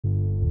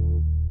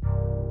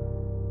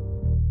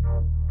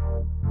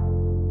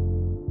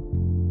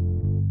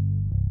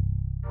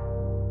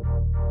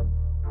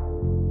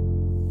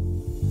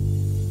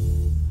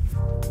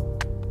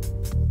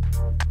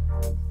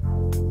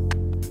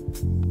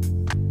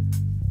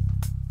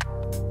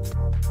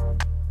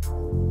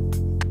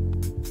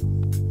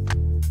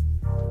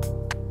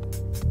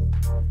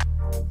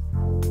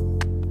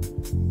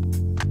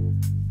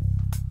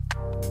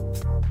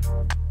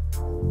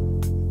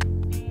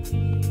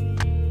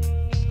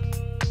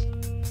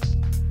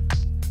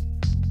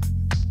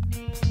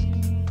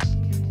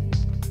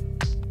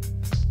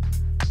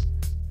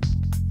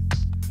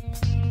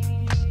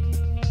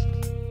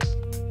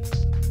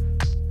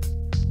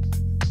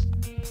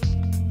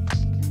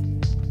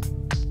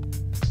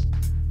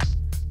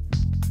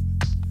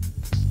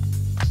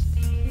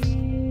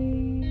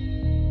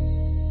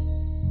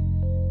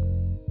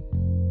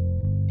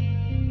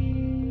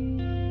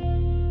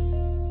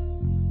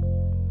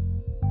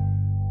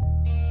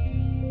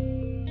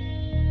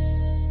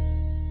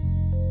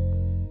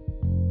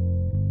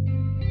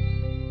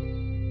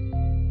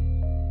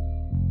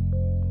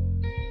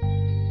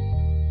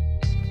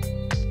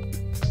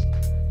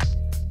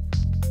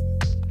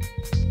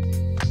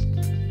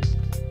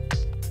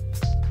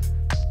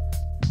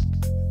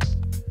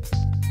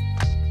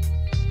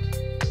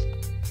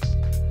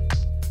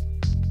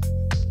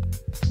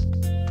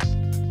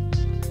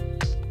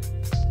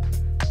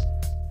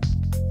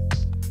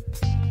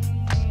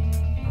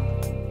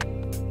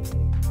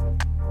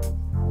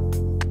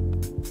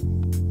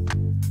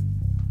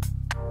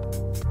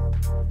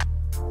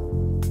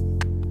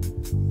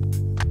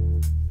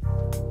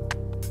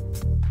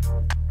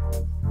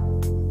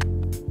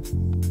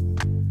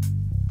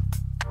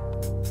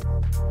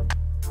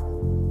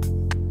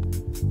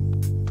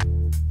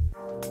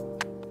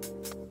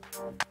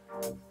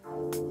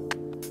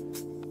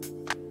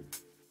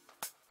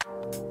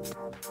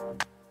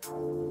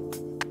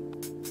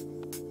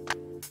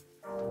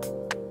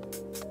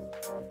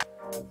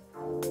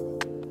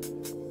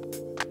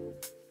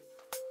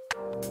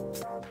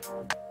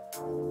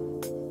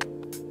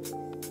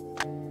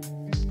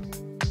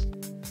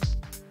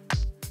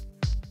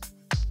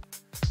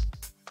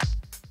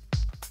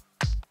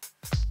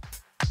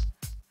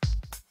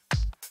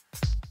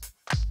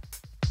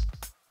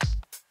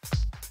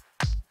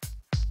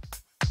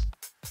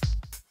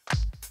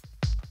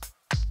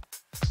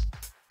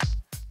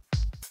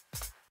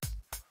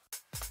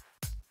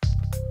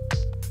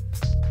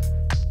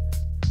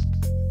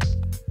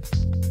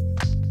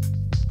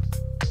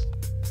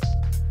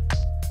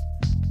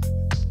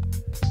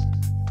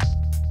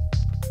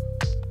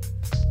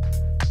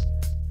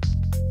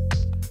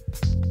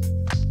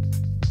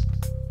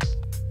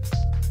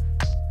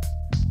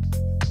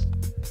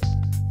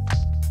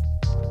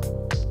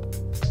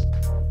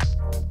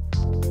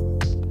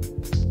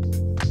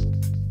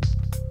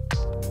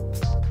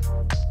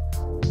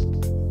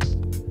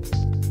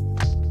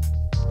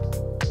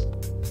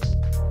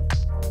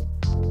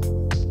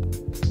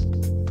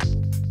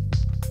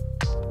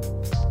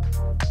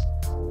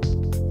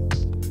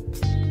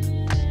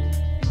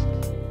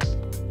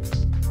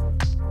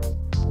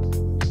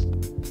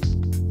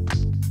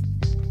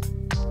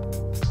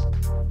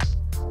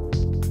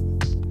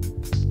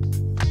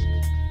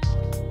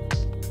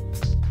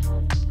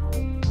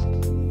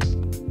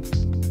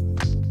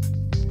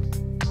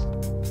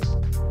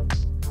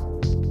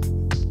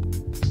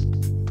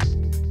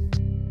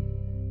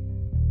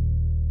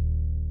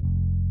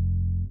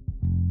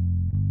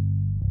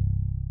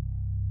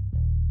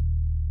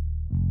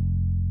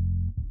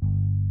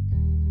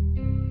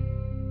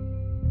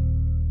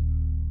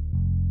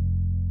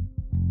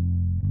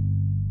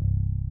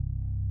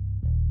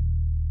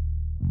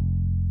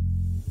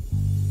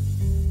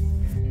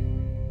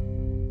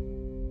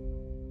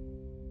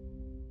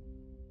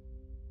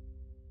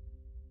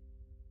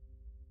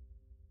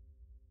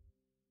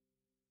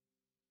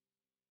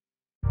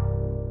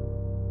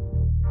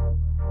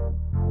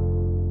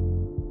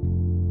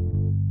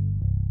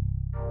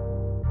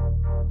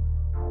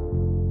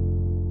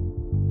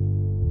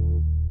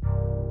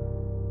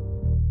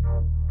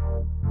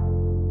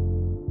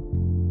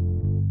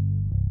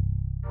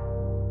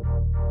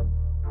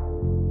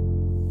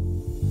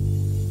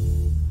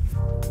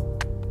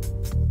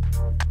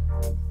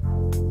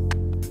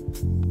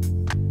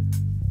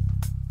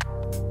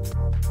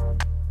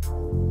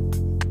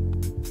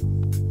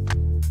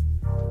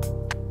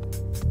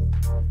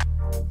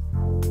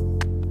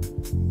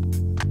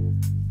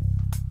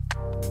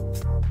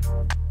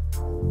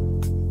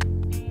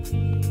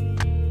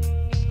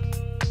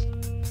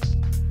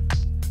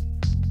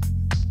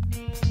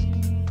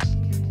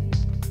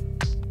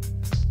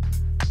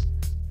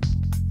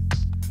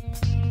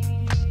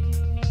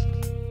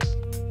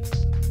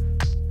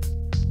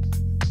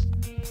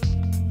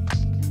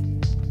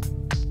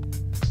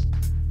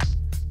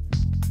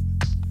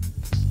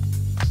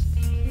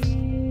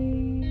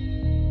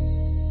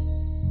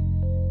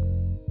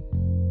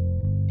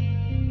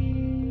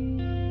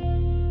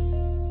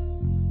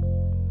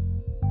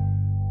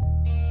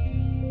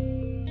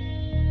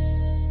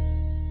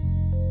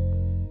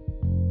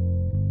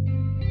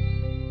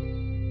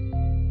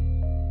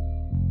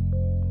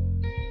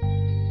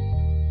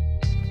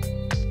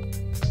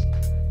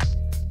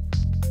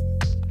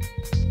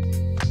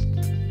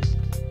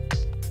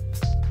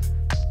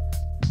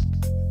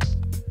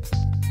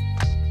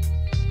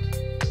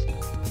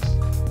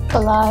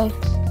Hello.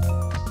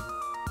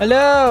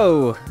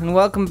 Hello, and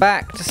welcome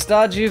back to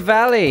Stardew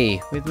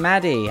Valley with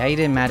Maddy. How you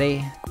doing,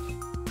 Maddy?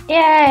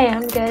 Yay,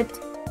 I'm good.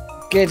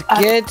 Good.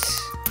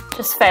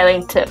 Just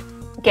failing to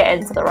get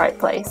into the right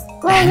place.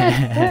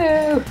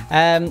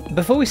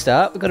 Before we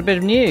start, we've got a bit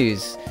of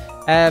news.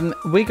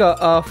 We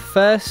got our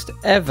first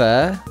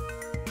ever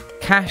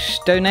cash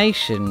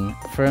donation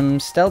from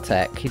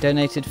Steltec. He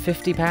donated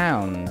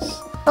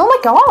 £50. Oh my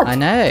god! I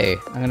know.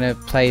 I'm going to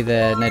play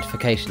the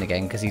notification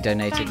again because he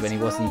donated when he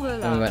wasn't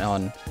when we went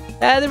on.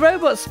 The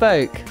robot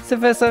spoke. It's the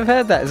first time I've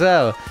heard that as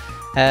well.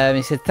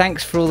 He said,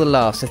 thanks for all the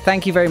laughs. So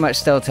thank you very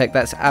much, Steltec.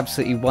 That's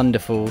absolutely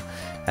wonderful.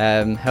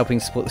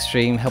 Helping support the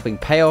stream, helping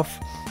pay off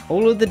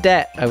all of the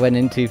debt I went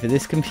into for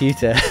this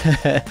computer.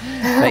 But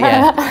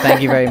yeah,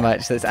 thank you very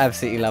much. That's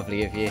absolutely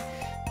lovely of you.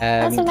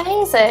 That's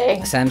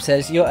amazing. Sam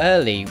says, you're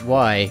early.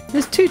 Why?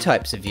 There's two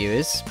types of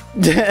viewers.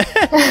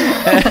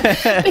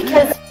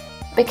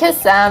 Because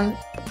Sam,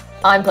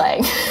 I'm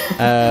playing.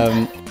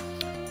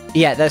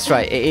 Yeah, that's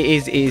right.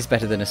 It is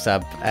better than a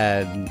sub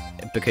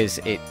because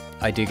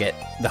I do get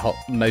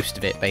most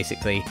of it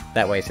basically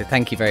that way. So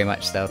thank you very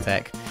much,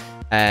 Steltec.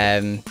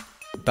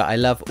 But I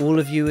love all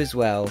of you as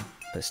well,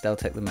 but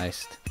Steltec the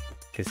most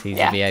because he's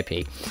a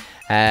VIP.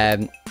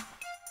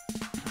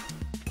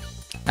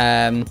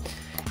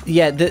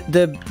 Yeah,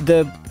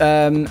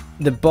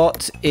 the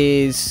bot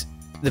is.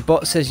 The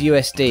bot says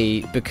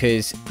USD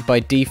because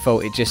by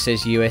default it just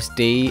says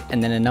USD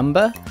and then a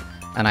number,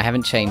 and I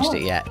haven't changed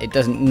it yet. It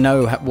doesn't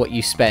know what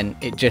you spent;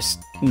 it just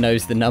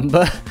knows the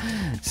number.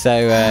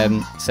 So I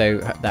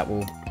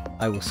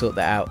will sort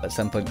that out at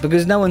some point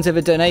because no one's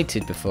ever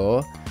donated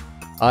before.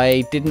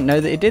 I didn't know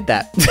that it did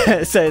that.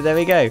 So there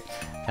we go.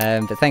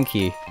 But thank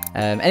you.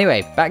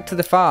 Anyway, back to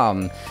the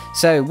farm.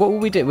 So what will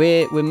we do?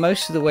 We're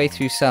most of the way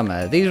through summer.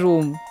 Are these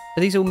all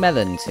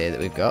melons here that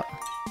we've got?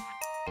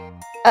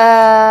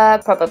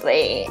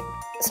 Probably.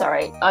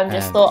 Sorry, I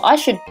just thought I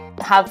should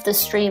have the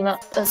stream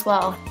up as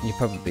well. You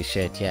probably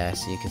should, yeah,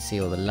 so you can see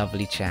all the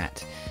lovely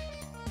chat.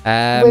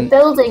 We're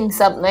building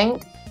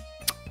something.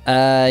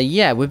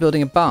 Yeah, we're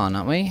building a barn,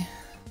 aren't we?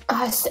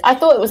 I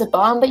thought it was a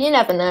barn, but you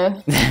never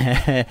know.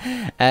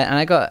 And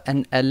I got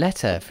a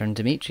letter from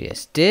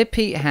Demetrius. Dear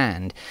Pete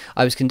Hand,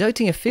 I was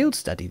conducting a field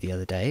study the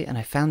other day and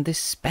I found this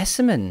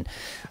specimen.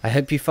 I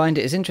hope you find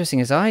it as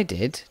interesting as I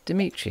did,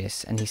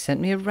 Demetrius. And he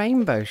sent me a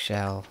rainbow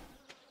shell.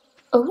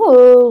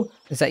 Ooh.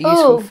 Is that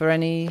useful for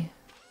anything?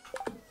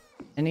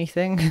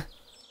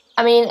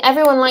 I mean,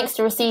 everyone likes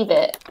to receive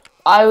it.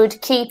 I would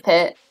keep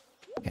it.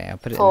 Okay, I'll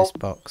put it in this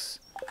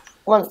box.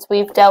 Once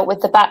we've dealt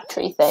with the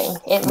battery thing,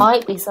 it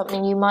might be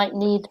something you might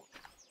need.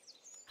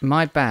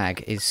 My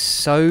bag is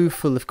so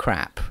full of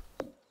crap.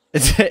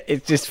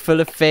 It's just full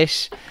of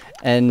fish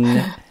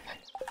and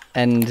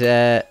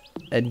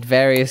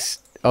various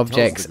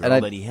objects.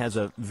 And that he has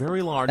a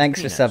very large thanks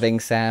penis. for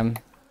subbing, Sam.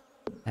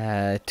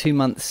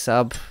 2-month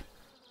sub.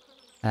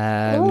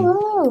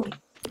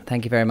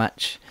 Thank you very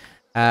much.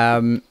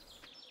 Yeah,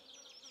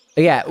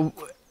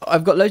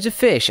 I've got loads of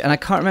fish, and I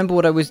can't remember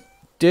what I was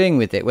doing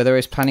with it. Whether I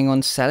was planning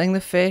on selling the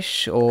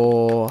fish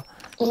or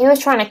you were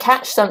trying to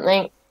catch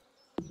something.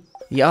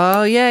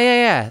 Oh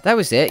yeah. That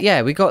was it.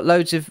 Yeah, we got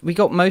most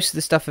of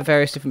the stuff for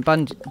various different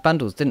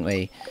bundles, didn't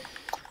we?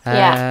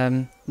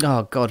 Yeah.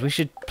 Oh god, we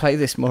should play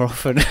this more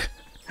often.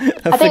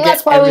 I think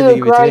that's why we were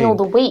growing all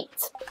the wheat.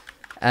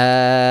 We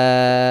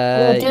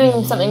were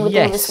doing something with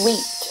all this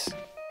wheat.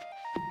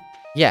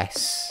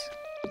 Yes.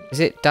 Is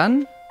it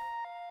done?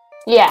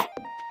 Yeah.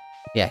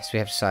 Yes, we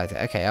have to scythe it.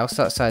 Okay, I'll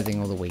start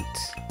scything all the wheat.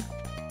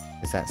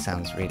 Because that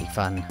sounds really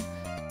fun.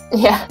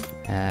 Yeah.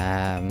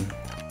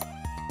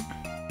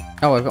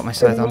 Oh, I've got my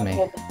scythe on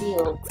me.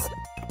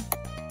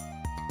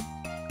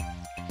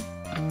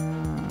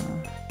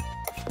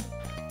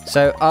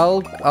 So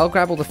I'll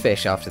grab all the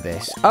fish after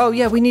this. Oh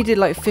yeah, we needed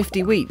like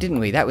 50 wheat, didn't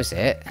we? That was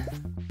it.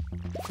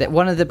 That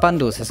one of the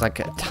bundles has like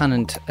a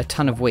ton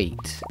of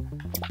wheat.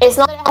 It's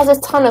not that it has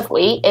a ton of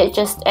wheat.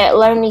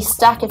 It'll only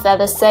stack if they're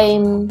the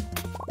same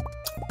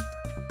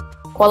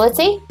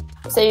quality.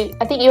 So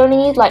I think you only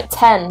need like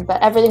 10,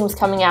 but everything was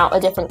coming out a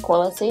different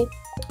quality.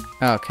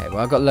 Okay, well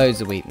I've got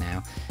loads of wheat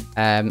now.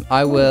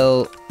 I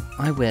will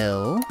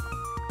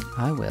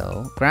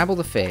grab all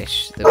the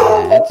fish that we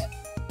had.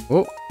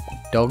 Oh,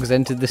 dogs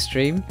entered the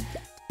stream.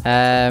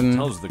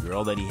 Tells the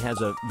girl that he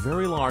has a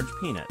very large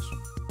penis.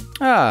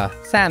 Ah,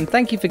 Sam,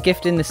 thank you for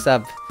gifting the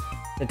sub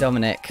to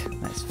Dominic.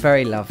 That's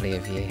very lovely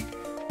of you.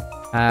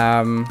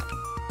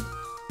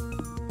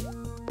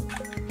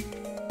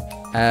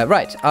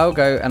 Right, I'll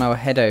go and I'll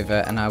head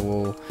over and I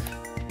will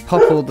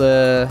pop all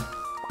the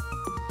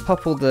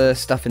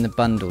stuff in the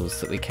bundles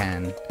that we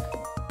can.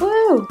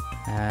 Woo!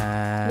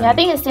 Yeah, I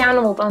think it's the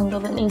animal bundle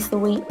that needs the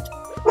wheat.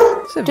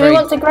 Do we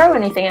want to grow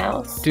anything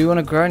else? Do we want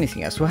to grow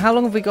anything else? Well, how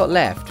long have we got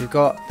left? We've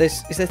got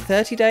this. Is there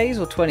 30 days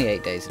or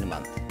 28 days in a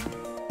month?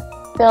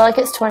 I feel like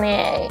it's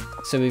 28.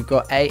 So we've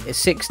got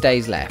 6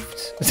 days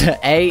left.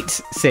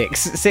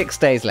 6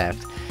 days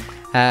left.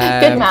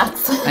 Good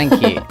maths. Thank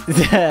you.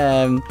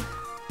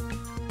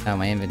 Oh,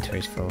 my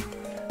inventory's full.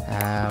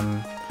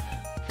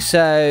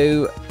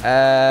 So,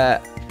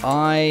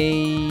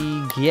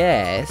 I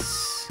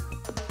guess...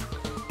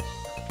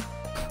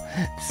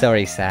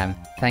 Sorry, Sam.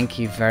 Thank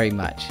you very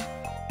much.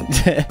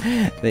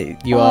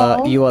 you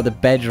are the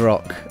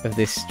bedrock of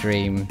this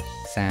stream,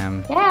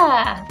 Sam.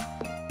 Yeah.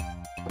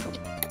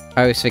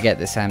 I always forget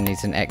that Sam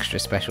needs an extra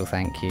special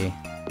thank you.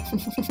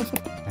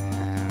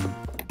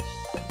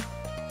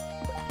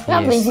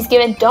 Can't believe he's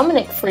giving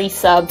Dominic free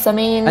subs. I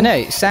mean, I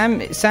know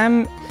Sam and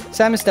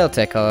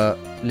Steltec are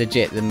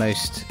legit the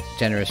most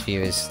generous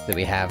viewers that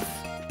we have.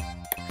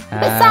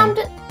 But Sam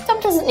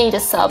doesn't need a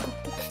sub.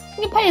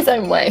 He can pay his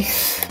own way.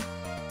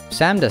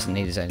 Sam doesn't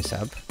need his own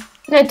sub.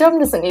 No, Dom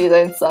doesn't need his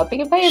own sub. He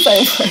can pay his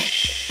own way.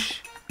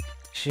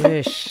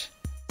 Shush.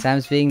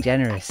 Sam's being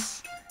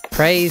generous.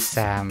 Praise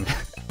Sam.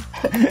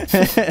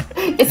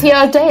 Is he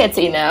our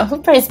deity now?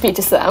 Praise be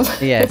to Sam.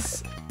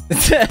 Yes.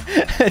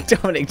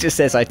 Dominic just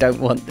says, I don't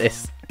want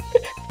this.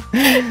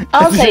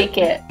 I'll take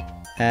it.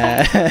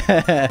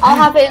 I'll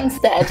have it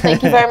instead.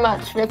 Thank you very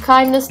much for your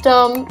kindness,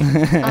 Dom.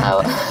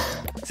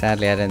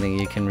 Sadly, I don't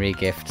think you can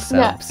re-gift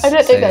subs. No, I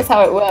don't think that's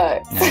how it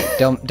works.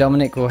 No,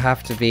 Dominic will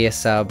have to be a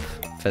sub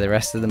for the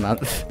rest of the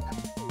month.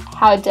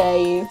 How dare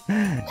you?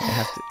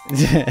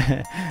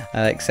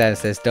 Alex Sam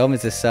says, Dom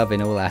is a sub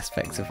in all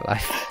aspects of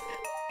life.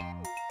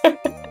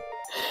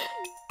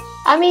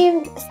 I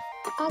mean,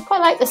 I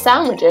quite like the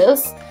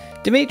sandwiches.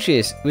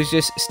 Demetrius was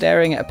just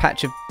staring at a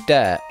patch of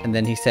dirt, and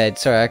then he said,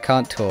 sorry, I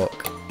can't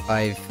talk.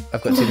 I've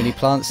got too many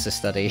plants to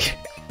study.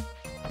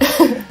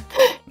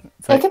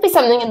 There could be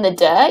something in the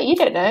dirt, you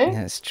don't know.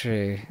 That's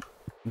true.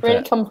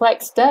 Really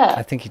complex dirt.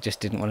 I think he just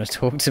didn't want to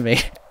talk to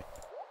me.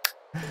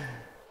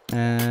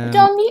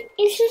 Dom,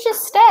 you should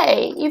just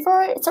stay.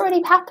 It's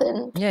already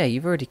happened. Yeah,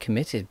 you've already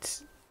committed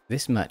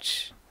this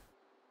much.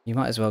 You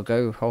might as well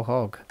go whole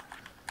hog.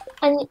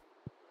 And,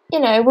 you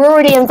know, we're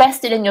already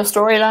invested in your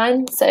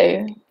storyline,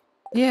 so...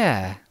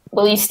 Yeah.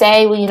 Will you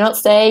stay? Will you not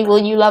stay?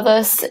 Will you love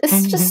us?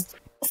 It's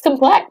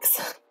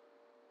complex.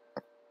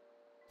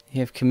 You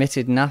have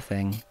committed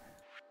nothing.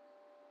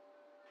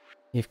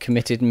 You've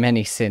committed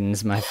many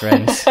sins, my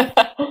friend.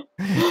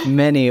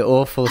 Many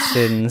awful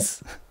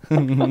sins.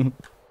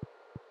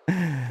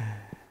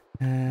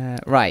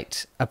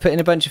 Right, I put in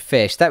a bunch of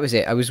fish. That was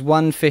it. I was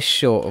one fish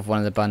short of one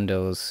of the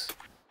bundles.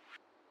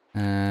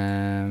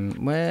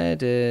 Where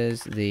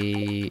does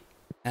the...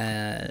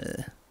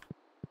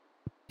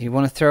 You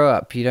want to throw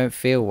up? You don't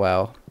feel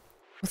well.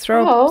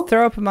 Well,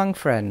 throw up among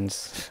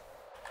friends.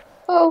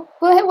 Oh,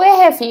 we're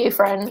here for you,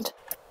 friend.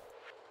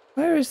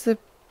 Where does the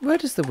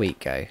wheat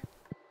go?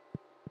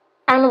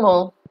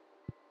 Animal.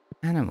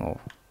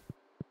 Animal?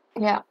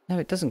 Yeah. No,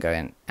 it doesn't go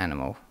in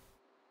animal.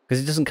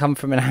 Because it doesn't come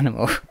from an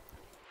animal.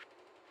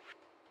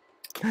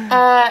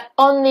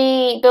 On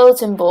the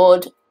bulletin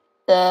board,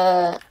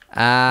 the...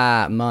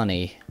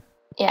 money.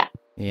 Yeah.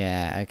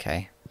 Yeah,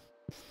 okay.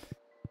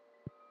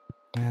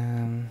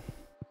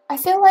 I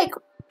feel like,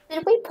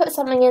 did we put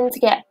something in to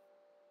get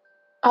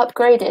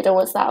upgraded, or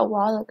was that a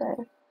while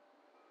ago?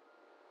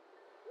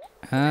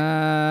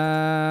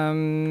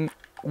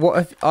 What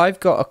if I've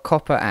got a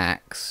copper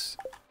axe?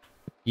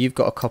 You've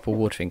got a copper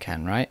watering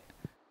can, right?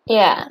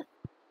 Yeah.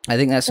 I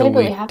think that's all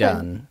we've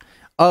done.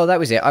 Oh, that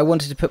was it. I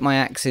wanted to put my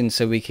axe in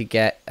so we could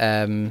get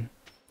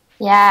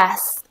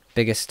yes.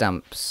 bigger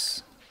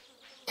stumps.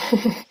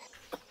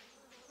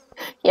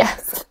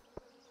 Yes.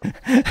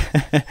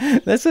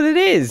 That's what it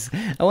is.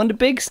 I want the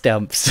big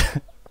stumps.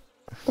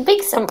 The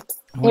big stumps.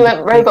 You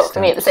went robot for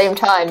me at the same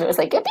time. It was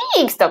like, a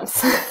big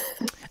stumps.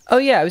 Oh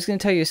yeah, I was going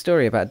to tell you a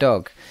story about a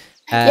dog.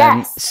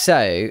 Yes.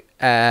 So,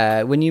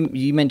 when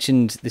you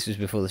mentioned, this was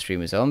before the stream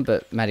was on,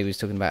 but Maddy was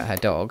talking about her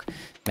dog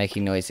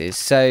making noises.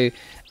 So,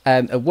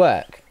 at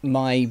work,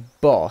 my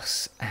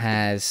boss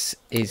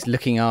is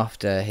looking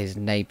after his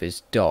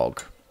neighbour's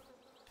dog,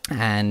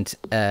 and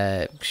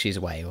she's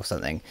away or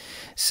something.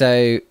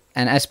 So,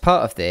 and as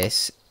part of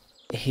this,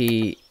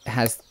 he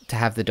has to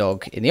have the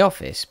dog in the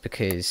office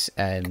because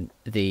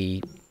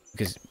the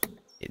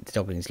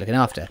dog he's looking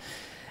after.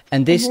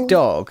 And this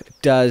dog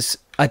does,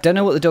 I don't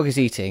know what the dog is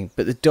eating,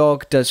 but the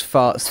dog does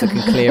farts that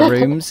can clear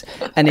rooms.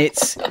 And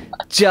it's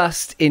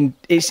just,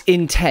 it's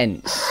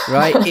intense,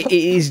 right? It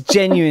is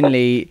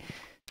genuinely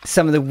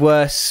some of the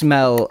worst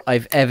smell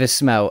I've ever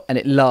smelled. And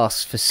it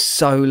lasts for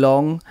so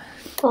long.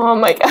 Oh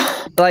my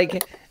God.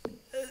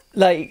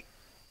 Like,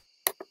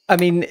 I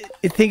mean,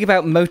 think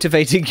about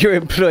motivating your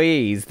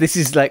employees. This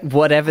is like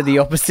whatever the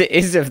opposite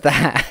is of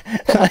that.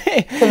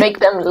 To make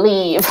them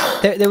leave.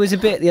 There was a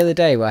bit the other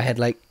day where I had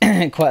like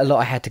quite a lot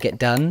I had to get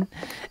done.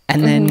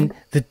 And then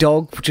the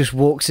dog just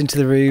walks into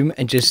the room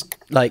and just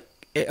like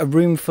a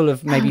room full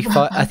of maybe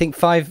I think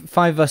five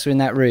of us were in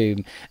that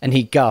room, and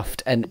he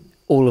guffed and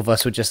all of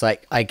us were just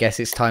like, I guess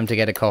it's time to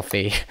get a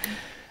coffee.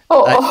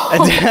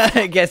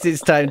 I guess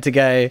it's time to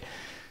go.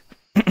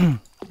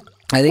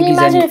 Can you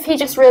imagine if he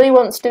just really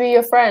wants to be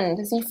your friend?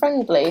 Is he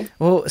friendly?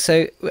 Well,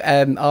 so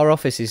our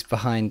office is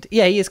behind...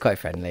 Yeah, he is quite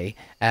friendly.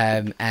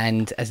 And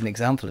as an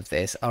example of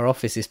this, our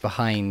office is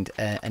behind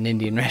an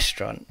Indian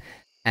restaurant.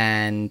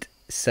 And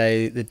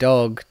so the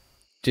dog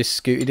just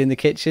scooted in the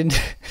kitchen.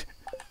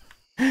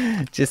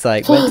 Just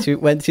like went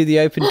through the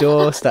open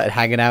door, started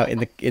hanging out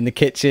in the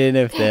kitchen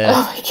of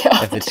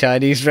the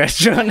Chinese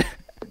restaurant.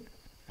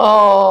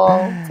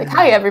 Oh, it's like,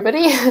 hi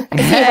everybody.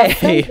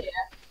 Hey,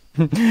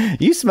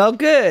 you smell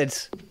good.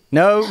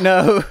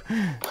 No.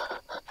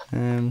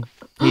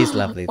 He's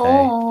lovely though.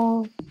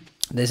 Oh.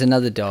 There's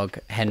another dog,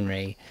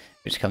 Henry,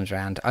 which comes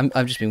around.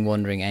 I've just been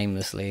wandering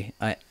aimlessly.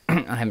 I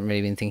haven't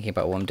really been thinking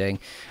about what I'm doing.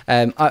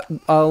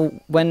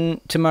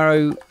 When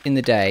tomorrow in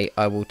the day,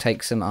 I will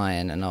take some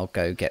iron and I'll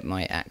go get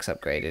my axe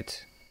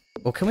upgraded.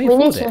 Or can we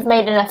afford it? We need to have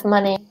made enough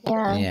money.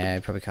 Yeah. Yeah, I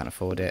probably can't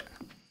afford it.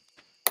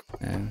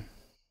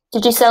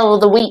 Did you sell all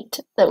the wheat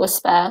that was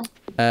spare?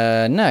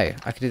 No,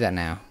 I can do that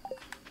now.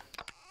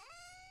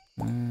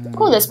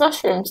 Oh, there's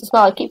mushrooms as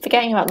well. I keep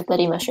forgetting about the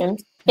bloody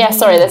mushrooms. Yeah,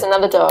 sorry, there's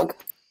another dog.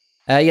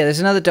 Yeah, there's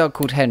another dog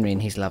called Henry,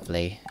 and he's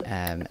lovely.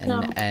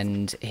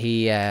 And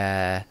he,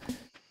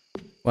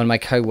 one of my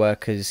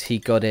co-workers, he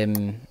got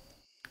him,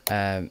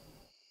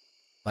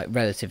 like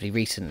relatively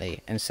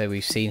recently, and so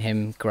we've seen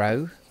him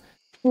grow.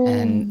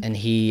 And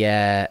he,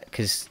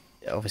 because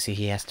obviously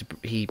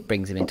he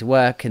brings him into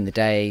work in the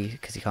day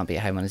because he can't be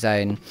at home on his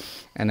own,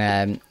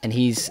 and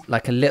he's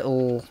like a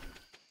little.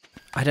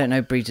 I don't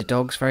know breeds of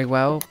dogs very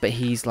well, but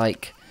he's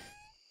like,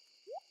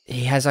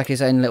 he has like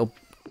his own little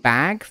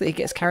bag that he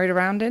gets carried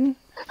around in,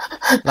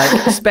 like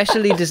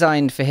specially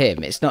designed for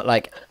him. It's not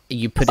like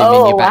you put him in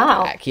your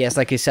backpack. Wow. He has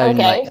like his own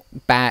like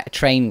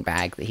train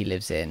bag that he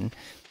lives in,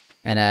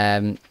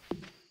 and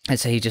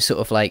so he just sort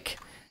of like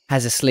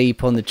has a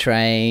sleep on the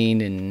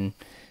train and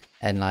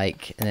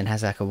then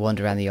has like a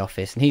wander around the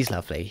office, and he's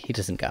lovely. He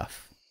doesn't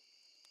guff.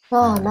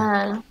 Oh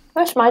man,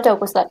 I wish my dog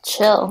was that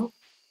chill.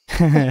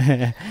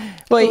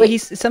 Well,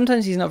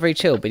 sometimes he's not very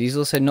chill, but he's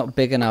also not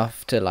big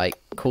enough to like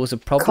cause a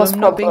problem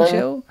not being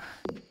chill.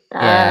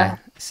 Yeah,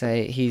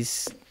 so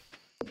he's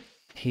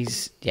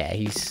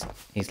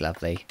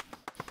lovely.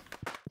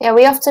 Yeah,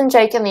 we often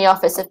joke in the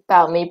office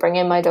about me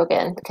bringing my dog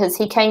in because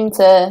he came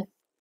to,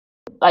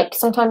 like,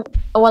 sometimes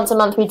once a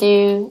month we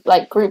do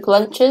like group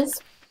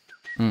lunches,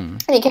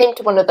 and he came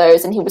to one of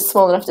those and he was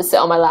small enough to sit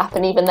on my lap,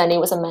 and even then he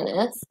was a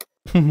menace.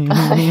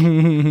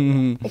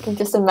 I can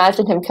just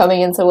imagine him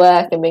coming into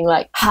work and being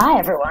like, "Hi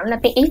everyone,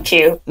 let me eat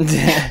you." Well,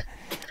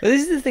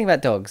 this is the thing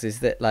about dogs, is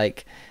that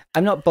like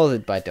I'm not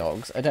bothered by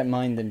dogs. I don't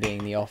mind them being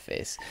in the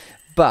office,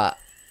 but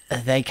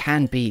they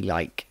can be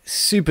like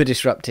super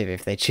disruptive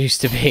if they choose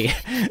to be.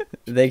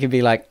 They can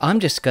be like, "I'm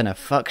just gonna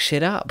fuck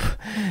shit up."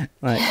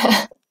 Like,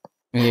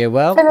 yeah,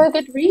 well, for no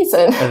good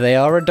reason. They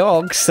are a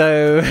dog,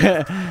 so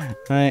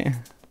right.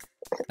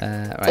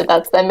 So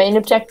that's their main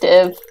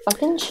objective: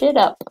 fucking shit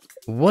up.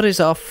 What is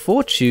our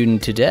fortune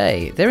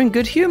today? They're in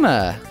good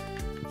humour.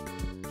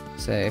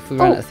 So if we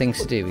run out of things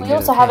to do, we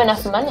also have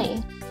enough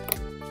money.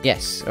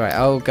 Yes. All right.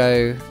 I'll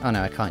go. Oh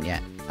no, I can't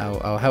yet.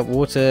 I'll help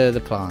water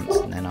the plants,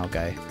 and then I'll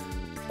go.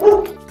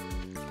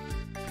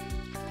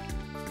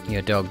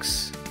 Your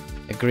dog's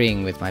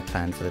agreeing with my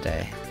plan for the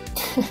day.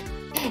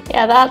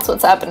 Yeah, that's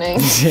what's happening.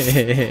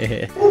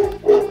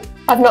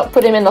 I've not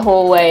put him in the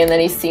hallway, and then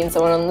he's seen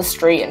someone on the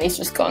street, and he's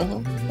just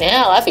gone,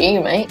 "Yeah, I love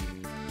you, mate."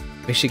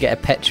 We should get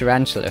a pet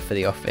tarantula for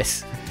the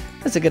office.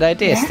 That's a good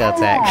idea,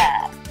 Steltec.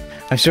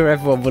 I'm sure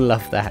everyone will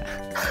love that.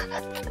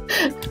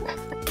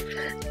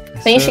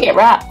 Then you should get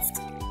rats.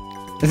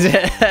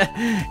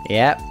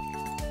 Yep.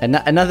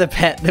 Another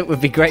pet that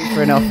would be great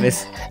for an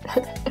office.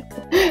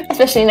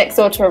 Especially next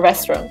door to a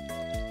restaurant.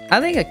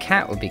 I think a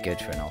cat would be good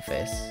for an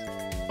office.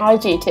 I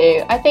do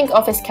too. I think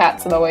office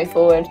cats are the way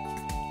forward.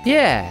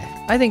 Yeah,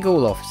 I think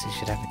all offices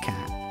should have a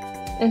cat.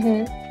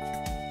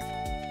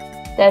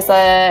 There's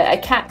a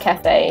cat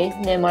cafe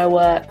near my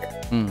work.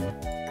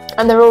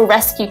 And they're all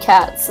rescue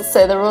cats,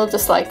 so they're all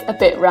just like a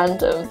bit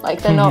random.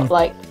 Like they're not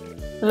like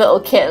little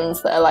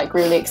kittens that are like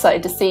really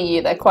excited to see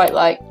you. They're quite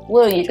like,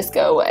 will you just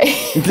go away?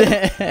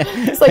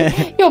 It's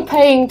like, you're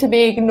paying to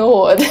be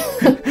ignored.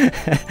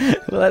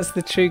 Well, that's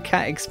the true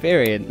cat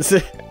experience.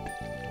 It's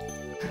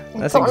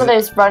got one of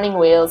those running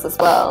wheels as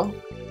well.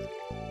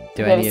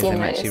 Do any of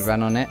them actually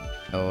run on it?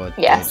 Or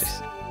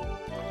yes.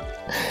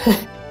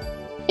 Just...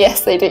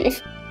 Yes, they do.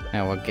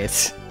 Oh, well, good.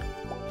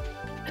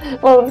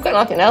 Well, we've got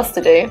nothing else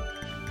to do.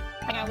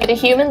 Do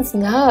humans?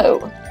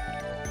 No.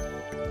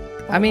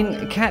 I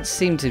mean, cats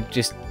seem to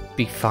just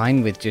be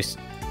fine with just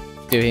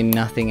doing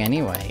nothing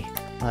anyway.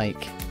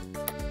 Like,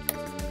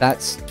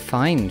 that's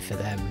fine for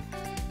them.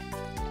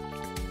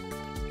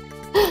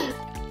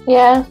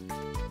 Yeah.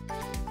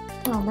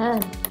 Oh,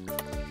 man.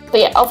 But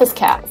yeah, office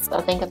cats,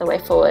 I think, are the way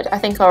forward. I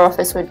think our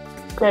office would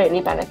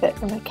greatly benefit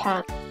from a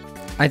cat.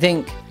 I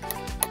think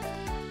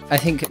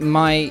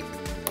my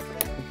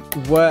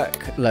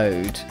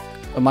workload,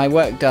 or my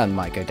work done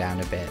might go down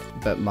a bit,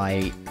 but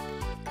my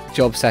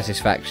job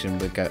satisfaction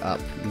would go up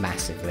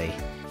massively.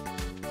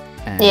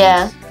 And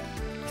yeah.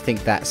 I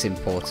think that's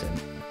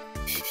important.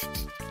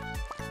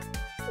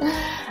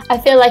 I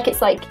feel like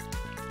it's like,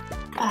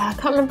 I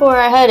can't remember where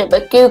I heard it,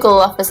 but Google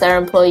offers their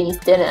employees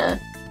dinner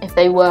if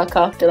they work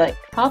after like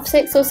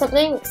 6:30 or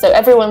something. So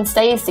everyone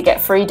stays to get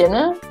free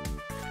dinner.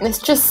 And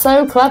it's just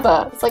so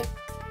clever. It's like,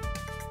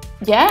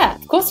 Yeah,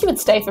 of course you would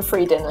stay for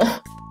free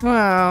dinner.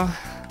 Well,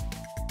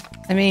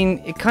 I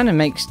mean, it kind of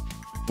makes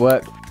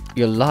work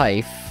your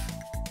life.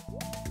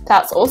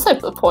 That's also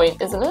the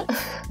point, isn't it?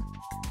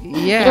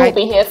 Yeah. You'll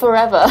be here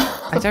forever.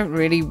 I don't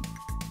really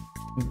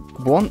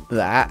want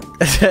that.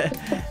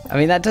 I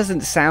mean, that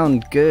doesn't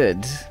sound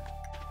good.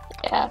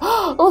 Yeah.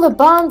 Oh, the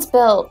barn's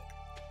built.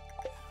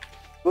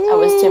 Ooh. That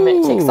was too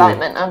much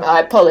excitement. I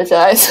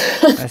apologise.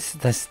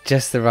 That's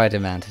just the right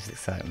amount of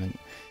excitement.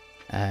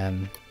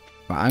 Right,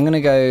 I'm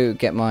gonna go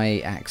get my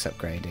axe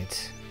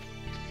upgraded.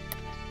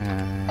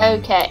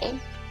 Okay.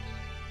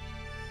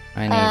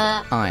 I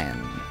need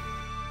iron.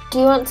 Do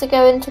you want to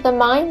go into the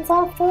mines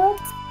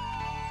afterwards?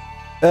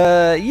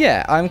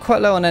 Yeah, I'm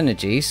quite low on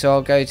energy, so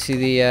I'll go to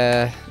the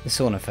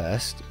sauna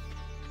first.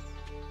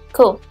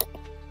 Cool.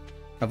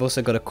 I've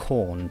also got a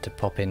corn to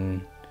pop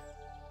in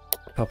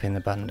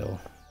the bundle.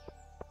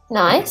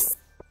 Nice.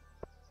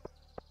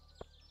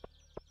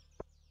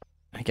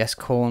 I guess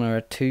corn are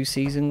a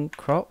 2-season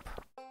crop.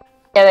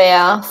 Yeah, they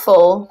are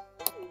full.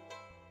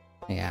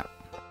 Yeah.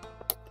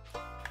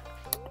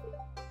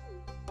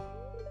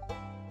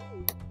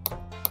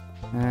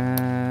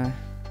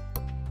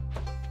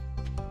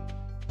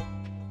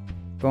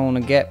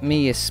 Gonna get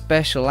me a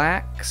special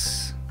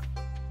axe.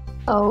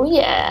 Oh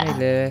yeah. Hey,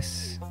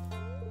 Lewis.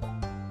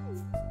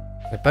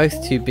 We're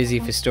both too busy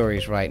for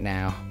stories right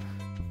now.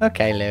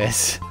 Okay,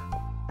 Lewis.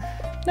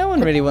 No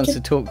one really wants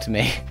to talk to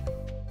me.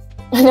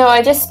 No,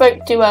 I just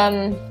spoke to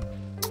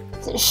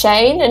is it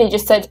Shane, and he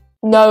just said,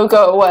 "No,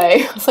 go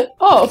away." I was like,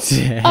 "Oh,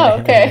 oh,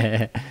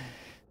 okay."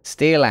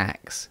 Steel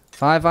axe,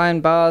 5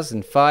 iron bars,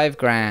 and 5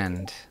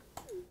 grand.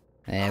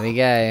 There we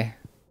go.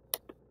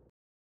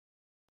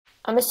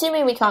 I'm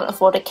assuming we can't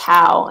afford a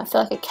cow. I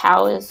feel like a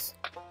cow is...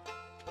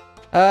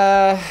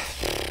 I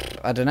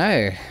don't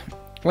know.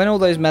 When all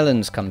those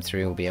melons come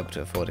through, we'll be able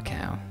to afford a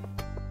cow.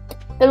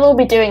 They'll all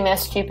be doing their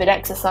stupid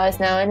exercise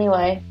now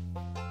anyway.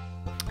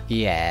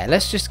 Yeah,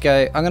 let's just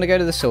go. I'm going to go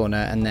to the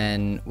sauna, and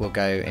then we'll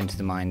go into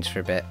the mines for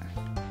a bit.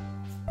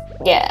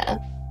 Yeah.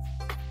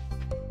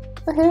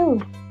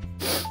 Woohoo.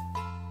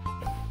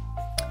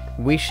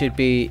 We should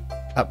be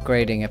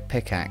upgrading a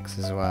pickaxe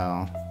as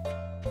well.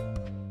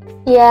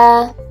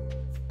 Yeah.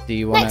 Do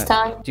you want Next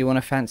time. Do you want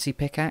a fancy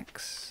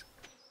pickaxe?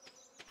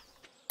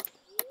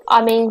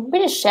 I mean, we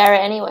just share it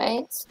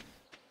anyways.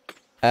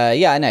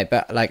 Yeah, I know,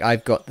 but like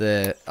I'm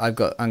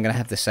gonna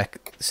have the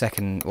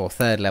second or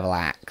third level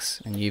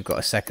axe, and you've got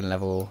a second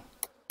level.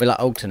 We're like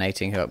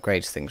alternating who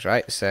upgrades things,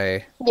 right? So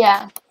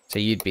yeah. So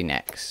you'd be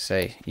next,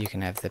 so you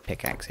can have the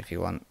pickaxe if you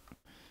want.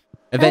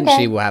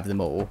 Eventually, we'll have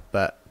them all,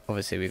 but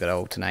obviously we've got to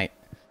alternate.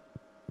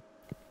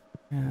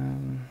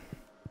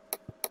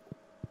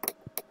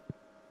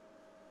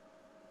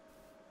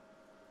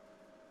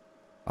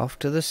 Off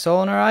to the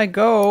sauna I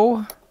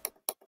go.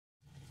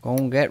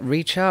 Gonna get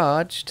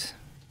recharged.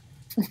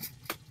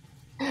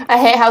 I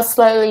hate how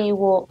slowly you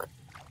walk,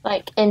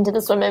 like, into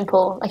the swimming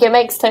pool. Like, it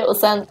makes total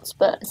sense,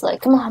 but it's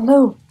like, come on,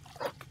 move.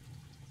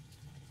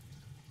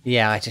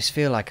 Yeah, I just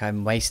feel like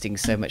I'm wasting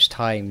so much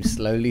time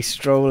slowly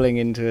strolling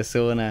into a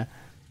sauna.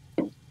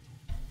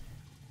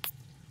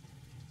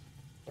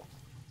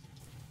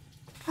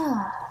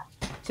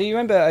 So you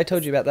remember I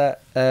told you about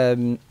that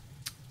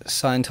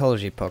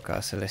Scientology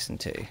podcast I listened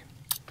to?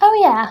 Oh,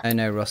 yeah. I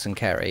know Ross and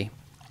Kerry.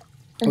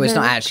 Well, it's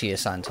not actually a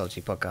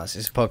Scientology podcast.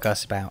 It's a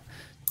podcast about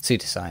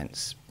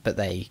pseudoscience, but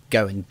they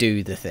go and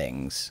do the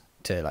things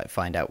to like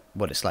find out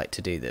what it's like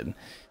to do them.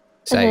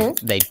 So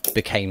they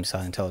became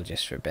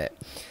Scientologists for a bit.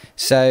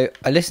 So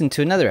I listened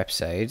to another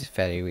episode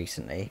fairly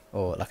recently,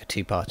 or like a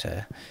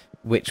 2-parter,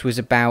 which was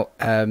about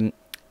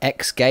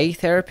ex-gay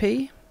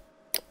therapy.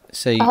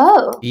 So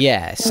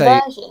yeah, so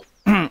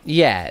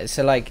yeah,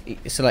 so like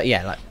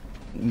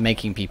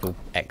making people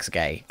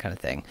ex-gay kind of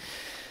thing.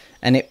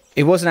 And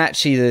it wasn't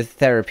actually the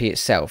therapy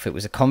itself, it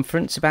was a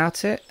conference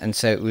about it, and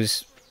so it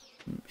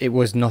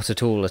was not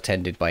at all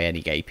attended by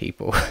any gay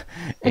people.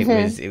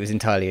 It was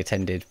entirely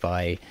attended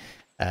by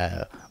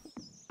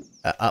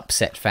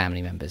upset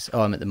family members.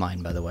 Oh, I'm at the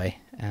mine, by the way.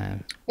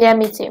 Yeah,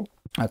 me too.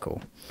 Oh,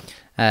 cool.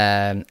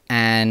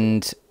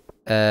 And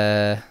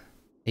are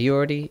you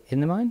already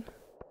in the mine?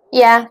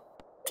 Yeah,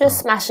 just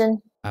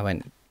smashing. I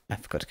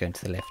forgot to go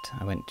into the lift.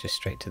 I went just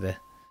straight to the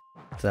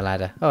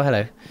ladder. Oh,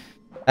 hello.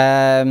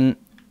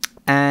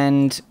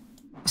 And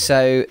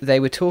so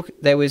there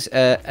was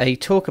a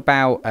talk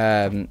about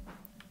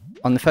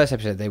on the first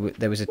episode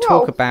there was a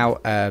talk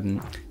about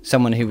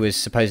someone who was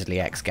supposedly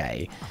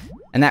ex-gay,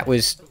 and that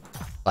was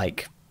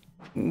like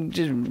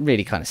just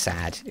really kind of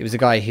sad. It was a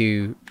guy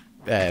who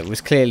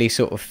was clearly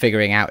sort of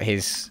figuring out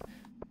his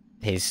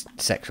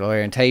sexual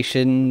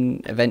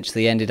orientation,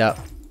 eventually ended up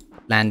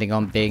landing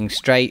on being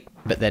straight,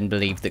 but then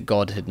believed that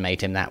God had made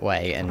him that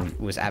way and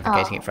was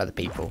advocating it for other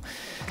people.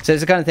 So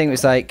it's the kind of thing that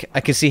was like, I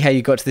could see how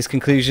you got to this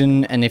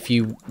conclusion, and if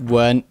you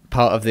weren't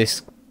part of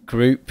this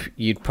group,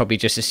 you'd probably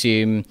just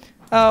assume,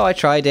 oh, I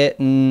tried it,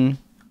 and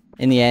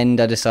in the end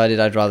I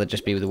decided I'd rather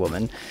just be with a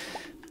woman.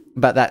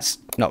 But that's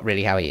not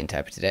really how he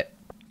interpreted it.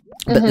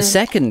 But the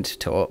second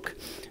talk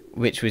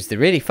which was the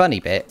really funny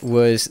bit,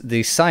 was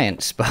the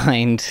science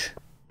behind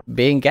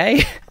being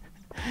gay,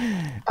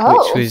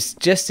 which was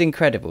just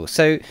incredible.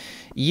 So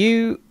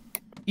you've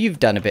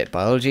done a bit of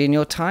biology in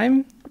your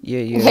time.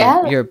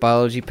 You're a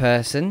biology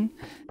person.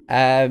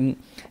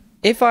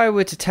 If I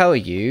were to tell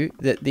you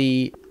that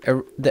the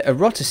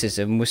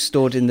eroticism was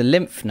stored in the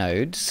lymph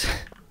nodes,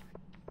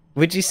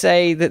 would you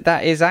say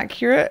that is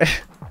accurate?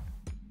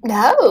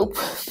 No.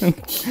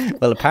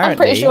 Well, apparently. I'm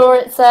pretty sure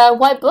it's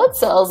white blood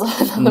cells.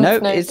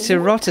 Nope, it's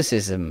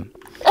eroticism.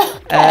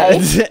 Okay.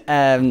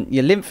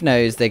 Your lymph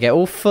nodes, they get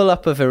all full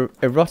up of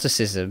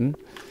eroticism,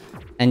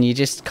 and you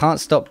just can't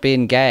stop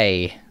being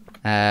gay.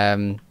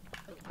 And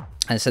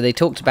so they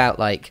talked about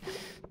like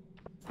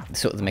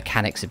sort of the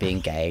mechanics of being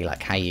gay,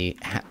 like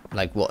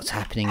like what's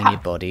happening in your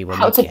body when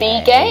you're gay.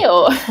 Be gay,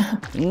 or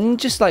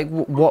just like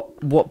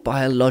what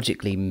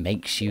biologically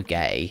makes you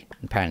gay.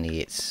 Apparently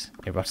it's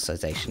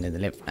eroticization in the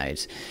lymph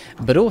nodes.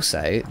 But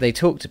also they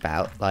talked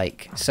about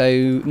like,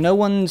 so no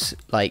one's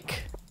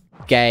like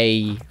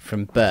gay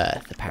from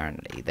birth.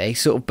 Apparently they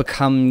sort of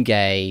become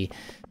gay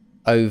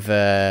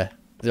over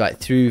like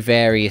through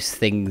various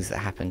things that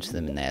happen to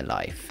them in their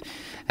life.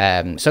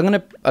 So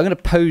I'm gonna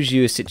pose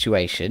you a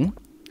situation.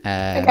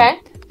 okay.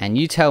 And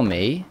you tell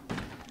me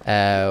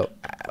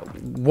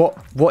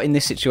what in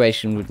this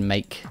situation would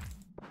make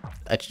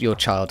your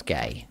child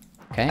gay.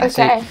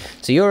 Okay.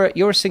 So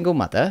you're a single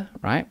mother,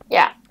 right?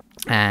 Yeah.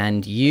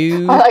 And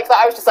you. I like that.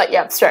 I was just like,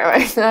 yeah, straight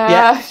away.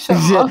 Yeah.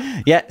 Sure.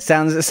 Yeah.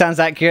 Sounds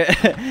accurate.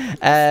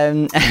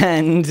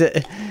 And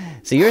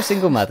so you're a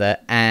single mother,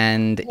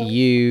 and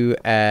your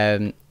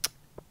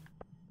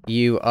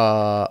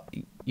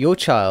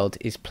child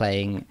is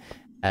playing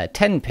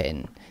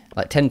 10-pin.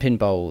 Like 10-pin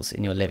bowls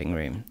in your living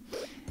room.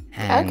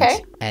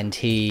 And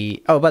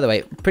he... Oh, by the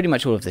way, pretty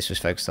much all of this was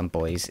focused on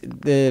boys.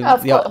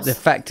 The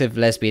fact of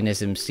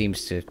lesbianism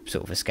seems to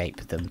sort of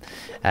escape them.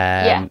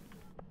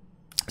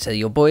 So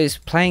your boy is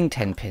playing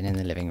 10-pin in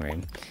the living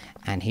room,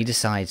 and he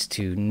decides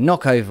to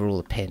knock over all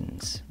the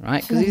pins,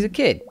 right? Because he's a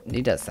kid.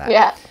 He does that.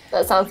 Yeah,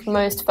 that sounds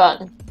most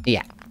fun.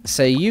 Yeah.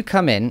 So you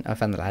come in... I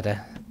found the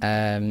ladder.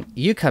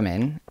 You come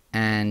in,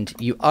 and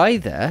you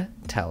either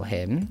tell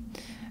him...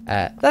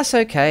 that's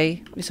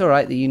okay. It's all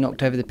right that you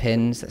knocked over the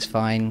pins. That's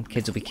fine.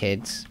 Kids will be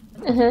kids.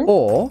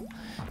 Or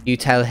you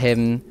tell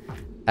him,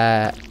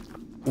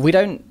 we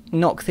don't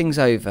knock things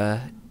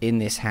over in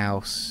this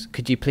house.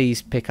 Could you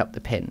please pick up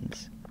the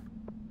pins?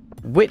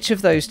 Which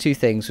of those two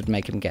things would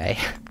make him gay?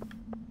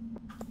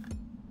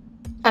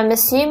 I'm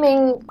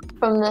assuming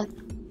from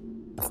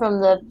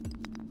the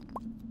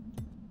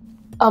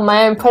on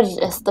my own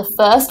prejudice, the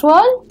first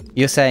one.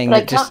 You're saying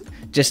that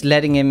just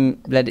letting him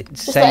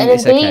saying letting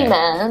it's him okay, be,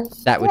 man.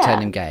 that would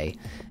turn him gay.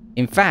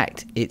 In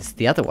fact, it's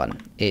the other one.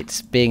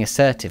 It's being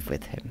assertive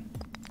with him.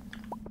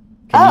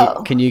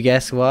 Can you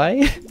guess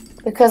why?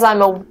 Because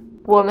I'm a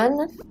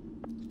woman.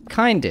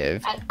 Kind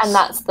of. And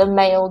that's the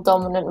male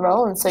dominant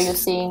role, and so you're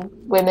seeing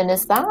women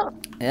as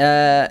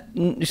that.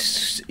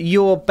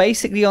 You're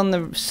basically on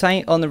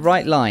the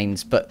right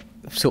lines, but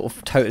sort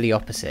of totally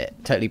opposite,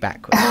 totally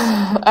backwards.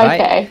 Okay.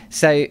 Right?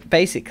 So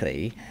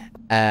basically,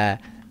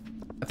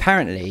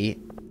 apparently,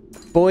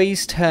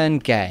 boys turn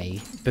gay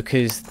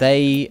because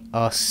they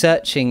are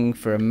searching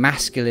for a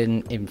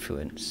masculine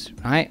influence,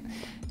 right?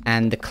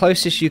 And the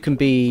closest you can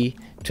be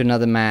to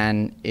another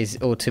man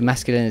or to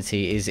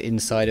masculinity is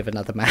inside of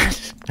another man,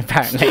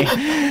 apparently.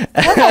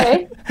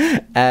 Okay.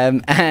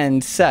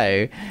 And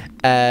so,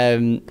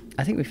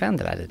 I think we found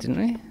the ladder, didn't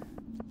we?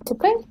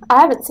 Did we?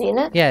 I haven't seen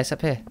it. Yeah, it's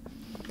up here.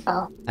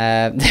 Oh.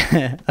 I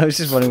was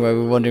just wondering where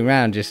we were wandering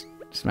around, just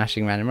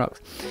smashing random rocks.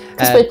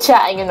 Because we're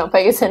chatting and not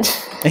paying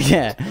attention.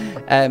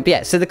 Yeah. But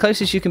yeah, so the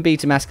closest you can be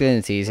to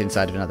masculinity is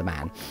inside of another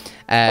man.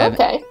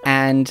 Okay.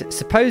 And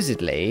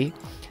supposedly,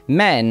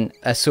 men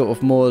are sort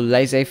of more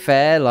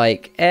laissez-faire,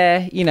 like,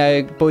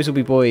 boys will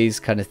be boys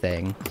kind of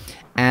thing.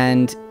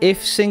 And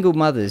if single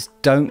mothers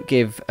don't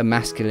give a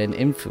masculine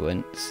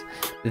influence,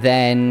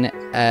 then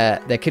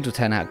their kids will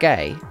turn out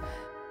gay.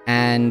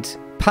 And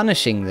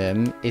punishing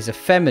them is a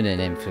feminine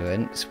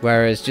influence,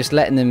 whereas just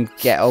letting them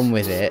get on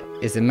with it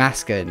is a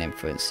masculine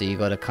influence. So you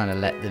got to kind of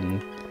let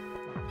them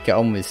get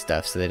on with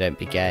stuff so they don't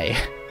be gay.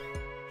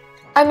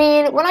 I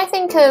mean, when I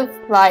think of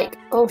like,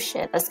 oh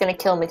shit, that's gonna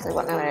kill me because I've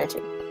got no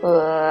energy.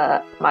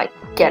 Might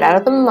get out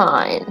of the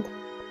mine.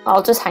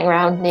 I'll just hang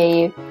around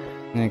near you.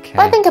 Okay. If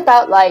I think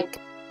about like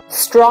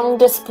strong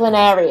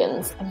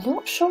disciplinarians, I'm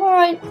not sure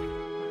I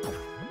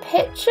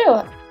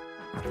picture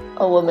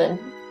a woman.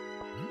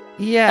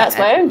 Yeah, that's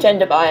my own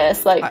gender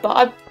bias.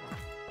 But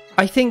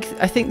I think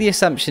the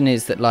assumption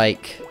is that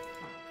like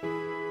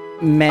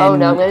men. Oh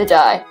no, I'm gonna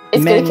die.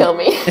 It's gonna kill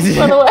me.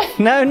 Run away.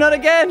 No, not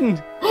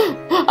again.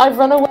 I've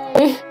run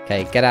away.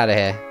 Okay, get out of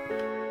here.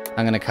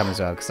 I'm gonna come as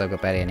well because I've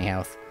got barely any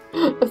health.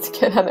 Let's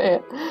get out of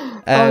here.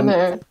 Oh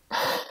no.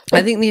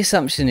 I think the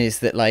assumption is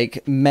that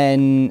like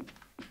men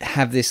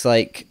have this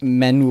like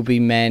men will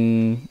be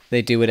men,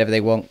 they do whatever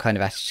they want kind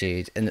of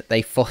attitude, and that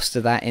they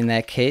foster that in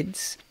their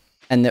kids,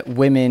 and that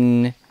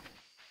women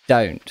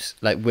don't.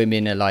 Like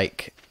women are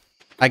like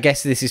I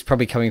guess this is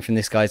probably coming from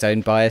this guy's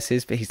own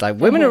biases, but he's like,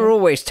 women are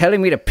always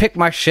telling me to pick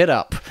my shit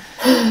up,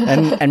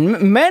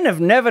 and men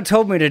have never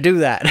told me to do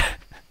that,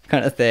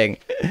 kind of thing.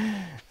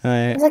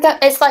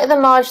 It's like the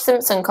Marge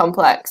Simpson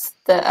complex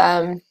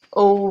that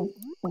all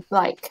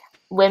like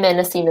women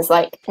are seen as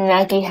like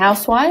naggy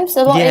housewives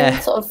a lot in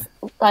sort of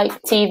like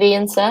TV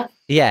and stuff.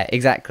 Yeah,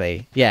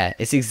 exactly. Yeah,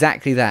 it's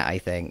exactly that, I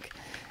think.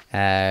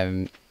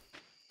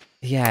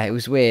 Yeah, it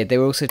was weird. They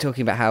were also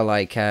talking about how,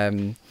 like,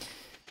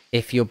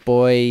 if your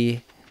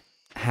boy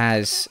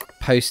has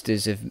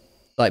posters of...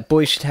 Like,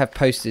 boys should have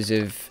posters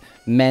of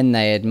men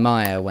they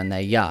admire when they're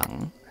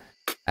young.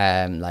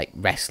 Like,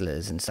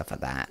 wrestlers and stuff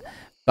like that.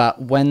 But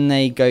when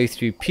they go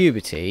through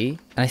puberty...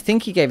 And I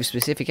think he gave a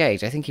specific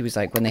age. I think he was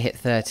like, when they hit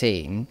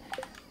 13,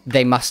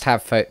 they must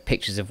have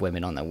pictures of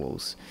women on their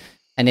walls.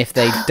 And if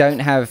they don't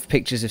have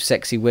pictures of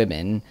sexy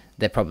women,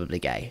 they're probably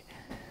gay.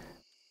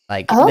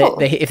 Like,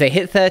 if they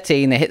hit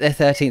 13, they hit their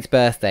 13th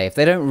birthday. If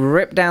they don't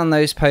rip down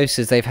those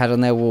posters they've had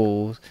on their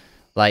walls,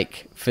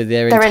 like, for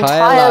their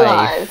entire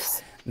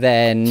lives,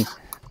 then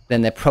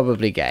they're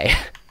probably gay.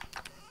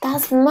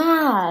 That's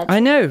mad.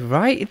 I know,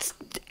 right? It's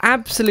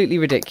absolutely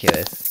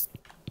ridiculous.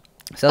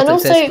 Celtic and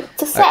also, says,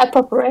 to set a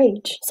proper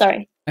age.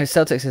 Sorry.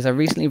 Celtic says, I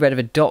recently read of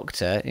a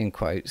doctor, in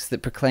quotes,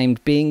 that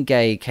proclaimed being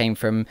gay came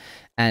from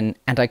and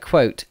I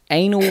quote,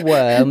 anal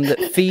worm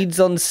that feeds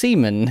on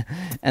semen,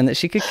 and that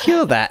she could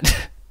cure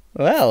that.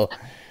 Well,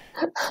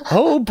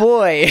 oh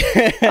boy.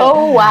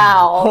 Oh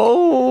wow.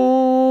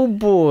 Oh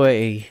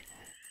boy.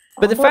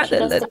 But the fact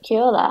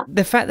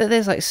that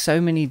there's like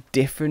so many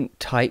different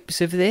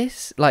types of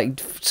this, like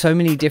so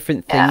many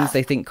different things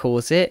they think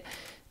cause it,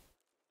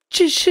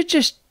 should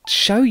just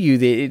show you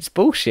that it's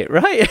bullshit,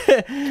 right?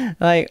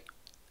 Like,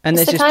 and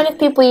it's the kind of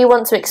people you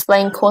want to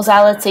explain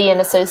causality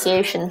and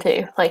association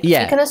to. Like, you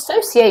can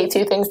associate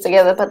two things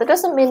together, but that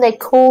doesn't mean they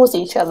cause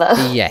each other.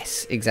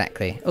 Yes,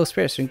 exactly. Oh,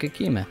 spirits are in good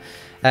humour.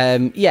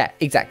 Yeah,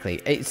 exactly.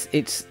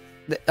 It's.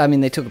 I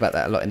mean, they talk about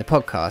that a lot in the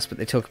podcast, but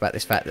they talk about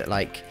this fact that,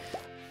 like,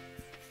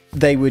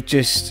 they would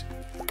just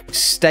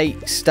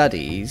state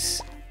studies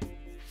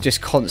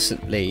just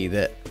constantly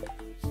that,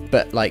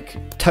 but like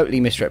totally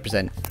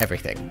misrepresent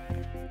everything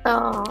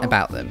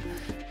about them.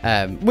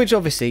 Which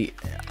obviously,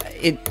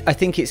 I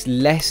think it's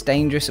less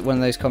dangerous at one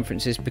of those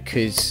conferences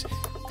because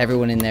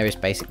everyone in there is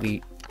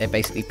basically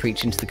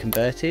preaching to the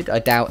converted. I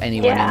doubt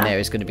anyone in there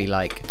is going to be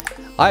like,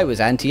 I was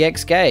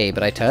anti-ex-gay,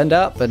 but I turned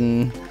up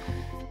and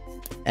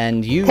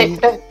you...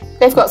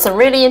 They've got some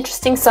really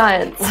interesting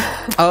science.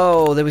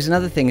 Oh, there was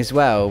another thing as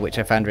well, which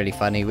I found really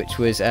funny, which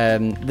was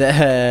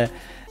Carrie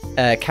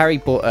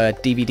bought a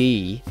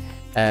DVD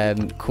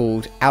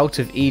called Out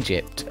of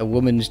Egypt, A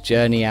Woman's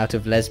Journey Out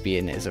of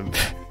Lesbianism.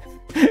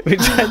 Which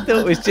I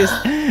thought was just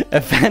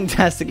a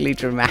fantastically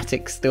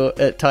dramatic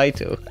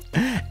title.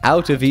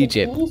 Out of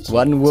Egypt,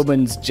 One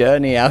Woman's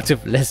Journey Out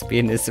of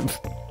Lesbianism.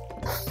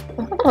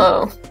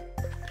 Oh.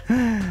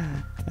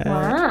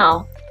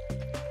 Wow.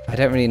 I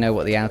don't really know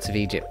what the Out of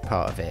Egypt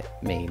part of it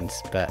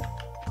means, but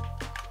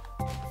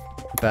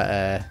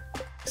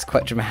it's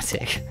quite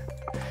dramatic.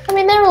 I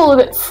mean, they were all a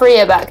bit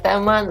freer back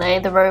then, weren't they?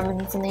 The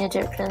Romans and the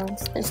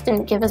Egyptians. They just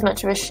didn't give as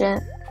much of a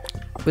shit.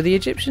 Were the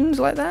Egyptians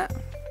like that?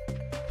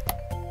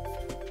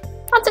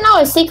 I don't know,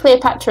 I see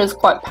Cleopatra is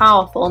quite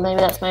powerful,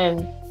 maybe that's my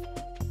own.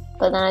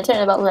 But then I don't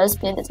know about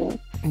lesbianism.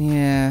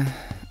 Yeah.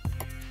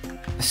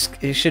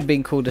 It should have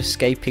been called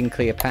Escaping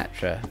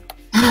Cleopatra.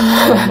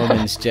 A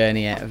Woman's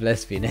Journey Out of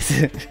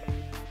Lesbianism.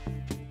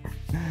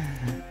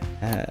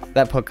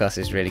 That podcast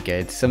is really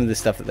good. Some of the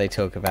stuff that they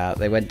talk about.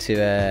 They went to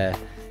a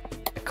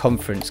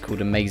conference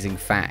called Amazing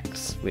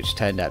Facts, which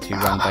turned out to be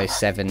run by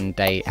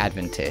 7-day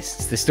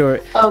Adventists. The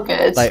story... Oh,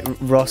 good. Like,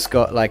 Ross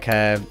got, like,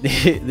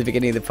 the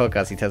beginning of the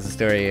podcast, he tells the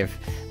story of...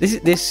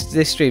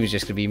 This stream is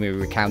just going to be me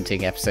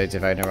recounting episodes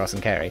of Ona, Ross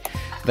and Kerry.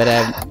 But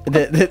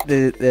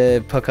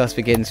the podcast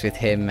begins with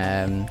him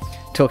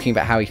talking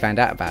about how he found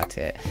out about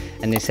it.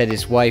 And they said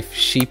his wife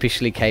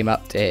sheepishly came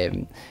up to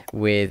him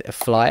with a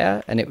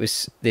flyer, and it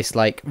was this,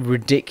 like,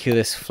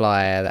 ridiculous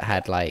flyer that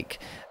had, like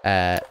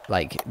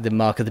the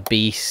mark of the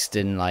beast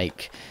and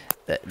like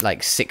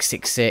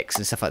 666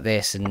 and stuff like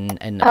this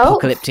and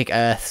apocalyptic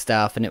Earth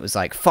stuff, and it was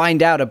like,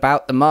 find out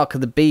about the mark of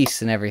the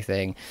beast and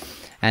everything,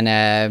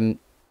 and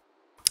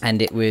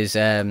it was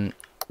and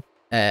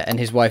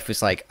his wife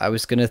was like, I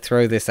was gonna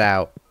throw this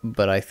out,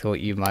 but I thought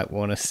you might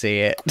want to see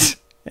it.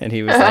 And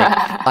he was like,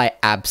 I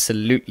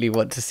absolutely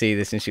want to see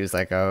this. And she was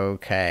like,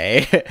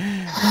 okay.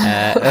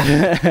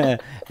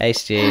 Hey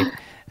Stu.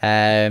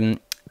 What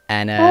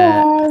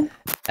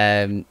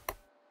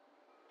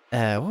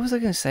was I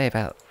going to say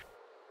about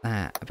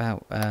that?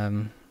 About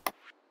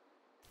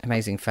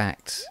Amazing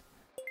Facts.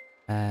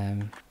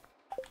 Yeah,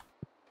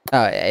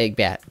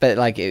 but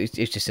like it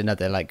was just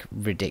another like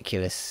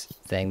ridiculous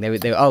thing. They were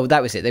oh,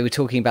 that was it. They were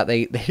talking about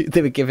they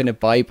were given a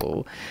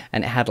Bible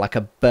and it had like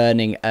a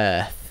burning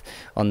earth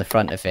on the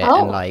front of it,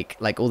 and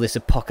like all this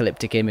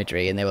apocalyptic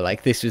imagery, and they were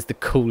like, this was the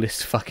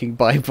coolest fucking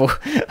Bible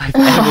I've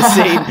ever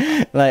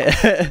seen.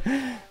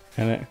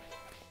 Like,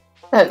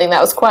 I don't think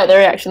that was quite the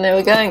reaction they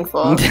were going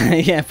for.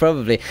 Yeah,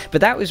 probably.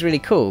 But that was really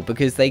cool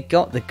because they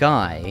got the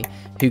guy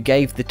who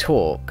gave the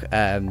talk,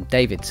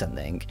 David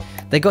something.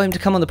 They got him to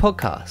come on the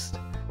podcast.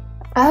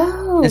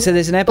 Oh. And so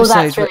there's an episode,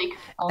 that's really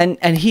cool.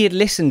 and he had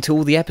listened to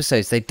all the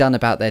episodes they'd done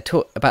about their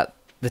about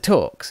the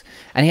talks,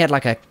 and he had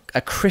like a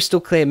crystal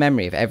clear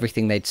memory of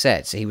everything they'd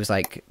said. So he was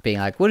like being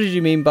like, "What did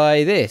you mean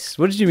by this?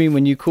 What did you mean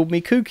when you called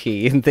me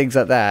kooky?" and things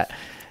like that.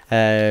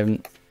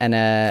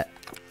 But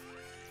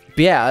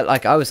yeah,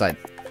 like I was like,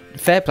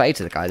 fair play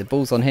to the guy. The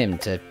ball's on him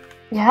to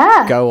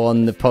go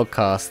on the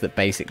podcast that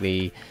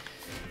basically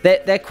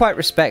they're quite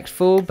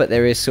respectful, but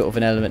there is sort of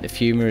an element of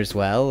humor as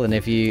well. And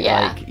if you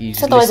you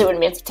just otherwise it wouldn't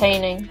be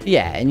entertaining.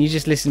 Yeah, and you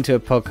just listen to a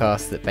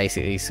podcast that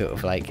basically sort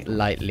of like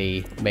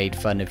lightly made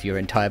fun of your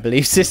entire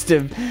belief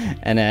system,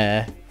 and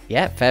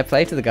yeah, fair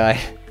play to the guy.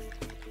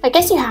 I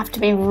guess you have to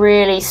be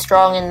really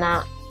strong in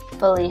that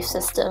belief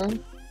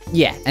system.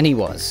 Yeah, and he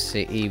was.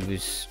 He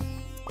was.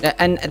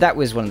 And that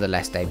was one of the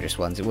less dangerous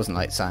ones. It wasn't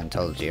like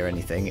Scientology or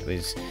anything. It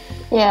was...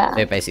 Yeah.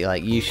 They're basically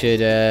like, you should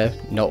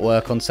not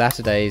work on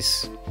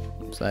Saturdays.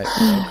 It's like,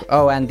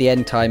 oh, and the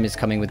end time is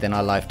coming within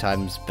our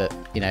lifetimes, but,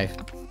 you know,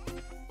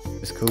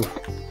 it's cool.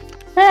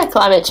 Yeah,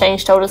 climate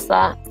change told us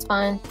that. It's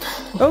fine.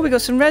 Oh, we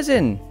got some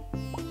resin.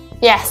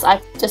 Yes,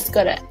 I just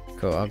got it.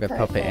 Cool, I'll go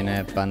pop it in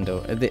a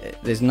bundle.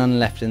 There's none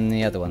left in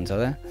the other ones, are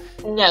there?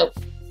 No.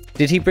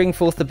 Did he bring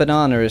forth the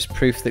banana as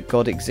proof that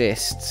God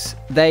exists?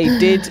 They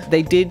did.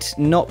 They did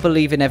not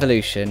believe in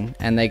evolution,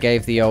 and they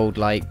gave the old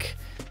like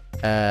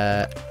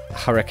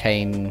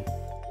hurricane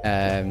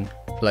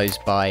blows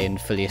by and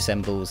fully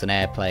assembles an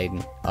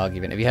airplane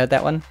argument. Have you heard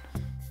that one?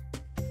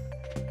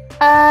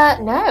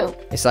 No.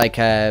 It's like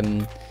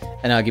an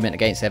argument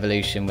against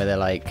evolution where they're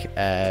like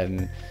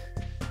an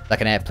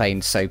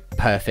airplane so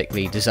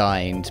perfectly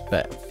designed,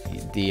 but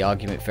the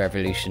argument for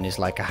evolution is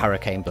like a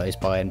hurricane blows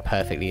by and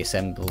perfectly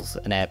assembles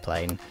an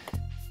airplane.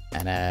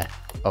 And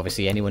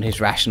obviously anyone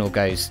who's rational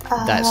goes,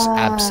 that's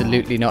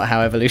absolutely not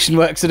how evolution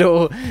works at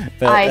all.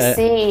 But, I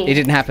see. It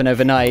didn't happen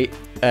overnight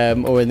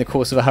or in the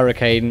course of a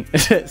hurricane.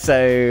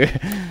 So,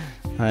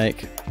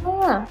 like...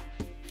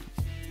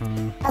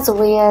 That's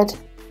weird.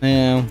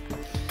 Yeah.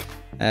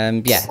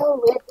 Yeah. So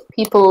weird that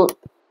people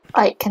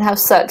like can have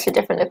such a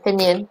different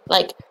opinion.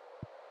 Like,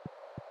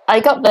 I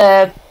got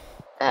the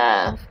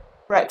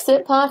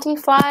Brexit Party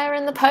flyer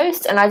in the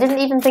post, and I didn't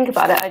even think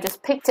about it. I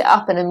just picked it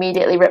up and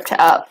immediately ripped it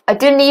up. I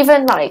didn't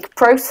even like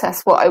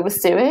process what I was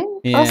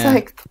doing. Yeah. I was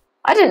like,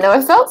 I didn't know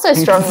I felt so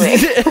strongly.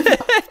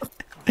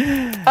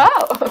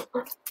 Oh.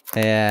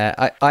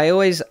 Yeah, I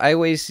always.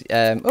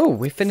 Oh,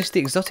 we finished the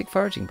exotic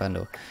foraging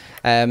bundle.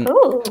 I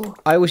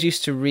always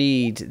used to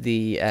read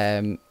the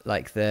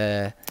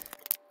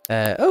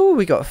oh,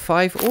 we got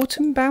 5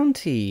 autumn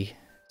bounty.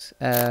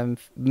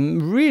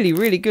 Really,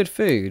 really good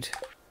food.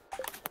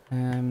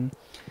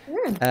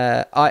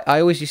 I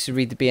always used to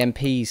read the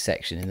BMPs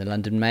section in the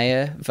London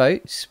Mayor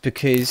votes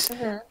because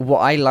what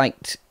I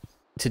liked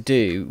to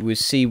do was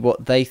see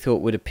what they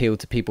thought would appeal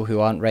to people who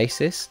aren't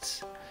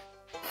racists.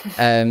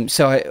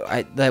 So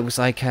I there was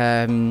like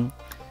the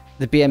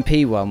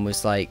BMP one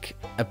was like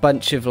a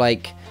bunch of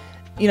like,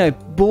 you know,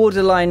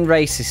 borderline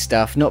racist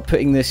stuff, not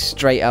putting the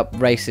straight up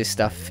racist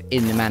stuff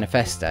in the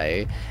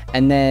manifesto,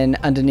 and then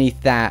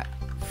underneath that,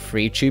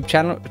 free tube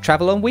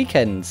travel on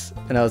weekends.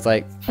 And I was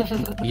like,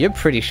 you're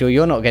pretty sure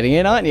you're not getting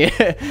in, aren't you?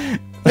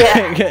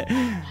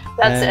 Yeah.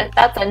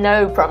 That's a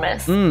no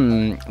promise.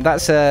 I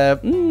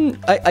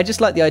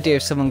just like the idea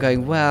of someone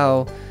going,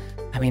 well,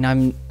 I mean,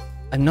 I'm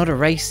not a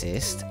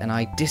racist and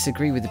I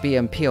disagree with the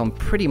BMP on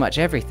pretty much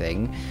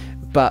everything,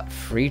 but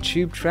free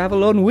tube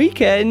travel on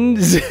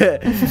weekends.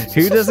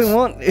 Who doesn't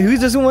want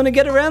to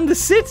get around the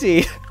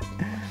city?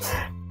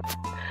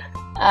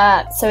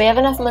 So we have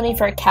enough money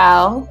for a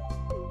cow.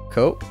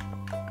 Cool.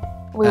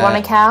 We want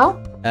a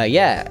cow?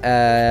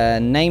 Yeah.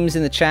 Names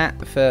in the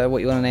chat for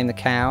what you want to name the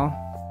cow.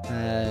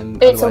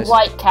 It's a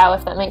white cow,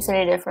 if that makes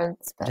any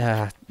difference.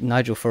 But...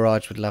 Nigel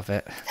Farage would love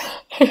it.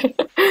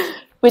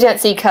 We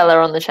don't see colour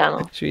on the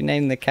channel. Should we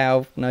name the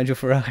cow Nigel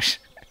Farage?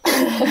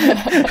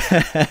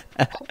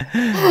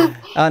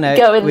 Oh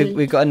no,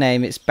 we've got a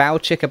name. It's Bow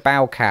Chicka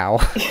Bow Cow.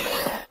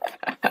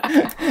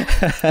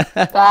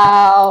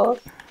 Bow.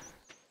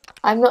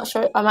 I'm not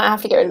sure. I might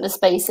have to get rid of the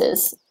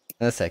spaces.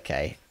 That's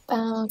okay.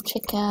 Bow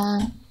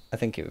Chicka. I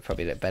think it would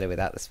probably look better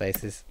without the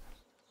spaces.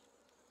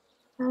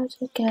 Bow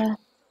Chicka.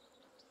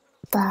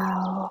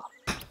 Bow.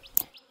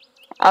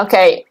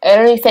 Okay, it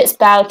only fits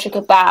Bow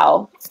Chicka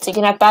Bow. So you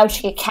can have Bow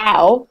Chicka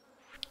Cow.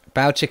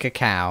 Bow Chicka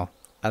Cow.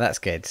 Oh, that's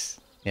good.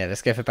 Yeah,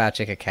 let's go for Bow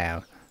Chicka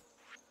Cow.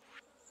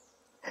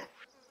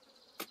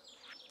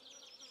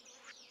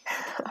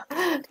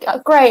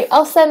 Great,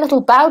 I'll send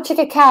little Bow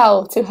Chicka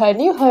Cow to her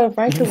new home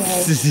right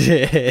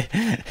away.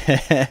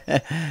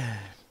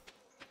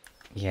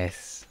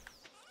 Yes.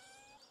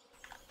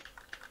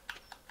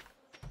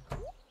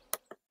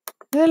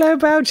 Hello,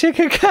 Bow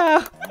Chicka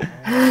Cow.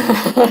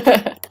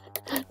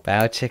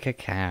 Bow Chicka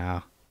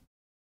Cow.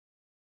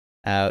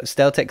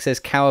 Steltec says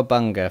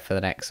cowabunga for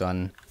the next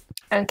one.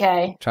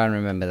 Okay. Try and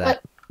remember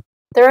that.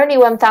 They're only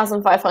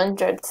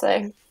 1,500,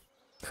 so...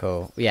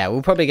 Cool. Yeah,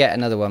 we'll probably get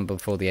another one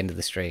before the end of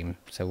the stream.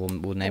 So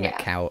we'll name it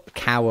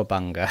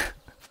Cowabunga.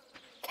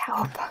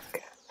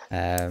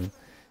 Cowabunga.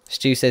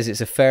 Stu says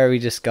it's a furry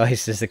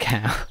disguised as a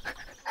cow.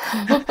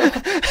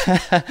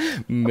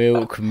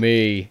 Milk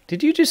me.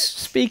 Did you just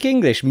speak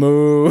English?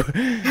 Moo.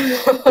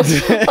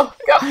 Oh,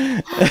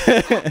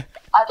 God.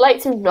 I'd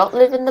like to not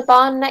live in the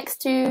barn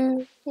next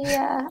to...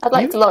 Yeah, I'd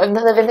like to not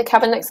live in the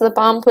cabin next to the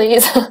barn,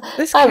 please.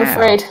 I'm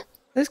afraid.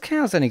 This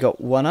cow's only got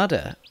one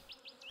udder,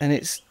 and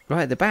it's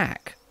right at the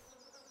back.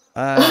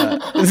 Oh,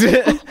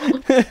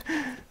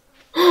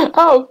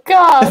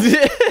 God.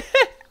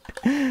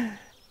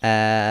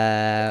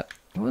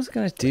 What was I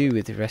going to do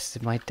with the rest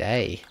of my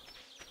day?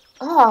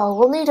 Oh,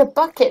 we'll need a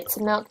bucket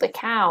to milk the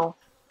cow.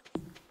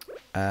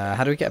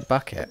 How do we get a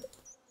bucket?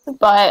 We'll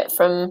buy it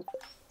from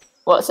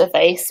what's her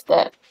face,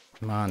 but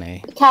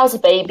Marnie. the cow's a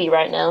baby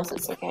right now, so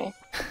it's okay.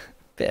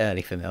 Bit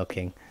early for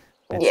milking.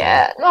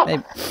 Yeah,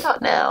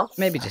 not now.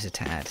 Maybe just a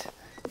tad.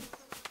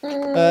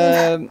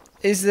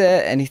 Is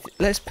there anything?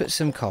 Let's put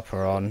some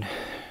copper on.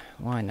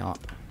 Why not?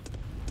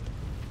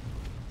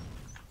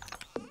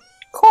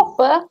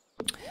 Copper.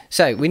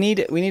 So we need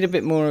a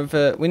bit more of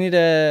a we need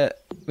a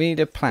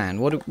plan.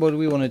 What do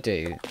we want to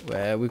do?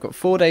 We've got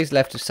 4 days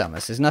left of summer,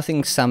 so there's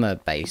nothing summer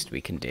based we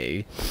can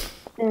do.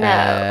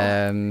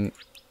 No.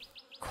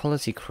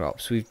 Quality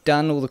crops. We've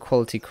done all the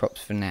quality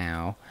crops for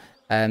now.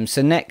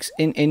 So next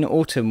in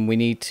autumn we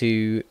need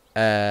to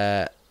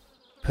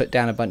put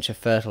down a bunch of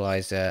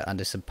fertilizer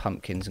under some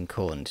pumpkins and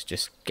corn to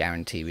just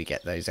guarantee we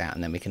get those out,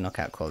 and then we can knock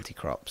out quality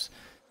crops.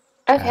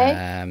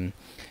 Okay.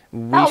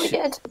 That'll be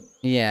good.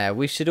 Yeah,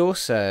 we should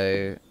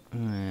also.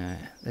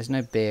 There's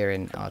no beer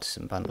in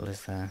Artisan Bundle,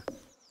 is there?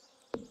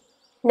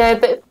 No,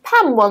 but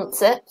Pam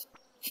wants it.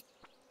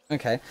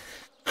 Okay.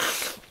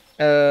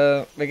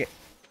 We're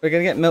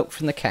gonna get milk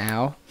from the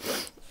cow,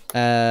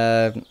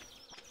 and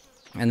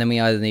then we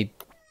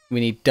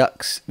need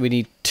ducks. We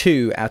need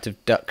 2 out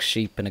of duck,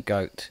 sheep, and a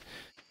goat.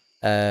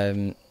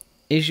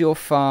 Is your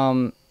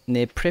farm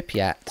near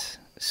Pripyat?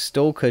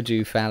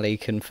 Stalkerdew Valley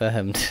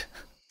confirmed.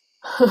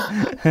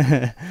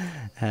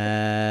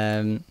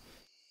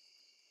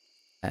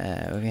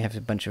 We have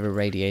a bunch of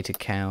irradiated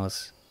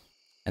cows,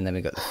 and then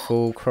we got the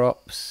fall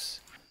crops,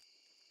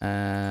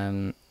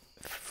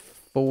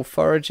 fall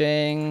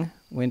foraging,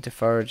 winter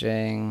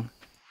foraging,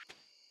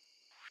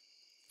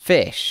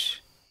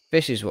 fish.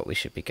 Fish is what we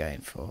should be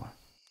going for.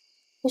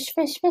 Fish.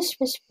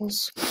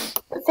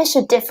 But fish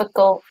are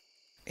difficult.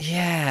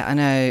 Yeah, I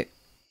know.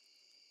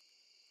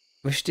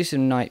 We should do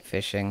some night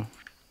fishing.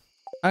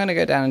 I'm going to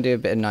go down and do a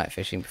bit of night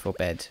fishing before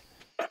bed.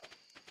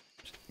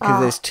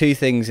 Because there's 2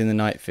 things in the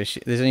night fish.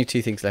 There's only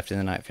 2 things left in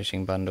the night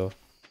fishing bundle.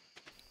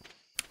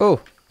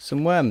 Oh,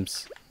 some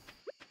worms.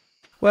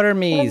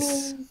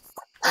 Wormies.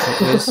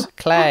 It was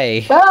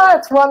clay.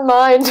 That's one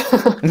mind.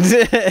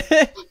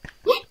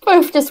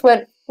 Both just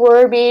went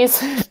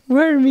wormies.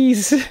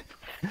 Wormies.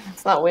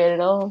 It's not weird at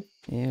all.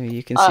 Yeah,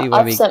 you can see why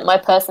I've sent my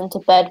person to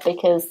bed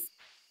because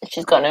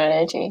she's got no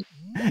energy.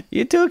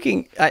 You're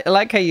talking. I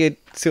like how you're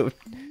sort of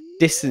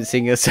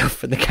distancing yourself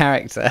from the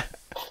character.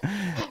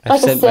 I've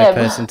sent my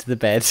person to the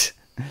bed.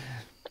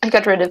 I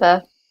got rid of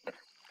her.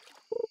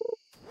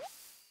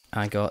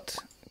 I got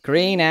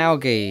green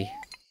algae.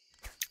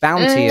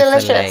 Bounty of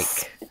delicious. the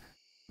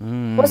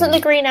lake. Wasn't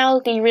the green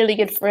algae really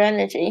good for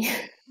energy?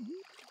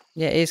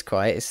 Yeah, it is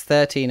quite. It's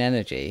 13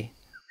 energy.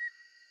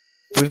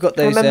 We've got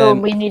those. I remember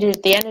when we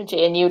needed the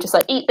energy and you were just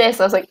like, eat this.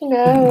 I was like,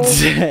 no.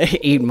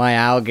 Eat my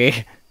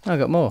algae. Oh, I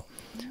got more.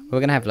 We're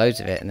going to have loads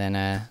of it, and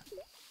then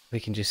we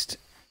can just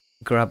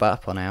grub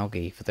up on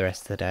algae for the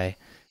rest of the day.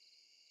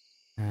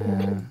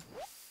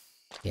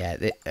 Yeah,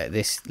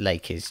 this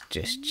lake is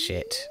just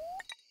shit.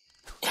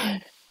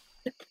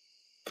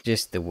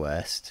 Just the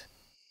worst.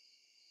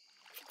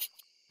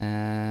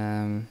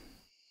 We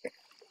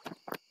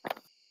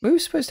were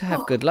supposed to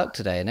have good luck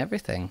today and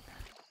everything.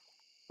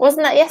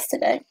 Wasn't that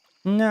yesterday?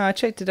 No, I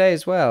checked today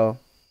as well.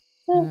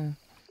 We're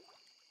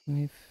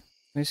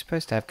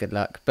supposed to have good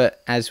luck,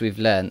 but as we've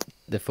learnt,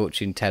 the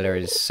fortune teller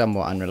is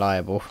somewhat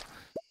unreliable.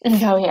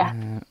 Oh yeah.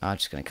 I'm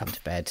just going to come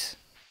to bed.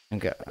 I've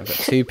got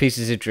 2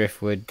 pieces of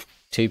driftwood,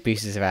 2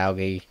 pieces of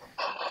algae.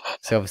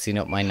 It's obviously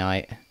not my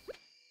night.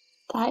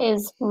 That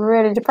is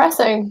really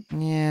depressing.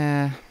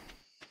 Yeah.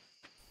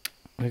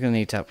 We're going to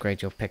need to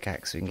upgrade your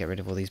pickaxe so we can get rid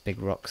of all these big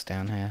rocks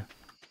down here.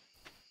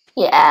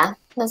 Yeah,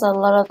 there's a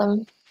lot of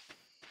them.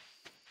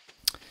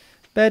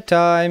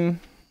 Bedtime.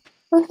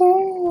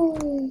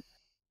 Woohoo!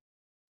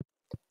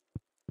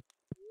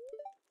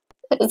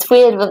 It's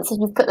weird once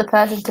you put the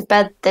person to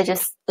bed,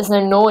 there's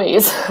no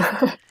noise.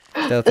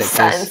 Just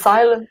sat in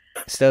silence.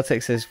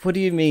 Steltex says, "What do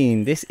you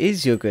mean? This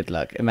is your good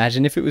luck.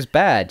 Imagine if it was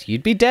bad.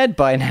 You'd be dead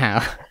by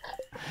now."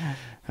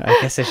 I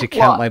guess I should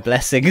count my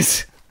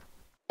blessings.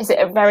 Is it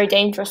a very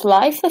dangerous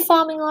life, the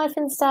farming life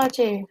in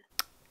Stardew?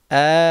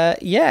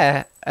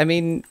 Yeah. I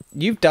mean,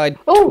 you've died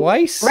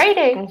twice.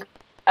 Raining!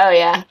 Oh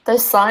yeah,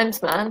 those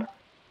slimes, man.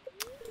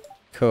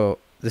 Cool.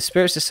 The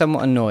spirits are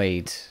somewhat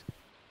annoyed.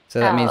 So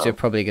that means we're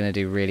probably going to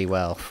do really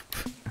well.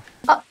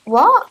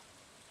 What?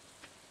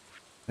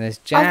 There's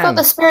jam. I thought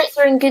the spirits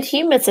were in good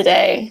humour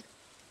today.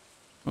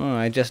 Oh,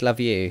 I just love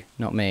you,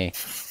 not me.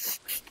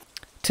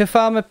 To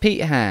Farmer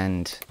Pete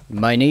Hand.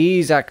 My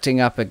knee's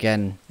acting up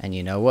again, and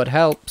you know what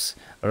helps?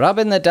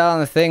 Rubbing the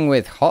darn thing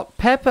with hot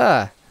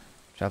pepper.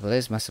 Trouble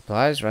is, my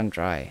supplies run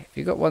dry. If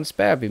you got one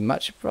spare, I'd be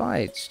much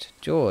obliged.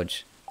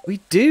 George,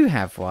 we do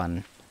have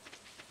one.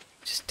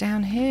 Just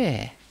down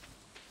here.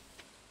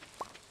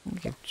 I'll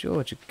give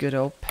George a good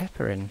old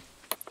peppering.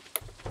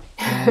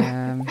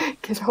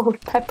 Good old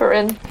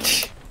peppering.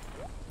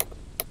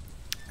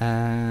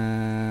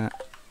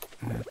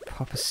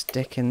 Pop a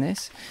stick in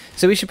this.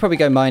 So we should probably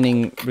go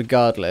mining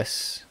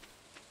regardless.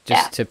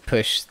 Just to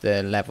push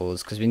the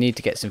levels. Because we need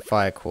to get some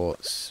fire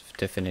quartz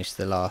to finish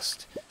the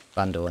last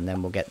bundle. And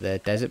then we'll get the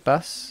desert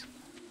bus.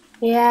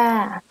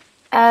 Yeah.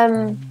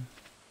 Got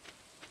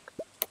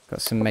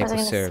some maple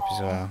syrup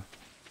as well.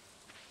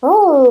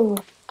 Oh,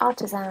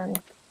 artisan.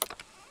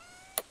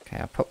 Okay,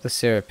 I'll pop the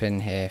syrup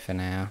in here for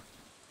now.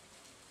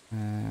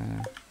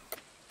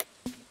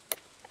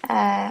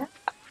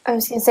 I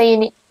was going to say,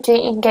 do you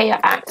think you can get your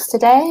axe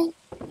today?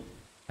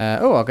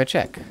 Oh, I'll go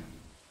check.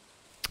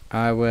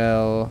 I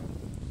will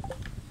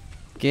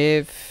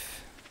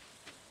give...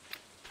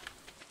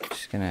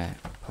 Just gonna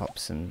pop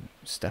some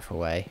stuff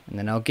away. And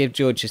then I'll give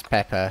George his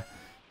pepper.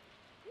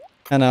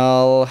 And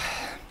I'll...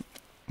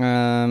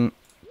 I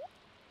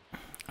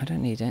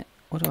don't need it.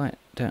 What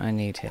don't I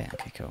need here?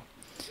 Okay, cool.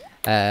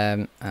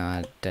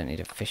 I don't need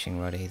a fishing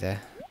rod either.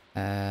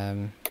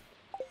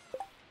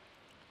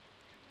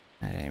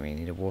 I don't really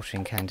need a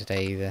watering can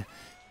today either.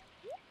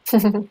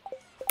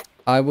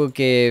 I will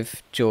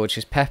give George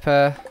his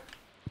pepper,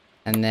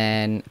 and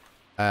then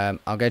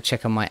I'll go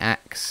check on my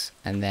axe,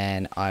 and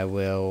then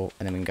we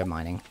can go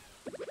mining.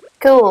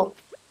 Cool.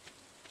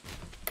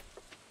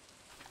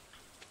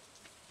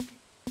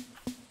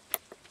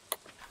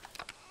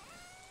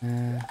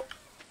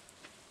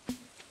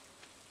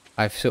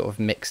 I've sort of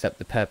mixed up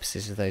the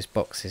purposes of those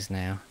boxes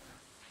now.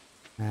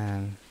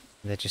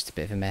 They're just a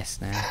bit of a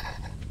mess now.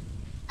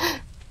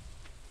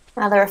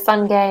 Now they're a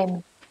fun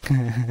game.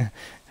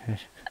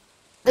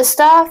 The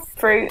star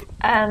fruit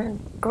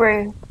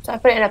grew, so I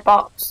put it in a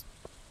box.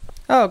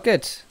 Oh,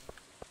 good.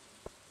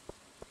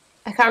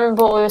 I can't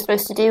remember what we were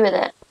supposed to do with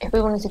it. If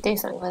we wanted to do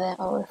something with it,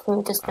 or if we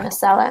were just going to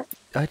sell it.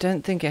 I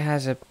don't think it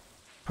has a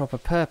proper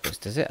purpose,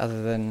 does it?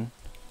 Other than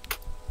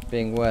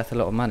being worth a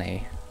lot of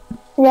money.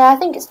 Yeah, I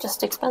think it's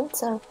just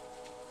expensive.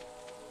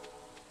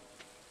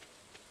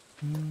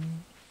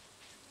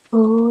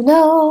 Who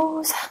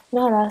knows?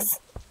 Not us.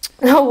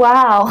 Oh,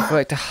 wow.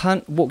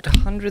 Walked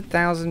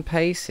 100,000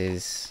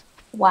 paces.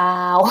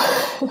 Wow.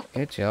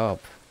 Good job.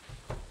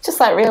 Just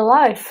like real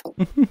life.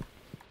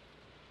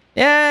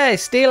 Yay!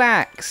 Steel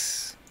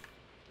axe!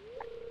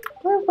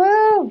 Woo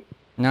woo!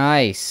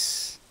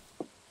 Nice.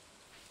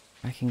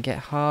 I can get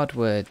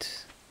hardwood.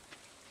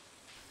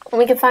 And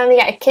we can finally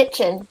get a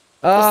kitchen.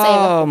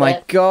 Oh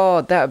my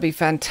god, that would be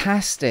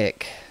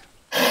fantastic.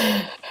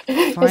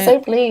 You're so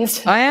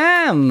pleased. I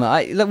am.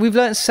 Look, we've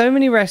learnt so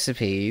many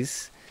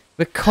recipes.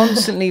 We're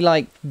constantly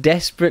like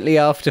desperately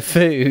after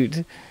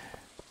food.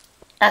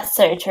 That's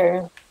so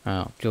true.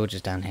 Oh, George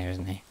is down here,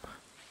 isn't he?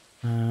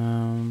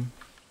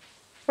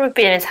 We'd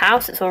be in his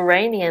house. It's all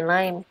rainy and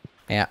lame.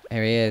 Yeah,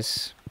 here he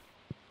is.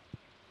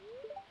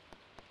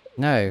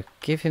 No,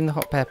 give him the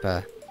hot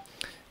pepper.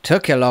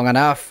 Took you long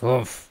enough.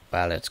 Oof.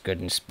 Well, it's good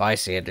and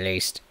spicy at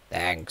least.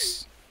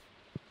 Thanks.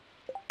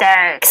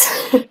 Thanks.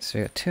 So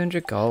we got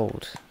 200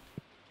 gold.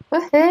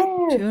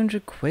 Woohoo!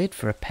 200 quid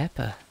for a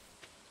pepper.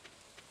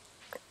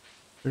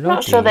 I'm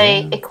not sure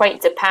they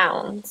equate to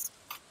pounds.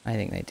 I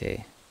think they do.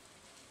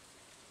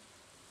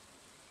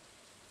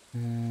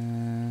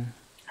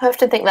 I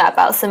often think that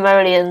about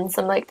simoleons.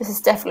 I'm like, this is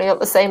definitely not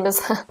the same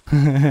as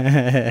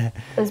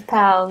as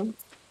pounds.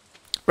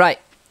 Right,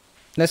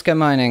 let's go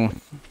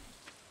mining.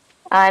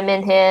 I'm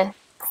in here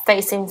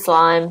facing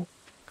slime.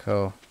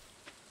 Cool.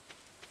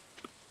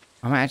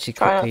 I might actually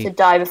Try not to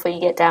die before you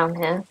get down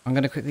here. I'm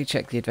going to quickly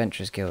check the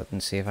Adventurers Guild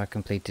and see if I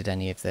completed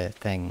any of the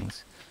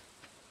things.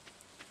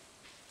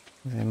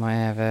 They might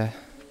have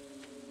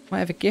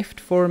a gift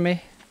for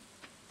me.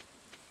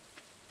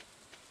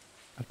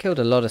 I've killed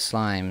a lot of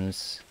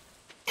slimes.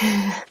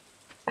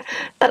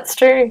 That's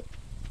true.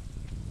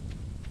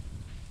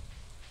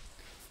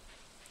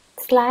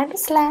 Slime,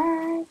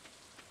 slime.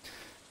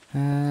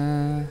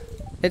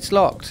 It's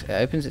locked. It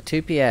opens at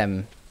 2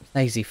 PM.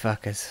 Lazy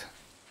fuckers.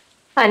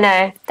 I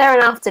know. They're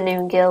an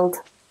afternoon guild.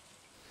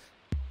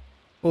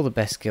 All the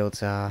best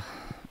guilds are.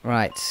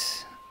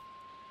 Right.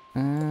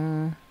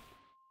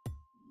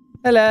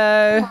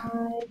 Hello.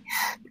 Hi.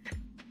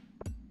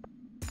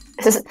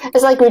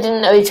 It's like we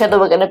didn't know each other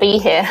were going to be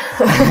here.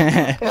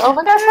 Oh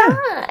my gosh,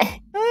 hi!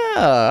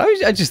 Oh,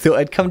 I just thought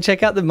I'd come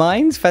check out the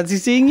mines. Fancy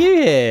seeing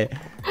you here.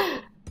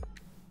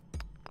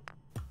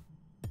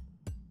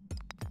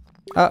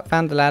 Oh,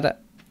 found the ladder.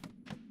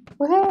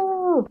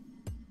 Woohoo!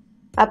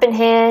 I've been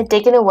here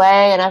digging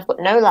away and I've got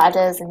no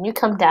ladders, and you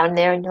come down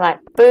there and you're like,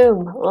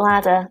 boom,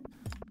 ladder.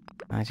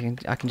 I can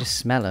just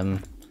smell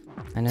them.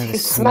 I know the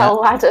Smell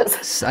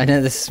ladders. I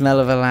know the smell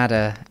of a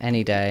ladder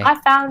any day. I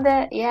found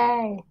it.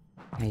 Yay.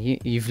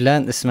 You've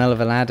learnt the smell of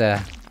a ladder.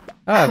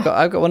 Oh, I've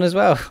got one as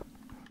well.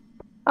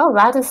 Oh,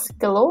 ladders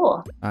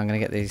galore. I'm gonna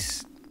get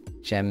these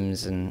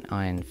gems and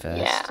iron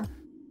first. Yeah.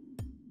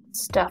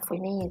 Stuff we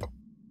need.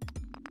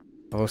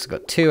 I've also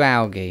got 2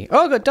 algae.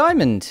 Oh, I've got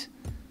diamond.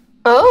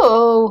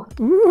 Oh.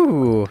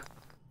 Ooh.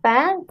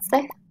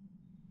 Fancy.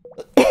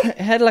 It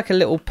had like a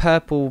little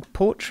purple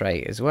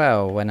portrait as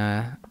well when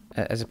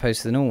as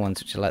opposed to the normal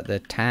ones, which are like the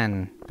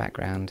tan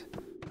background.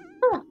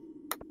 Huh.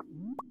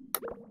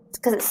 It's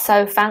because it's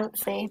so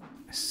fancy.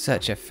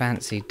 Such a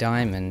fancy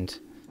diamond.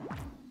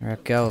 You're a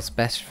girl's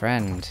best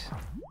friend.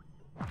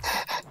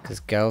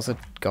 Because girls are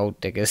gold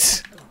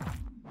diggers.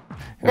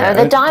 No,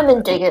 they're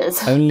diamond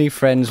diggers. Only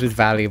friends with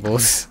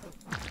valuables.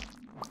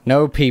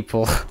 No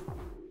people.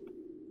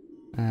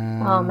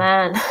 Oh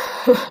man.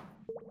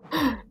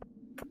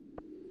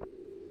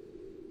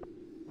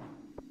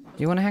 Do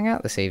you want to hang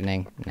out this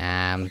evening?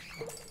 Nah, I'm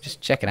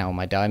just checking out all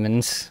my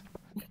diamonds.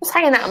 Just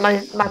hanging out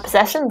with my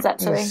possessions,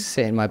 actually. Just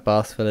sit in my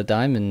bath full of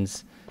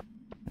diamonds,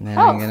 and then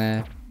I'm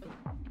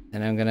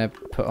gonna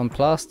put on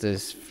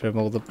plasters from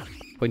all the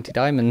pointy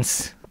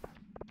diamonds.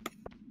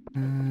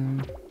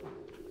 Oh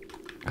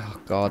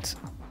god,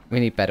 we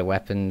need better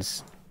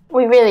weapons.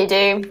 We really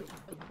do.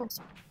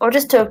 Or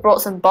just to have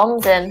brought some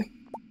bombs in.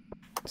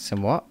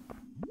 Some what?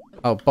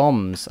 Oh,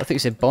 bombs. I thought you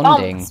said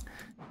bonding. Bombs.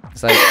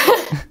 It's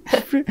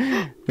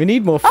like we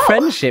need more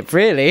friendship,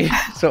 really.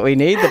 That's what we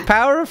need. The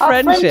power of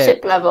friendship.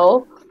 Friendship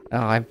level. Oh,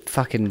 I'm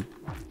fucking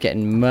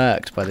getting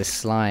murked by this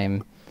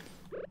slime.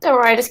 Don't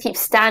worry, I just keep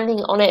standing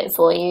on it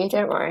for you.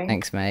 Don't worry.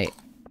 Thanks, mate.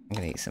 I'm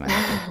gonna eat some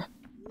apple.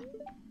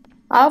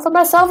 I offer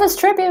myself as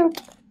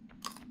tribute.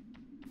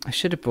 I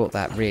should have brought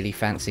that really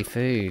fancy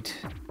food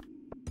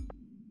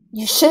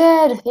You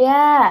should,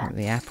 yeah. that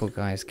the apple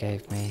guys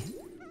gave me.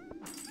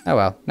 Oh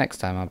well, next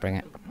time I'll bring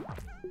it.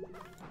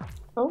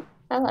 Oh,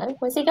 hello.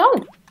 Where's he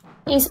gone?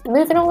 He's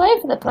moving all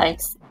over the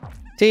place.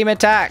 Team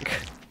attack!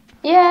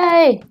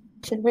 Yay!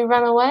 Should we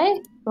run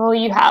away? Oh,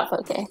 you have.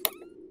 Okay.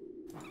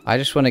 I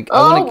just want to.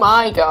 Oh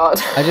my god.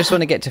 I just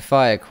want to get to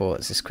fire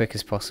quartz as quick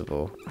as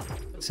possible,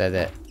 so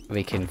that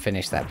we can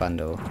finish that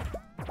bundle.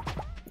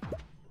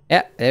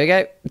 Yeah, there we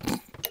go.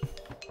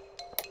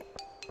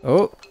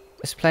 Oh,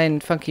 it's playing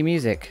funky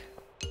music.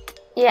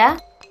 Yeah.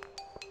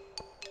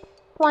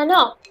 Why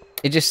not?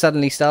 It just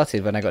suddenly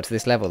started when I got to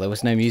this level. There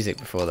was no music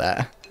before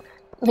that.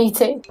 Me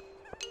too.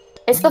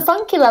 It's the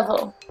funky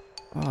level.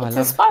 Oh, It's I a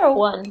love spiral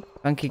one.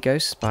 funky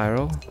ghost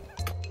spiral.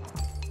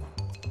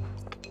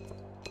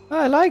 Oh,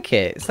 I like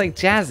it. It's like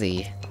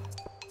jazzy.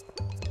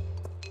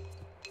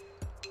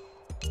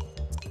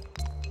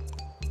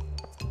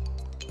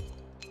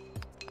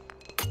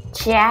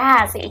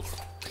 Jazzy.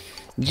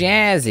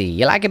 Jazzy.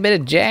 You like a bit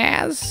of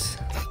jazz?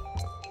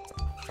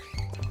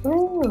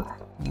 Ooh.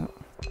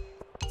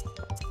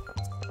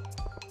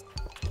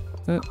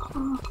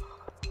 I'm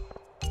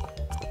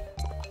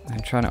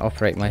trying to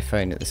operate my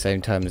phone at the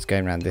same time as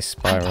going around this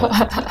spiral.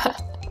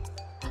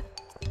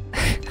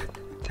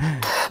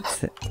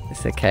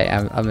 It's okay.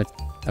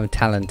 I'm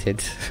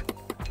talented.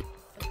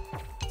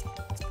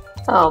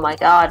 Oh my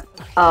god.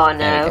 Oh There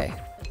no. we go.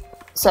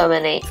 So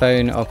many.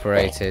 Phone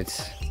operated.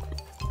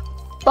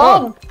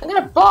 Bomb! I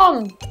got a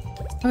bomb!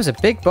 That was a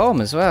big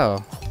bomb as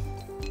well.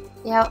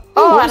 Yeah. Ooh,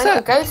 Oh, what and was I got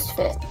a ghost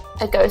fish.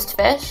 A ghost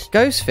fish.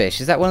 Ghost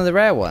fish. Is that one of the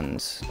rare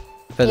ones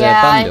for the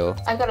Yeah, bundle?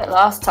 I got it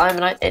last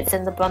time and it's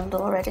in the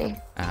bundle already.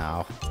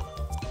 Ow.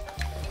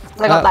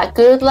 I got that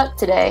good luck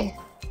today.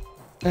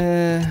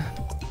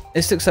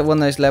 This looks like one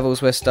of those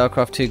levels where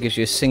StarCraft 2 gives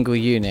you a single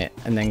unit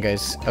and then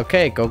goes,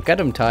 okay, go get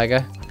 'em,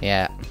 Tiger.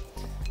 Yeah.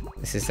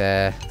 This is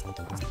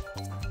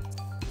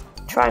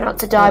Try not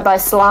to die by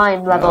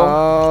slime level.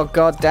 Oh,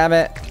 god damn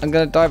it. I'm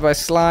gonna die by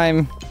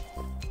slime.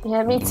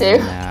 Yeah, me too.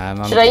 Nah,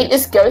 I'm Should I good. eat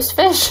this ghost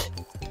fish?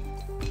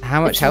 How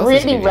much It's health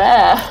does it really give you?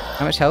 rare.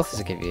 How much health does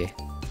it give you?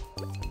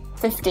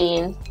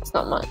 15. It's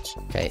not much.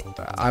 Okay,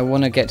 I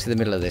want to get to the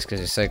middle of this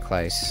because it's so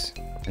close.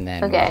 And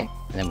then, Okay.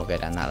 and then we'll go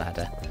down that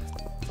ladder.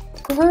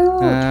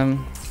 Woohoo.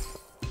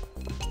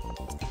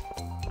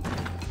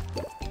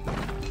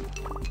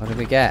 What did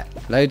we get?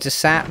 Loads of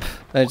sap,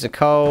 loads of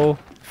coal,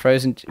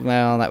 frozen.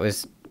 Well, that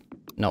was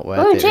not worth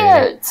Ooh, it.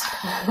 Really. geodes!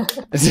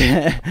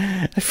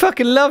 I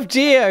fucking love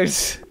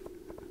geodes.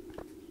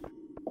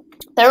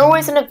 They're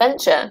always an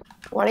adventure.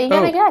 What are you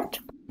gonna get?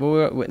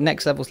 Well,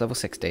 next level's level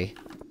 60.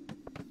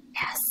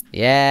 Yes.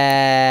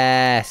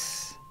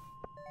 Yes.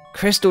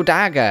 Crystal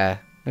dagger.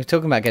 We're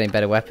talking about getting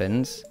better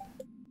weapons.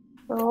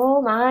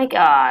 Oh my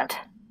god.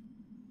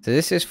 So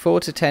this is 4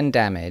 to 10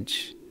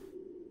 damage.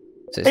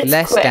 So it's It's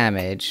less quick.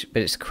 damage,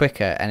 but it's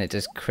quicker and it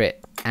does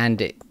crit and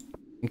it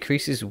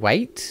increases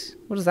weight.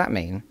 What does that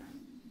mean?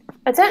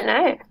 I don't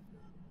know.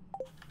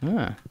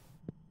 Ah.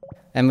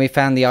 And we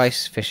found the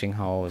ice fishing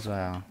hole as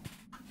well.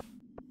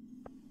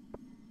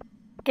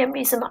 Give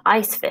me some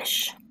ice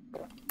fish.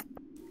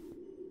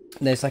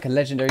 There's like a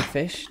legendary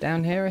fish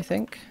down here, I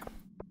think.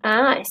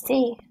 Ah, I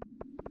see.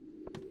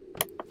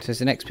 So is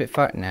the next bit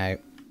far? No, of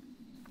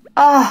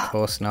Ah,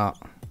 course not.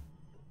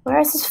 Where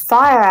is his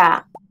fire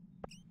at?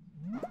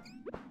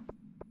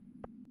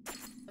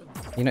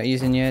 You're not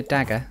using your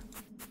dagger?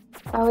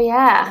 Oh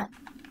yeah.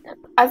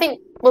 I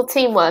think we'll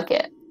teamwork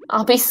it.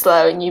 I'll be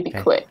slow and you be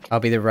quick. I'll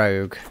be the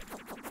rogue.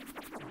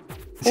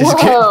 Just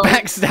get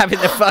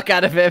backstabbing the fuck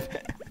out of him.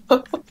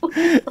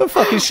 I'll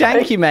fucking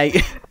shank you,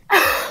 mate.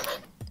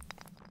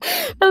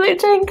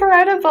 Literally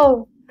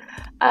incredible.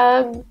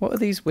 What are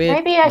these weird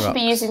Maybe I should rocks?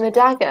 be using the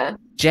dagger.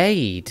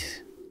 Jade.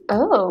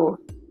 Oh.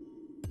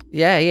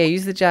 Yeah,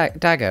 use the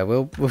dagger.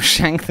 We'll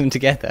shank them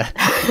together.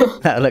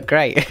 That'll look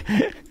great.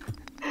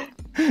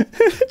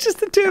 Just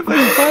the two of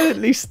us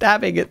violently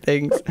stabbing at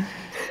things.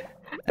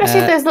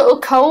 Especially those little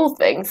coal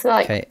things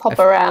that like pop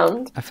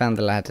around. I found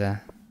the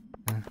ladder.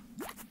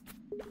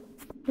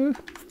 It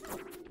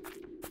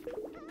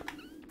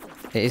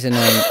is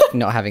annoying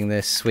not having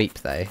the sweep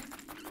though.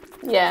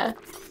 Yeah.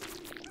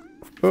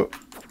 Oh.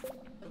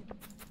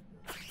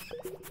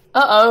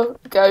 Uh-oh,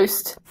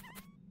 ghost.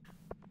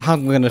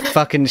 I'm gonna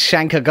fucking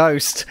shank a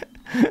ghost.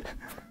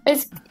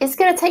 It's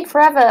gonna take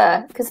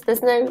forever because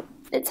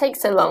it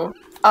takes so long.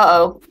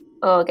 Uh-oh.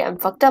 Oh, getting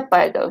fucked up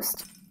by a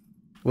ghost.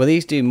 Well,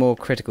 these do more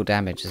critical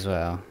damage as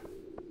well.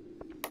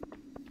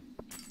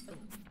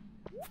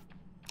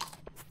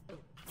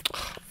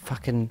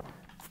 Fucking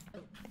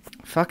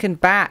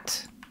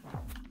bat.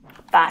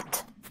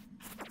 Bat.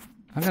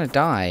 I'm gonna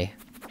die.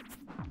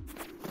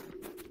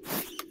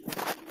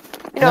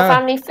 You don't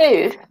have any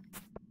food?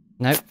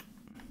 Nope.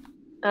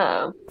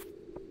 Oh.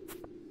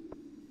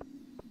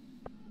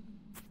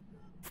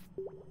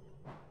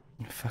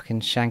 Fucking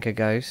shank a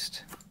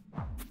ghost.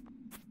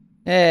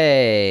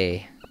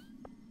 Hey.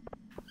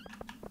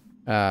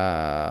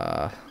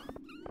 It's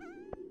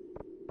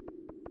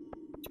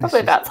probably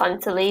about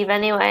time to leave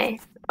anyway.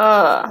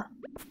 Ugh.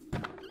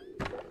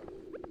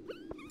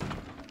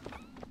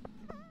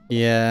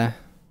 Yeah.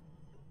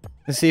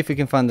 Let's see if we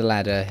can find the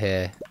ladder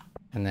here,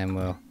 and then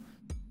we'll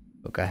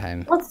go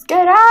home. Let's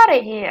get out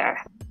of here.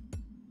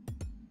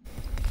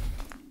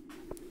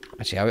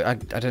 Actually, I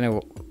don't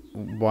know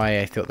why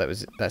I thought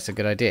that's a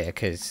good idea,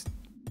 because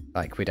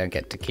like we don't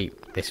get to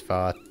keep this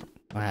far.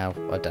 Wow,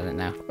 I've done it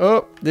now.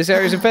 Oh, this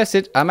area's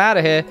infested. I'm out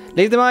of here.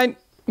 Leave the mine.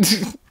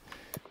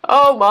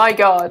 Oh my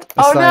god.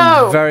 The oh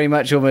slime no. very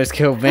much almost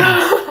killed me.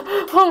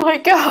 Oh my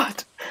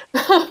god.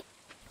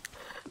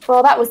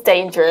 Well, that was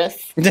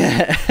dangerous.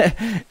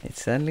 It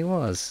certainly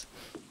was.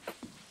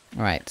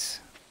 Right,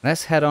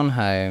 let's head on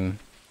home.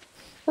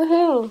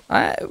 Woohoo.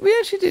 We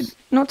actually did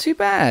not too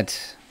bad.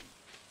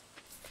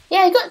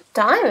 Yeah, you got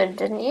diamond,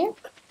 didn't you?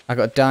 I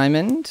got a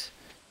diamond.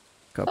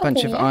 Got a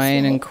bunch of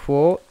iron and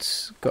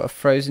quartz. Got a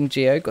frozen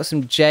geo. Got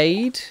some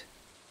jade.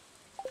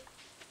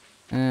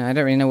 I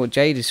don't really know what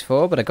jade is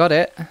for, but I got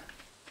it.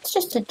 It's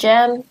just a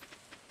gem.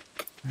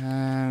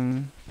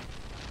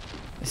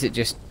 Is it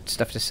just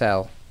stuff to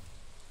sell?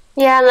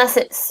 Yeah, unless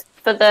it's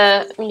for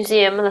the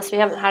museum, unless we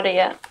haven't had it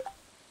yet.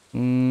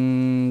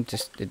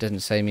 Just it doesn't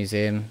say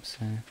museum,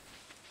 so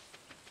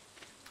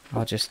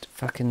I'll just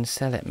fucking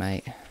sell it,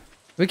 mate.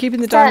 We're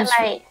keeping the diamonds.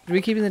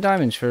 We're keeping the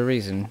diamonds for a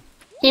reason.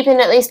 Keeping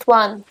at least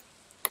one.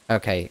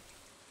 Okay.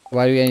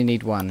 Why do we only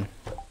need one?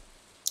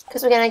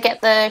 Because we're gonna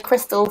get the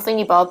crystal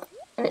thingy bob,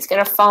 and it's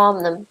gonna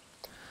farm them.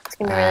 It's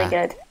gonna be really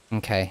good.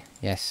 Okay.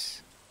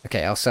 Yes.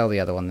 Okay, I'll sell the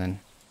other one then.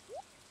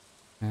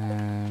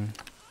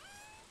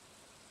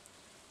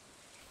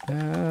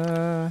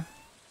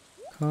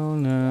 Oh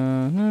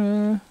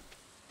no.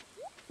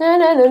 No,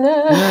 no, no,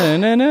 no. No,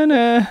 no, no,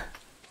 no.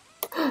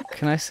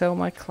 Can I sell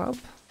my club?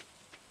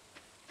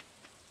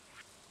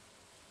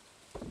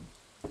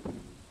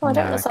 Oh, I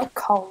don't want to sell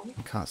coal.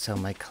 I can't sell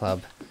my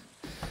club.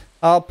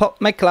 I'll pop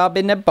my club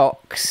in a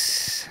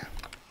box.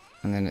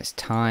 And then it's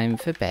time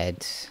for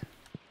bed.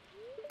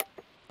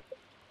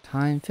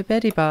 Time for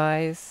beddy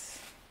buys.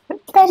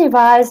 Beddy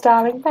buys,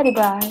 darling, beddy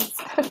buys.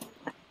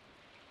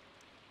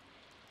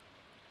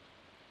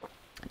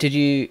 Did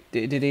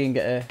Ian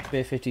get a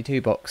Beer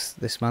 52 box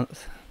this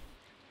month?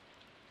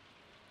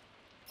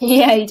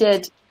 Yeah, he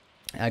did.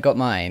 I got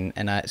mine,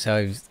 and I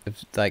was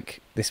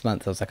like, this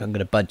month I was like, I'm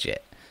gonna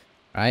budget,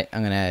 right?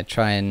 I'm gonna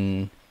try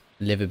and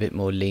live a bit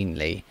more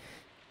leanly,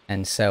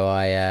 and so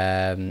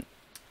I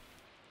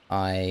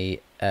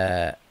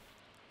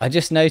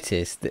just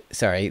noticed that,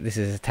 sorry, this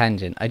is a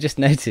tangent. I just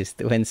noticed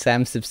that when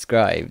Sam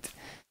subscribed,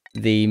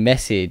 the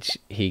message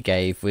he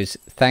gave was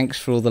 "Thanks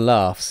for all the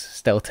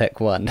laughs,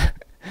 Steltech1."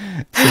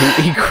 So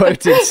he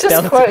quoted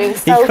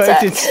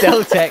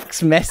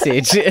Steltech's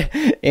message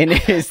in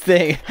his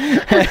thing.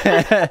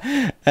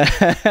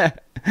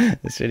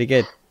 That's really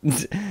good.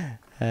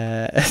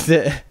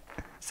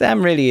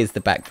 Sam really is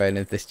the backbone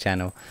of this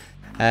channel.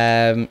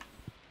 Oh,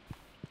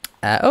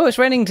 it's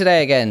raining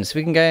today again, so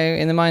we can go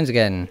in the mines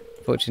again.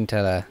 Fortune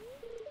teller.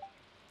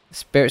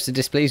 Spirits are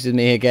displeased with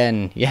me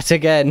again, yet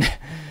again.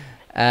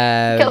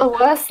 Got the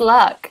worst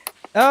luck.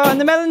 Oh,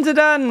 and the melons are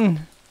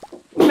done.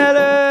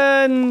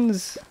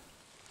 Melons!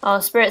 Oh,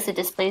 spirits are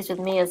displeased with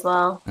me as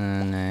well.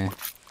 Oh no.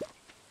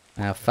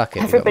 Oh, fuck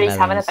it. Everybody's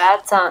having a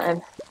bad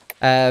time.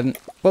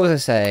 What was I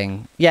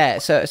saying? Yeah,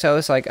 so I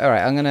was like,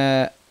 alright, I'm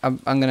gonna I'm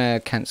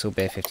gonna cancel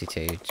Beer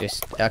 52.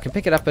 Just I can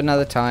pick it up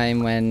another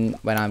time when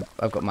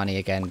I've got money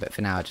again, but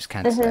for now I just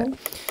cancel it.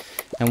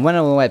 And went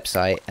on the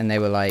website and they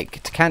were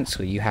like, to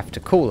cancel you have to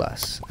call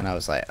us, and I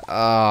was like,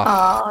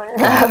 oh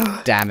no.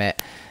 God damn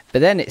it.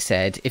 But then it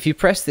said if you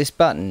press this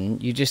button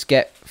you just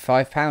get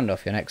 £5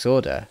 off your next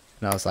order,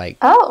 and I was like,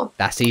 oh,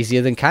 that's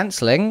easier than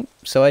cancelling,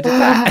 so I did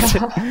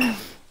that.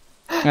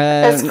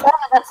 That's clever,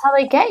 that's how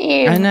they get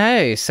you. I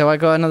know, so I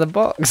got another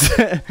box.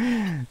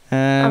 I'm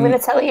going to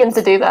tell Ian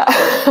to do that.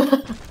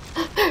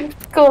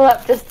 Call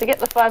up just to get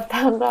the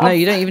 £5 off. No,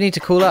 you don't even need to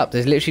call up.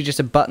 There's literally just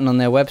a button on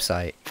their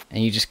website,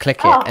 and you just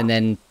click it, and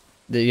then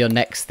your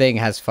next thing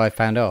has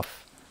 £5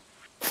 off.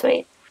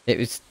 Sweet. It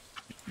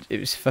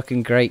was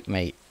fucking great,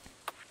 mate.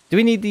 Do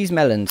we need these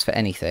melons for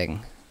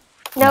anything?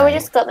 No, we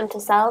just got them to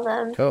sell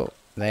them. Cool.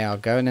 They are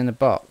going in the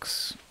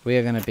box. We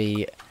are going to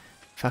be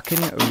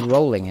fucking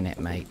rolling in it,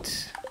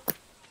 mate.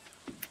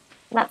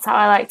 That's how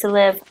I like to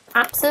live.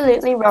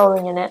 Absolutely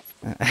rolling in it.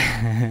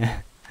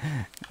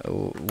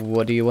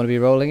 What do you want to be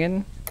rolling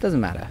in?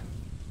 Doesn't matter.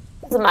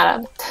 Doesn't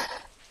matter.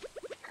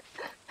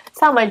 That's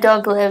how my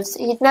dog lives.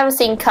 He'd never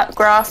seen cut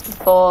grass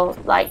before,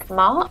 like,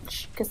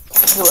 March, because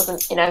he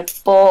wasn't, you know,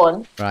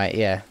 born. Right,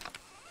 yeah.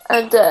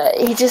 And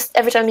he just,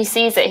 every time he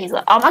sees it, he's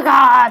like, oh my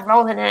god,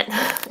 rolling it.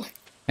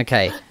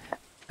 Okay.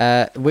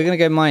 We're going to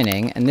go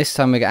mining, and this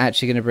time we're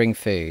actually going to bring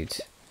food.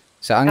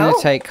 So I'm going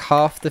to take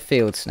half the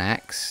field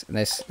snacks.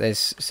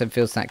 There's some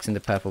field snacks in the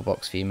purple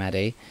box for you,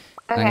 Maddie.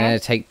 Okay. I'm going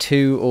to take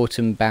 2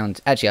 autumn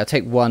bounties. Actually, I'll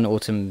take 1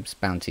 autumn's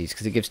bounties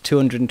because it gives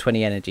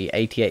 220 energy,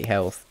 88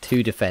 health,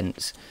 2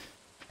 defense,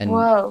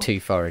 and 2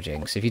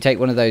 foraging. So if you take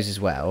one of those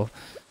as well,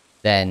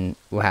 then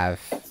we'll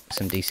have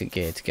some decent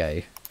gear to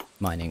go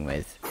mining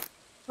with.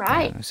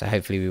 Right. So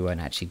hopefully we won't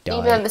actually die.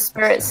 Even though the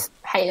spirits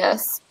hate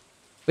us.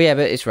 Well, yeah,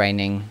 but it's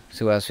raining.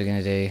 So what else are we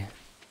going to do?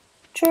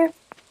 True.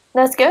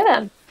 Let's go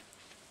then.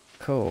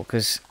 Cool,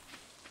 because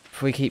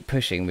if we keep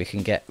pushing, we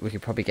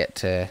could probably get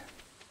to.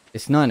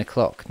 It's 9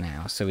 o'clock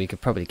now, so we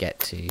could probably get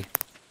to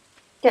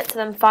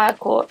them fire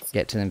quartz.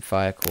 Get to them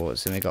fire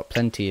quartz, and we've got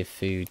plenty of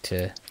food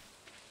to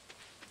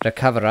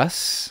recover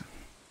us.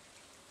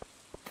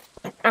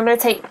 I'm gonna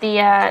take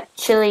the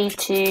chili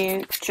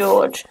to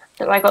George.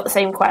 So I got the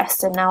same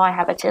quest, and now I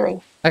have a chili.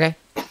 Okay,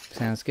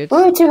 sounds good.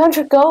 Ooh,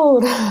 200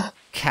 gold.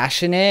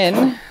 Cashing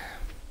in.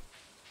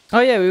 Oh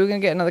yeah, we were gonna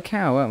get another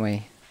cow, weren't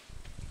we?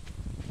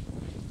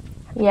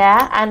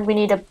 Yeah, and we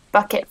need a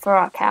bucket for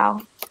our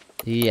cow.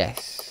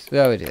 Yes.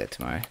 Well, we'll do that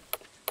tomorrow.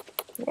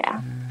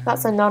 Yeah,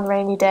 that's a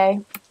non-rainy day.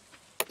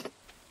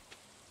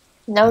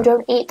 No,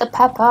 don't eat the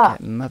pepper.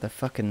 Get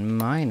motherfucking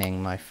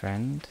mining, my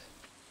friend.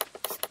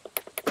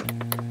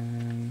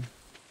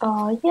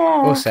 Oh,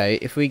 yeah. Also,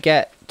 if we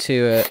get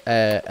to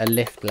a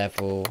lift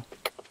level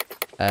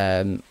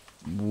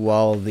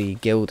while the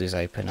guild is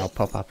open, I'll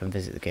pop up and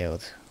visit the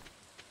guild.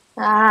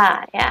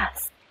 Ah,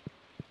 yes.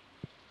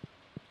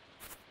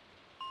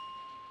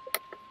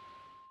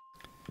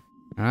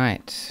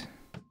 Right.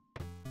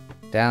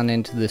 Down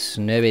into the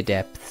snowy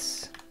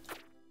depths.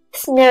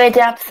 Snowy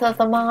depths of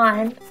the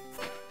mine.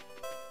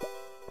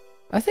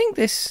 I think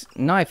this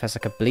knife has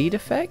like a bleed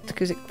effect,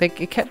 because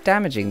it kept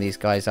damaging these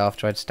guys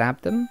after I'd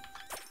stabbed them.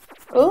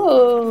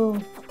 Ooh,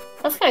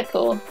 that's kind of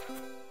cool.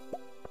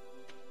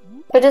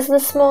 But does the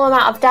small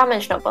amount of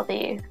damage not bother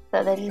you?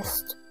 That they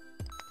just...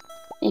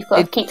 You've got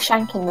to keep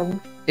shanking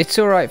them. It's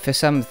alright for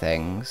some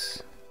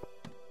things.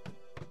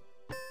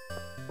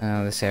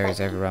 Oh, this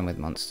area's overrun with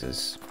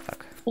monsters.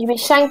 Fuck. You've been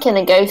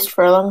shanking a ghost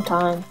for a long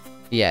time.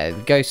 Yeah,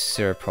 ghosts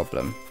are a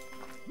problem.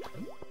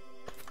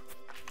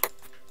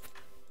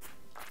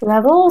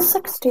 Level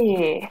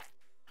 60.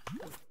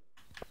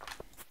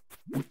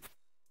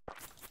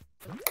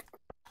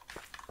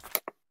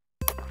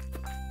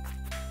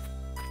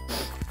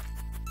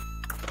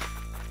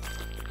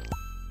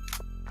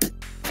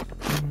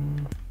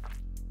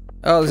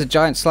 Oh, there's a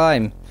giant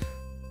slime.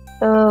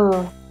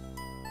 Oh.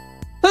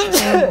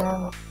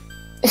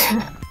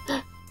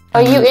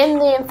 Are you in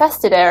the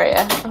infested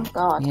area? Oh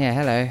god. Yeah,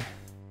 hello.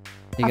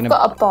 I've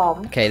got a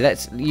bomb. Okay,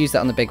 let's use that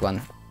on the big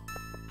one.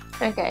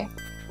 Okay.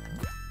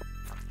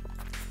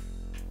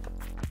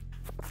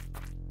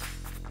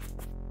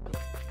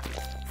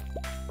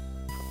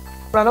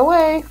 Run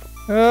away.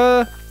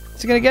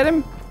 Is he gonna get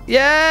him?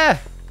 Yeah!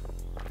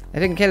 I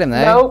didn't kill him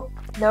though. Nope.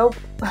 Nope.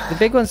 The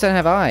big ones don't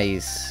have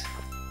eyes.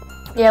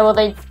 Yeah, well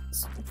they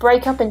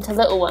break up into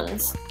little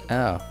ones.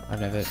 Oh, I've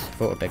never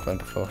fought a big one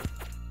before.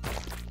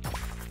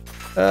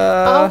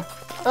 Oh.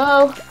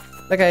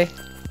 Okay.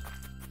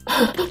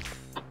 I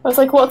was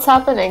like, what's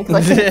happening?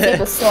 Because I couldn't see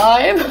the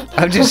slime.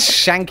 I'm just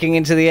shanking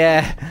into the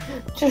air.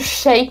 Just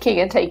shaking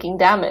and taking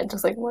damage. I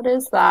was like, what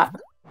is that?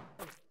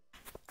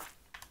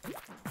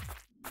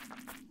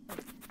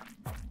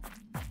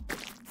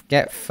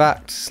 Get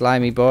fucked,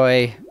 slimy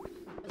boy.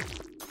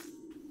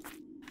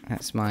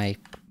 That's my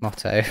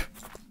motto.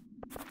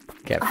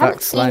 Get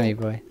fucked, slimy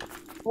boy.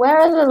 Where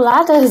are the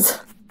ladders?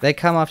 They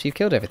come after you've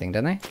killed everything,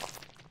 don't they?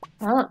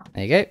 Oh.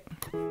 There you go.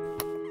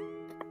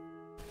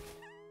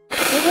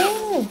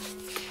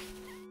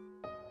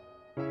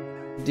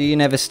 Do you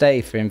never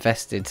stay for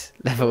infested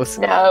levels?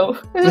 No,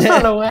 just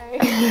run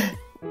away.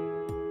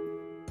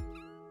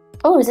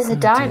 Oh, is this a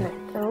diamond?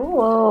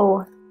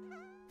 Oh,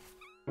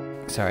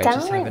 sorry,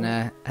 just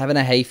having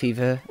a hay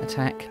fever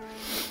attack.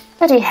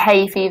 bloody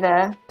hay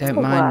fever.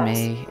 Don't mind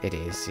me. It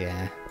is,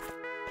 yeah.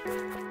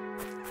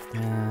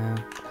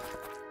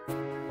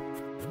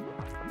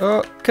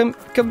 Oh, come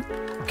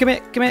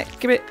here.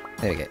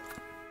 There we go.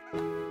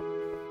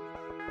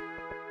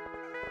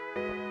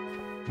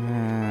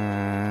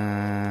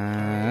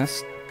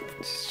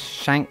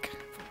 Shank.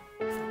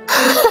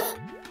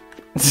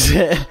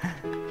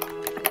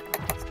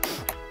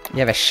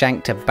 You ever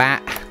shanked a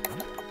bat?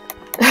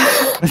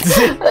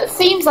 That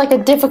seems like a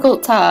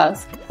difficult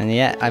task. And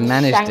yet, I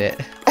managed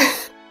it.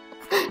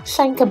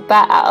 Shank a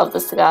bat out of the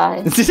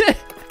sky.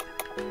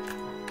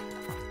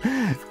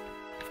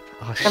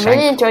 I'm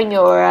really enjoying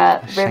your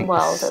rim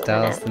world at the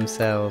minute. Stars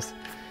themselves.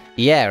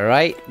 Yeah,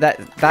 right? That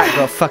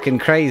got fucking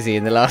crazy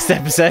in the last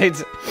episode.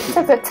 It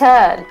took a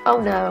turn.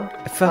 Oh no.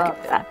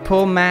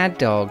 Poor Mad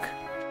Dog.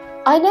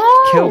 I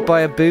know. Killed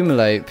by a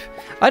boomalope.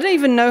 I don't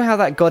even know how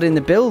that got in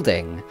the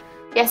building.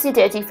 Yes, you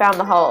did. You found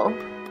the hole.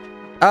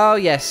 Oh,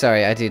 yes,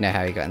 sorry. I do know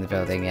how he got in the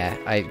building, yeah.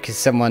 Because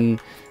someone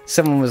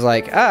was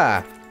like,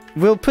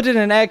 we'll put in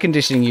an air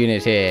conditioning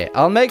unit here.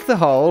 I'll make the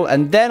hole,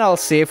 and then I'll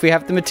see if we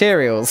have the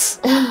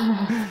materials.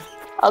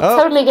 I'll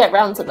totally get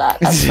round to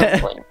that at some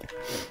point.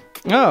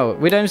 Oh,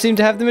 we don't seem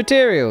to have the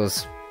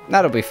materials.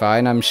 That'll be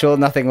fine. I'm sure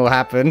nothing will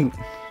happen.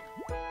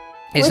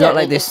 It's not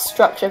like this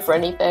structure for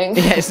anything.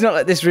 Yeah, it's not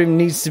like this room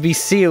needs to be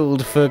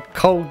sealed for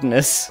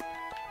coldness.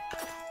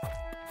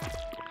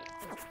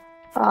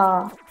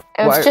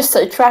 It was just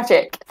so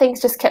tragic.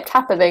 Things just kept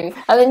happening,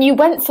 and then you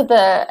went for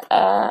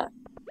the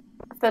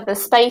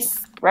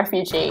space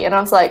refugee, and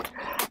I was like,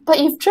 "But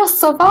you've just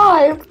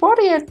survived. What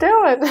are you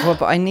doing?" Well,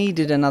 but I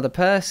needed another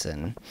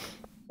person.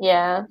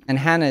 Yeah. And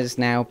Hannah's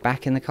now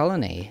back in the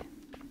colony,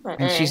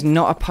 and she's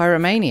not a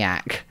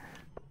pyromaniac.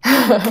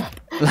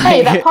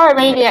 Hey, that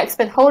pyromaniac's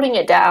been holding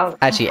it down.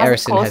 Actually,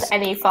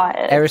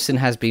 Erison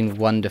has been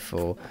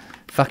wonderful.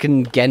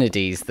 Fucking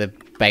Gennady's the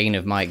bane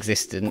of my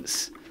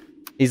existence.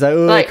 He's like,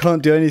 I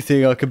can't do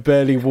anything. I can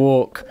barely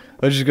walk.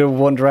 I'm just gonna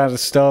wander around and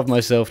starve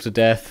myself to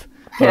death.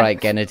 All right,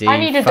 Gennady, I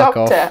need a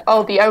doctor. Off.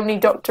 Oh, the only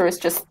doctor is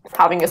just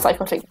having a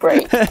psychotic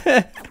break.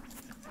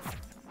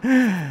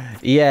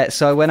 Yeah,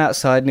 so I went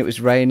outside and it was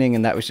raining,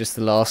 and that was just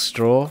the last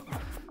straw.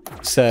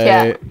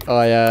 So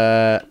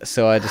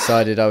I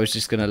decided I was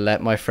just gonna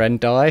let my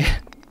friend die.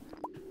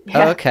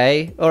 Yeah.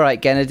 Okay, all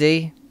right,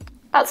 Gennady.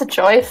 That's a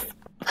choice.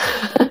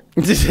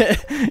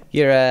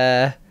 You're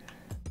a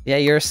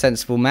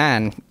sensible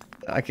man.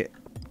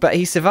 But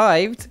he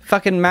survived.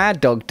 Fucking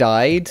Mad Dog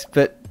died,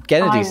 but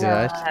Gennady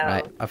survived.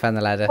 Right, I found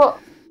the ladder. Well,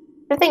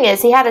 the thing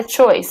is, he had a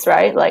choice,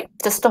 right? Like,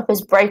 to stop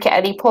his break at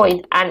any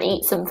point and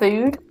eat some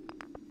food.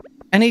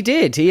 And he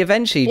did. He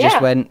eventually just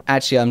went,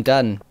 actually, I'm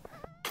done.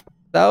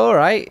 Oh, all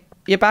right.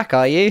 You're back,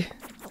 are you?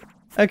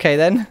 Okay,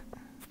 then.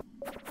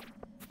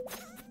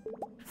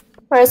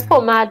 Whereas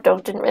poor Mad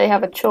Dog didn't really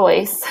have a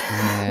choice.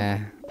 Yeah.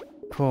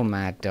 Poor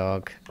Mad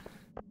Dog.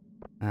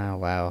 Oh,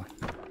 wow.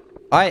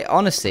 I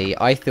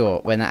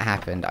thought when that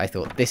happened, I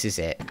thought, this is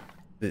it.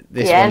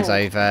 This one's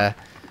over.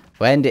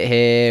 We'll end it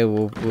here.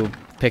 We'll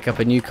pick up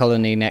a new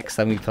colony next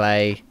time we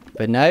play.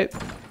 But nope.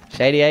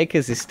 Shady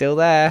Acres is still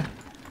there.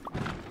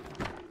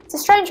 It's a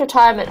strange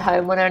retirement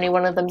home when only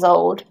one of them's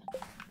old.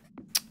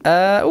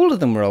 All of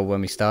them were old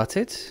when we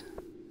started.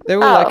 They're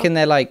all like in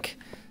their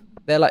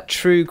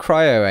true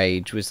cryo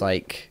age was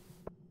like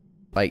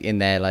in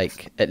their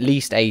at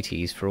least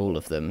 80s for all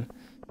of them.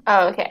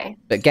 Oh, okay.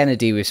 But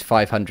Gennady was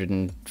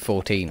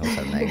 514 or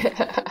something.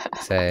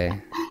 So,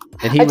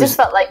 and I just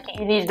felt like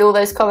you needed all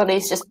those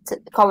colonists just to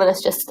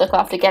look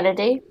after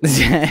Gennady.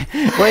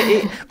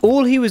 Well,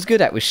 all he was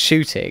good at was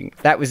shooting.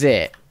 That was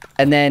it.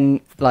 And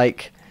then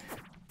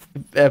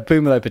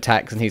Boomalope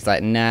attacks, and he's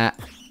like, "Nah,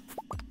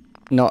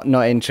 not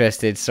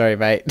interested. Sorry,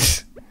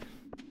 mate."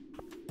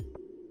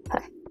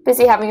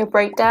 Busy having a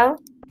breakdown.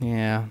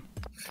 Yeah.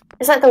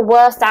 It's like the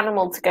worst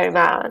animal to go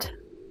mad.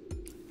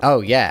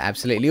 Oh yeah,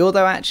 absolutely.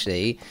 Although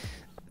actually,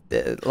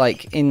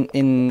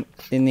 in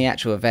the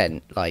actual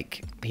event,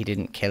 he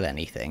didn't kill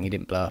anything. He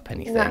didn't blow up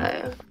anything.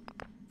 No.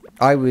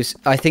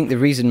 I think the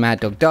reason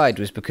Mad Dog died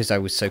was because I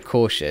was so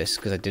cautious,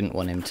 because I didn't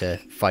want him to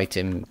fight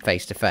him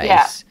face to face.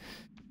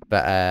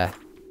 Yeah.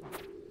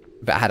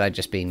 But had I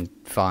just been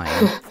fine,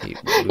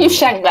 you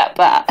shanked that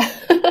bat.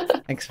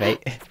 Thanks,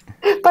 mate.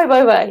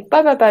 Bye.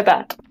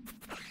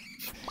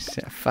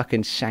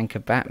 Fucking shank a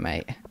bat,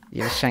 mate.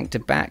 You ever shanked a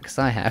bat? Because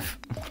I have.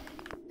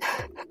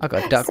 I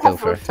got a duckbill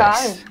for a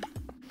face.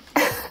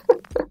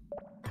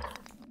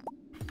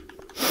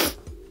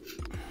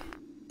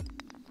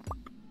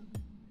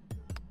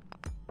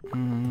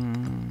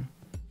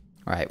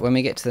 Right, when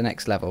we get to the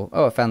next level...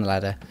 Oh, I found the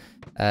ladder.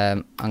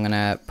 I'm going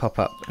to pop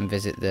up and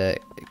visit the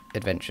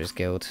Adventurers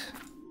Guild.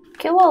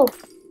 Cool.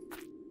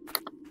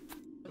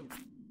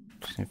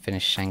 Just going to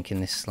finish shanking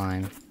this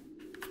slime.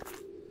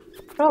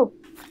 Oh.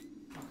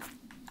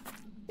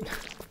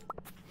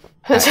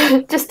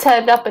 Just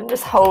turned up and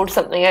just hold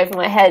something over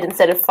my head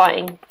instead of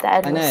fighting the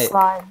endless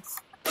slimes.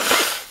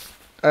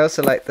 I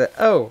also like that.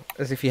 Oh,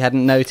 as if you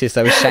hadn't noticed,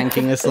 I was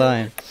shanking a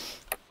slime.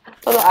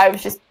 Well, I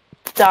was just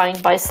dying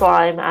by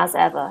slime as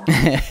ever.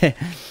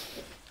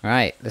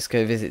 Right, let's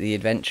go visit the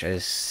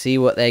adventurers. See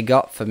what they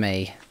got for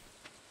me.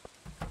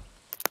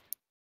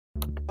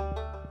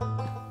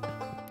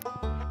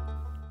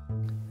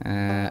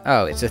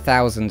 Oh, it's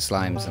 1,000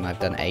 slimes and I've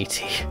done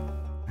 80.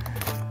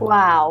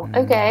 Wow.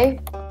 Okay.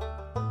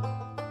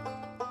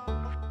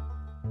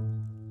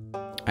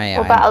 Oh, yeah,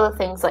 what about other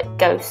things like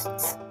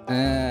ghosts?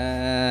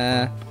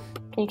 Can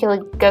you kill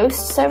a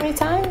ghost so many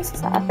times?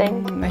 Is that a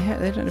thing?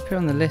 They don't appear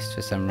on the list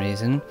for some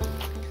reason.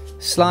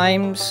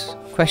 Slimes,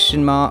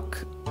 question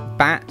mark.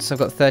 Bats, I've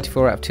got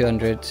 34 out of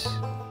 200,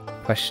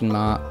 question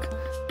mark.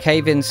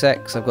 Cave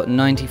insects, I've got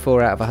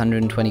 94 out of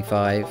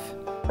 125.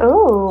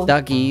 Ooh.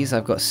 Duggies,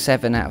 I've got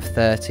 7 out of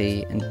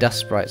 30. And dust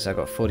sprites, I've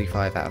got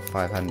 45 out of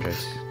 500.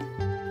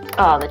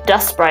 Oh, the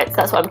dust sprites,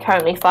 that's what I'm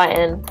currently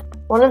fighting.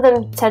 One of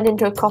them turned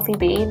into a coffee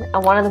bean,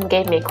 and one of them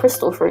gave me a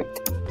crystal fruit.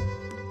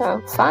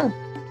 Oh, fun.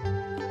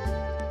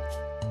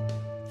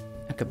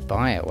 I could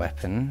buy a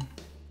weapon.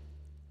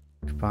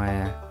 I could buy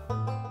a...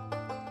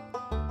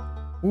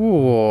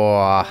 Ooh,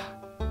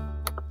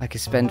 I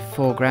could spend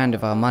 4 grand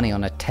of our money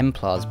on a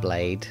Templar's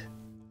blade.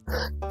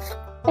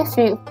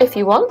 If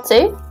you want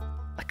to.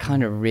 I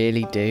kind of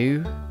really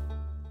do.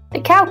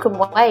 The cow can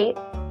wait.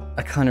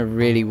 I kind of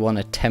really want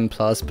a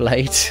Templar's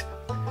blade.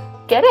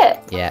 Get it?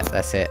 Yeah,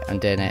 that's it. I'm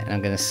doing it.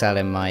 I'm going to sell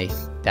him my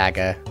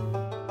dagger.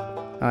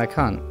 Oh, I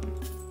can't.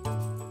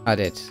 I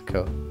did.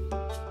 Cool.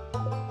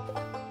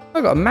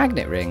 I got a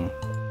magnet ring.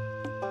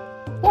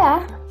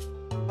 Yeah.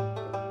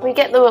 We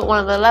get them at one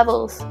of the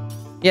levels.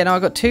 Yeah, no, I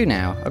got 2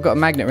 now. I've got a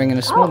magnet ring and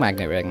a small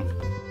magnet ring.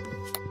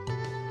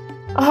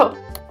 Oh,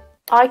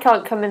 I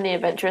can't come in the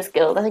Adventurers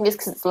Guild. I think it's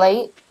because it's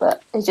late,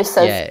 but it just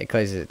says... Yeah, it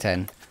closes at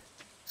 10.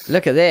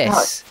 Look at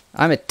this.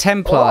 I'm a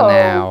Templar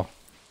now.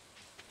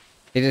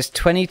 It does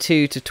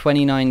 22 to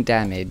 29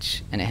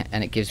 damage, and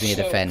it gives me a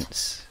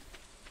defense.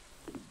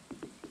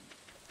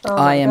 Oh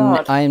I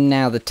am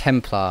now the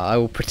Templar. I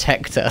will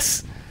protect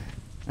us.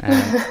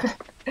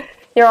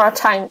 You're our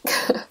tank.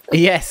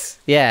 Yes,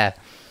 yeah.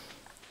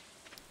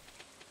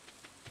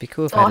 Be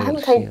cool if I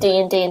haven't played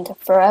D&D into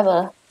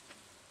forever.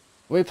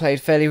 We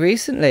played fairly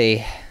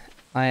recently.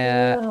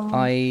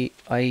 I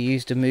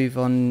used a move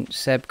on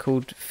Seb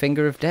called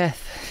Finger of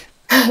Death.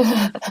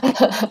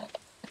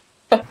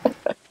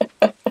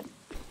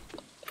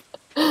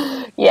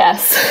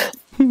 Yes.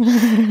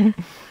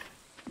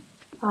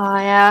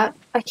 I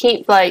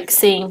keep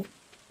seeing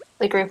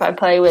the group I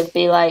play with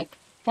be like,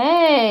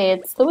 "Hey,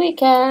 it's the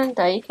weekend.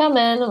 Are you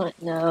coming?" I'm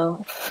like,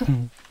 "No."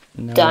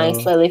 No. Dying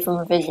slowly from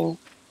a vision.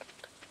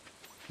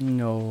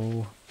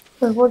 No.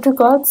 I want to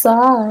go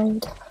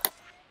outside.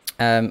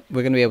 We're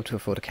going to be able to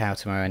afford a cow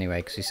tomorrow anyway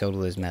because we sold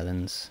all those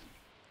melons.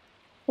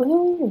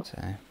 Ooh.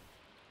 So.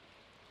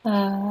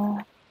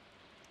 I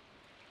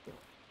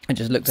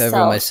just looked over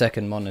on my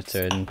second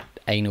monitor and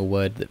anal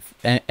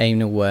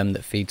worm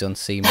that feeds on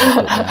semen.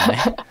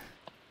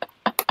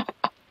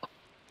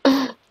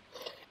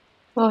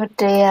 Oh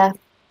dear.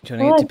 Do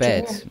you want to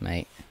get to bed,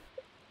 mate?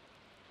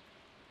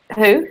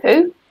 Who?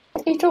 Who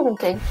are you talking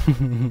to?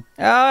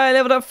 Oh, I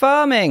leveled up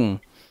farming.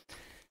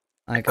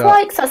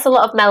 Crikes, that's a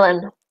lot of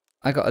melon.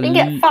 I got a you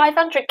can get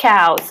 500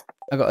 cows.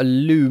 I got a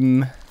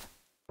loom.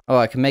 Oh,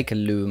 I can make a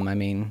loom, I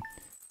mean.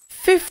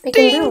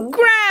 15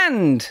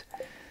 grand!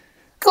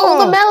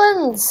 All the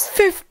melons!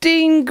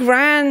 15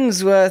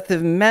 grand's worth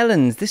of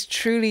melons. This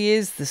truly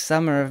is the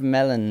summer of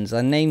melons.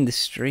 I named the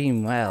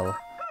stream well.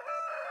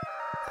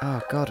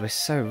 Oh god, we're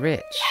so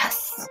rich.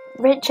 Yes,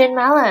 rich in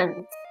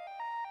melons.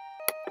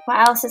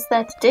 What else is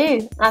there to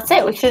do? That's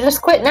it, we should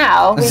just quit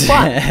now. We've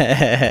won.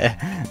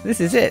 This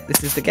is it,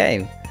 this is the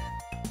game.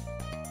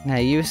 Now,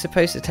 you were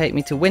supposed to take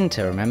me to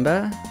winter,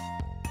 remember?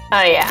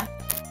 Oh yeah.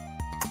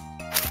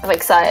 I'm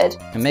excited.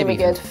 And maybe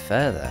even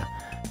further.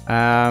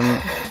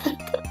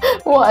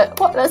 What?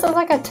 That sounds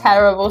like a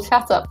terrible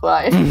chat-up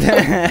line.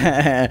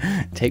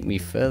 Take me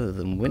further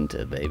than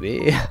winter,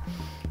 baby.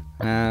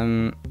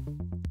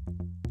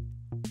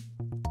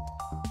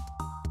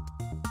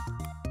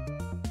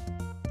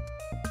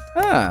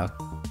 Oh,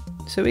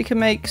 so we can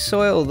make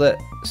soil that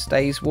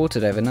stays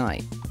watered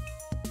overnight.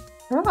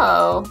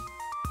 Oh.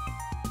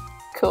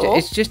 Cool.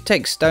 It just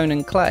takes stone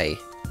and clay.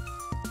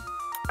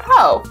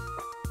 Oh.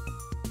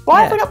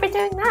 Why have we not been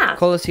doing that?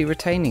 Quality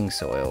retaining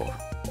soil.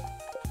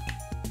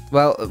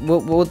 Well,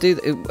 we'll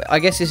do. I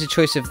guess it's a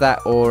choice of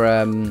that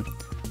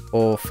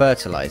or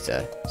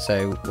fertilizer.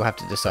 So we'll have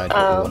to decide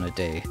what we want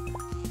to do.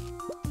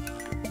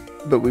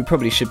 But we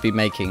probably should be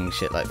making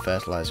shit like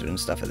fertilizer and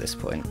stuff at this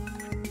point.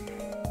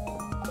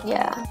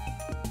 Yeah.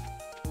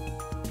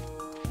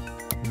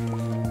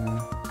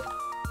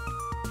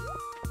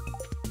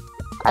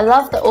 I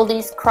love that all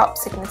these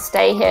crops are going to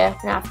stay here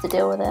and I have to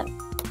deal with it.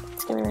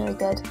 It's going to be really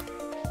good.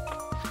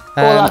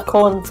 All our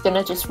corn's going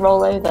to just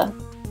roll over.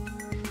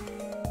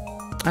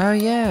 Oh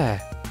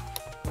yeah.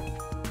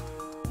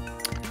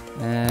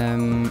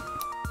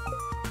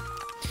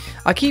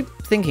 I keep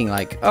thinking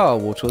like, oh, I'll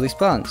water all these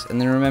plants, and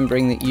then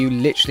remembering that you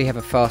literally have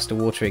a faster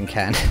watering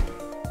can.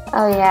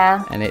 Oh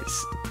yeah. And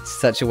it's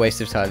such a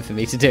waste of time for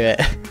me to do it.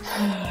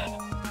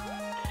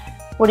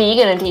 What are you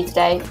gonna do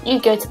today? You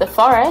go to the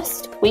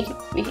forest. We could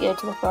go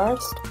to the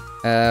forest.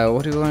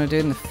 What do we want to do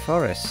in the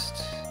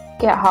forest?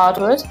 Get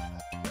hardwood.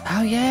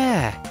 Oh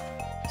yeah,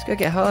 let's go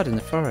get hard in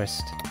the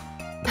forest.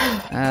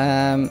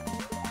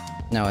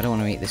 No, I don't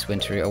want to eat this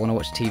winter. I want to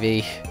watch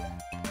TV.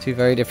 Two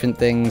very different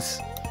things.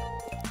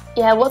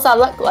 Yeah, what's our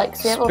luck like?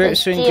 So we have all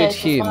Spirits those are in good geodes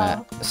as humour.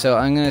 well. So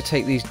I'm going to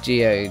take these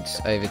geodes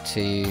over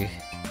to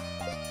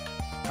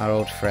our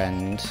old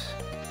friend.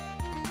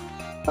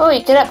 Oh,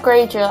 you could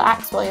upgrade your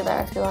axe while you're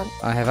there if you want.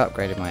 I have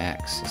upgraded my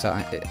axe. Is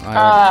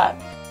that,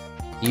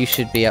 you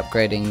should be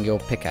upgrading your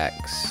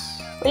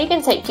pickaxe. Well, you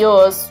can take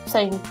yours.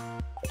 Same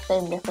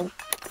difference.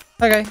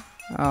 Okay,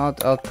 I'll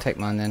take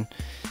mine then.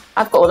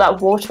 I've got all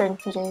that watering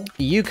to do.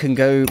 You can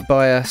go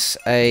buy us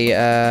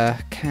a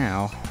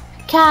cow.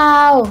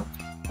 Cow!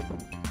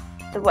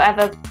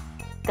 Whatever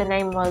the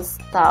name was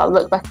that I'll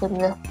look back in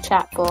the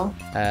chat for.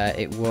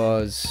 It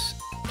was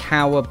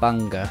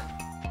Cowabunga.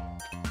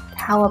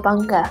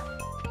 Cowabunga.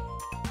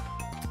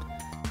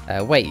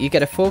 Wait, you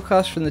get a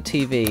forecast from the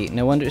TV.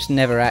 No wonder it's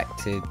never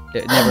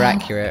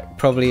accurate.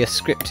 Probably a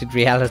scripted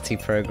reality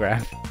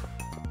program.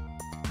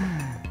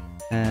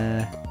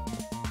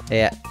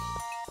 Yeah.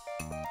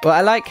 Well,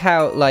 I like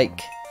how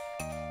like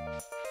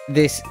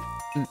this.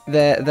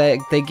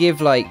 They give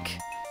like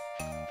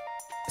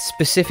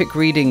specific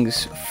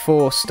readings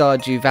for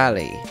Stardew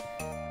Valley,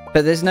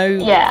 but there's no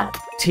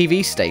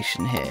TV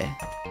station here.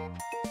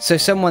 So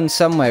someone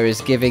somewhere is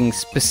giving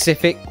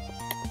specific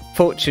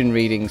fortune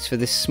readings for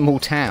this small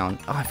town.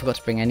 Oh, I forgot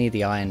to bring any of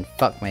the iron.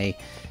 Fuck me.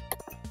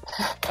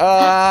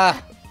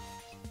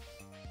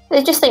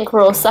 They just think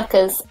we're all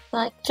suckers.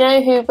 Like, do you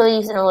know who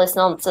believes in all this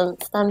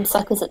nonsense? Them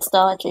suckers at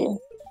Stardew.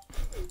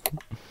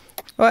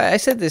 Well, I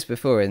said this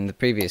before in the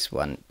previous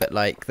one, but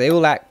like they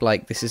all act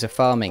like this is a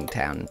farming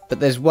town. But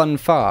there's one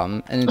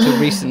farm, and until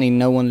recently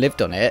no one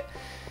lived on it.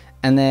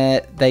 And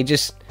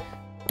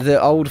the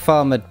old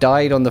farmer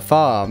died on the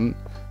farm,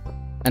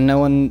 and no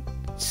one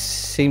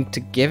seemed to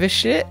give a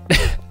shit.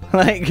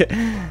 Like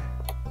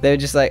they were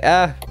just like,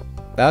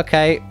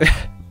 okay.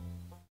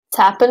 It's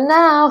happened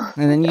now.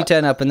 And then you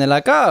turn up and they're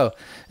like, oh,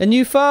 a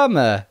new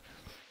farmer.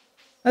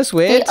 That's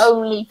weird. The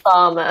only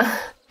farmer.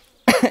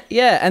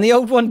 Yeah, and the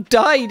old one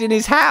died in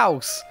his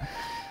house.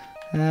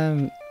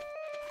 Yeah,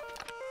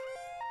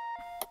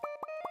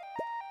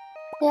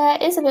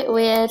 it is a bit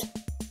weird.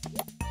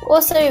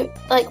 Also,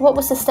 like, what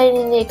was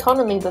sustaining the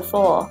economy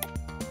before?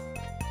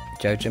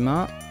 Jojo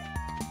Mart?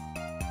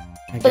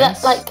 But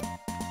that's like,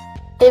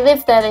 they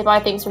live there, they buy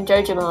things from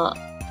Jojo Mart.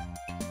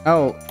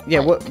 Oh, yeah,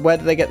 like, where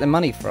do they get the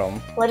money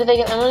from? Where do they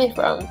get the money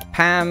from?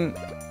 Pam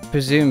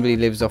presumably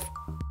lives off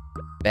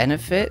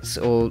benefits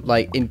or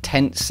like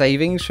intense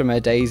savings from her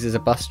days as a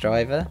bus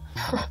driver.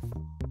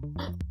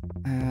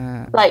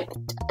 Like,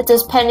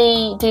 does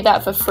Penny do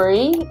that for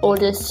free, or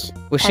does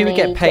well, she would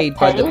get paid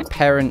by the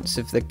parents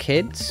of the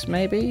kids,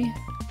 maybe.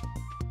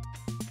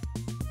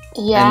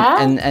 Yeah.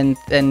 And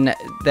then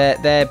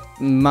their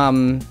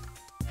mum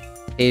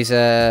is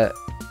a.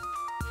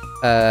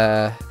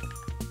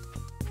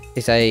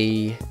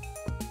 They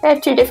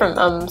have two different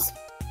mums.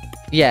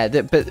 Yeah,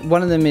 but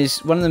one of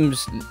them's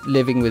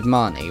living with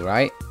Marnie,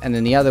 right? And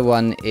then the other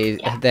one is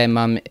their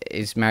mum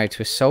is married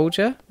to a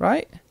soldier,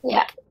 right?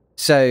 Yeah.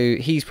 So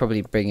he's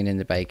probably bringing in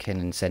the bacon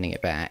and sending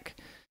it back.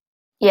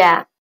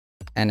 Yeah.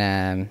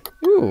 And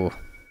ooh.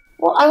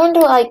 Well, I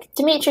wonder, like,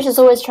 Demetrius is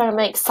always trying to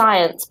make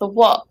science, but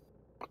what?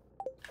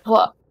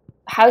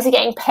 How is he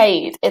getting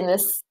paid in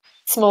this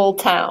small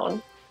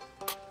town?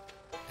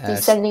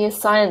 He's sending his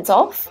science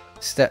off?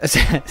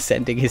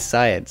 Sending his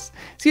science.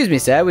 Excuse me,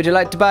 sir, would you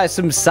like to buy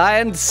some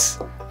science?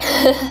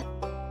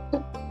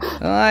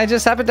 I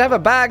just happen to have a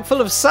bag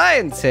full of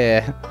science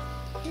here.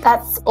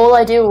 That's all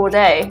I do all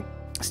day.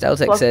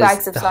 Steltec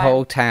says the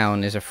whole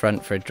town is a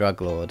front for a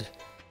drug lord.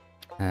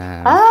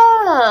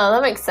 That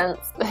makes sense.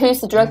 But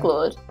who's the drug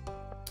lord?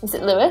 Is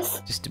it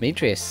Lewis? Just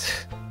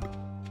Demetrius.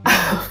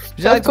 Would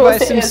you like to buy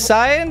some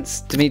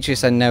science?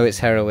 Demetrius, I know it's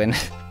heroin.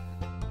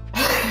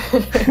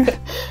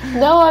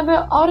 No, I'm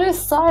an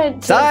honest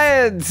scientist.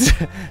 Science!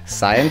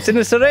 Science in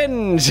a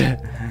syringe!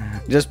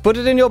 Just put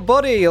it in your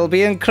body, you'll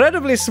be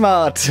incredibly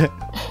smart.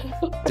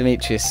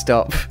 Demetrius,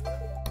 stop.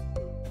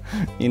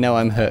 You know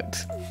I'm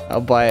hooked.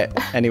 I'll buy it.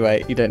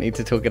 Anyway, you don't need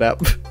to talk it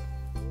up.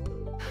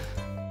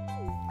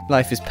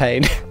 Life is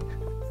pain.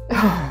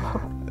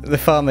 The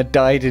farmer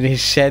died in his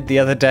shed the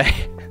other day.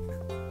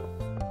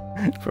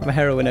 From a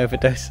heroin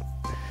overdose.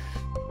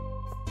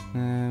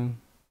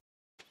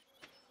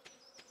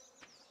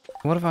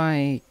 What have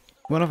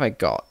I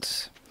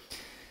got?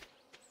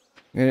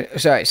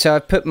 Sorry, so I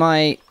put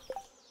my...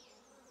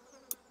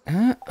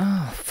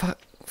 oh,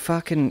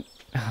 fucking...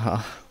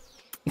 Oh.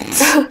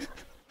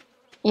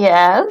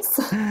 Yes?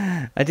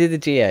 I did the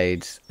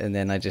geodes, and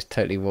then I just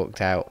totally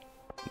walked out,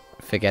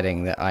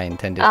 forgetting that I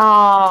intended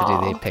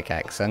to do the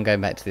pickaxe. So I'm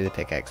going back to do the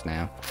pickaxe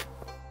now.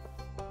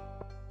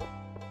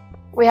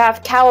 We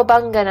have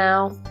cowabunga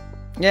now.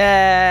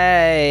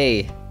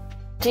 Yay!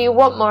 Do you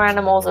want more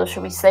animals, or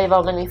should we save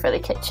our money for the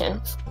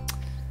kitchen?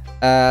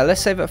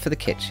 Let's save up for the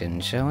kitchen,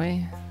 shall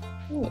we?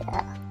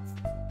 Yeah.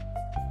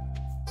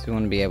 So we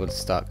want to be able to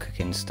start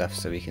cooking stuff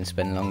so we can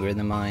spend longer in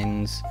the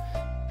mines.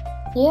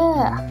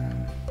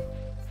 Yeah.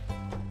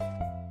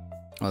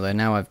 Although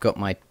now I've got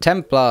my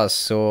Templar's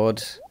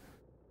sword,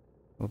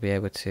 we'll be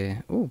able to...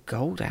 Ooh,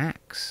 gold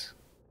axe.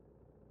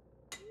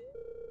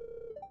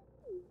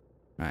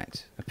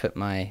 Right, I put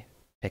my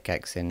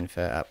pickaxe in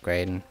for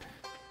upgrading.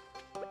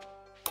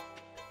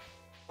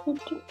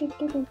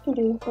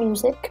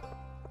 Music.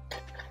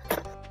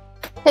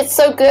 It's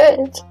so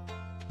good.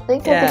 I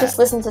think I could just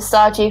listen to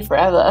Stardew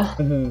forever.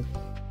 Can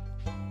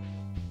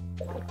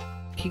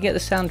you get the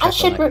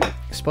soundtrack on like,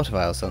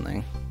 Spotify or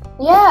something?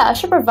 Yeah, I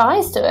should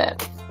revise to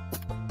it.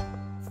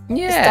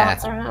 Yeah. Just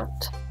dance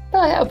around.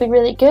 Oh, that would be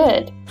really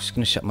good. I'm just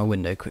going to shut my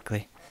window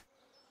quickly.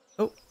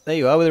 Oh, there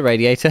you are with a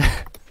radiator.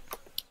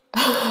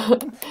 I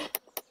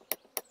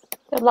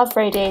love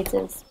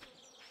radiators.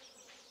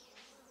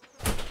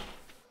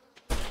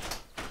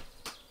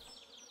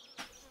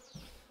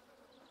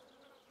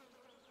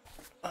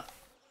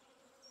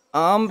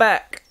 I'm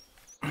back.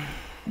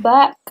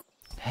 Back.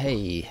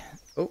 Hey.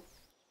 Oh,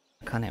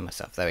 I can't hear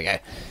myself. There we go.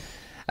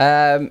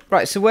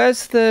 Right, so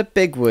where's the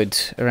big wood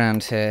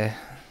around here?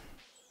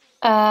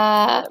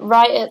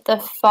 Right at the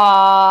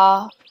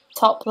far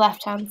top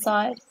left-hand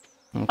side.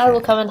 Okay. I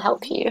will come and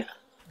help you.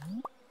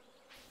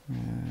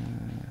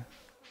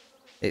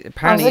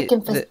 Apparently,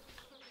 the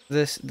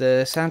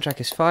soundtrack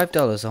is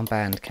 $5 on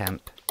Bandcamp.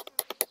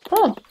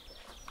 Oh.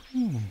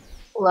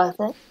 Worth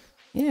it.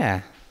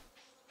 Yeah.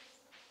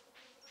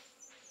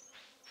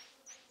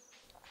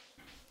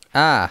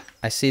 Ah,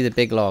 I see the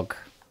big log.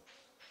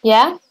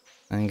 Yeah?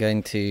 I'm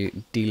going to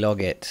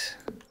delog it.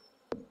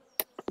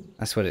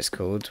 That's what it's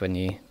called when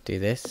you do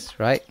this,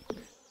 right?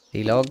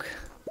 Delog.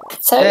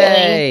 Totally.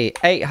 Hey,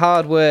 8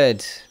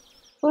 hardwood.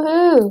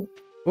 Woohoo!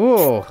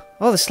 Ooh,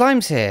 oh, the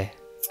slime's here.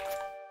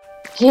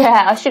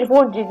 Yeah, I should have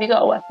warned you if you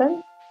got a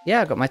weapon.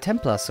 Yeah, I got my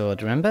Templar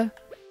sword, remember?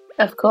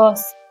 Of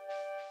course.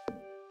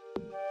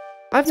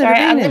 I've never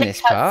been in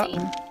this part.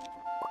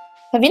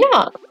 Have you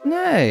not?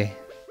 No.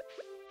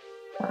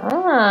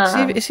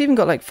 Ah. It's even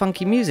got like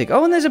funky music.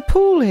 Oh, and there's a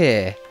pool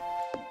here.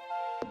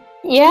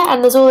 Yeah,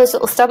 and there's all those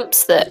little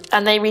stumps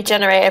and they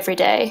regenerate every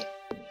day.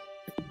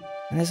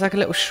 And there's like a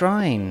little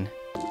shrine.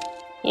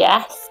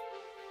 Yes.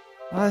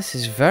 Oh, this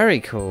is very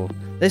cool.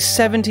 There's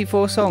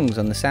 74 songs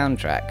on the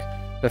soundtrack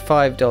for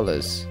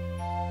 $5.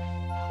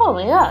 Oh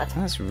my god.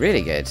 That's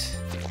really good.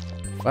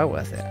 Well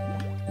worth it.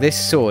 This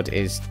sword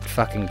is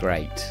fucking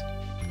great.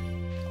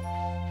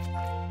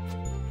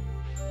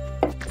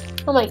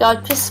 Oh my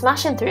god, just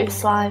smashing through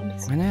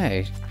slimes. I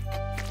know.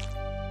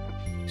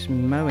 Just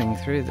mowing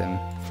through them.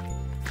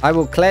 I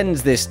will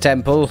cleanse this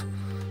temple.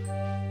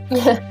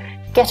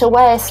 Get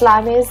away,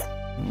 slimies.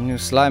 You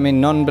slimy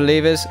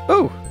non-believers.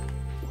 Ooh!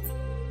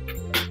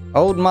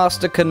 Old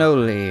Master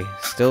Cannoli,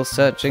 still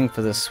searching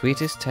for the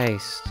sweetest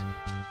taste.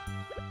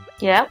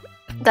 Yep,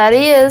 that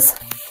he is.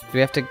 Do we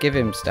have to give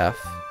him stuff?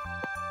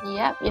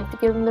 Yep, you have to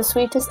give him the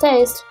sweetest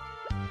taste.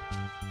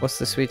 What's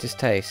the sweetest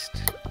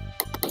taste?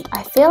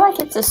 I feel like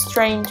it's a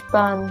strange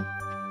bun.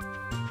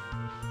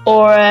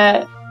 Or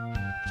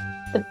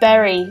the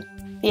berry.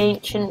 The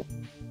ancient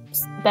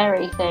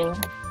berry thing.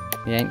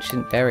 The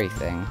ancient berry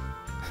thing?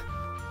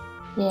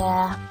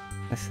 Yeah.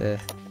 That's a...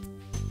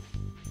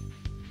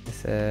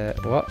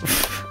 what?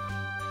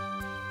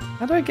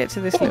 How do I get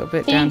to this little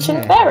bit down here? The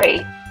ancient berry,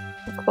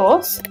 of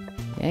course.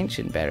 The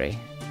ancient berry?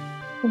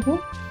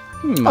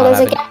 Mm-hmm. Oh, there's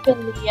a gap in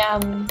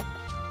the,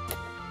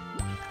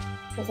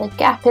 There's a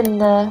gap in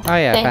the Oh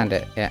yeah, thing. I found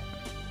it, yeah.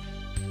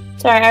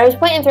 Sorry, I was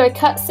waiting for a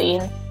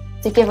cutscene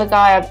to give a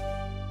guy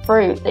a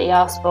fruit that he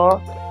asked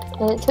for,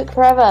 and it took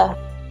forever.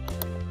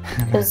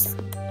 Because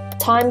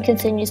time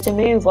continues to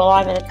move while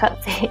I'm in a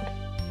cutscene.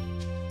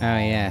 Oh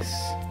yes.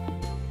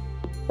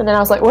 And then I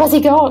was like, where's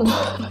he gone?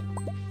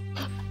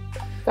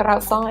 Got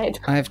outside.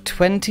 I have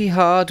 20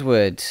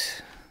 hardwood.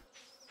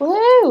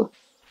 Woo!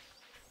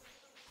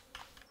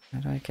 How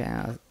do I get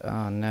out?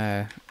 Oh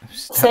no. I'm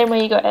stuck. Same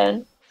way you got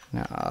in.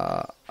 No,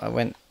 I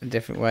went a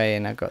different way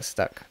and I got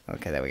stuck.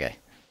 Okay, there we go.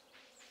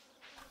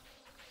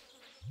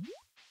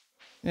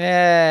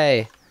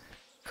 Yay!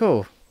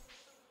 Cool.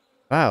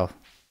 Wow.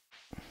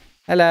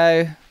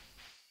 Hello.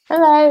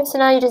 Hello, so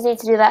now you just need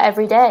to do that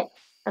every day.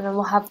 And then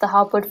we'll have the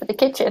hardwood for the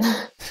kitchen.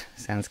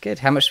 Sounds good.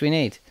 How much do we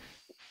need?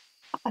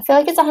 I feel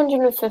like it's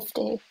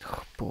 150.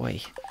 Oh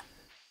boy.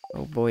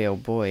 Oh boy, oh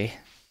boy.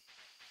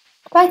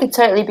 But I could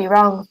totally be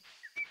wrong.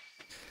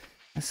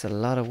 That's a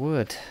lot of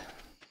wood.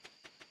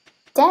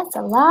 That's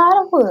a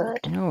lot of wood.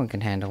 No one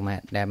can handle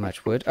that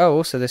much wood. Oh,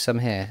 also there's some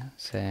here.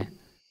 So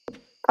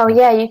Oh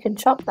yeah, you can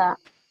chop that.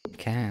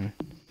 can.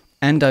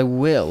 And I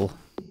will.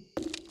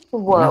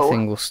 Whoa.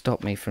 Nothing will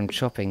stop me from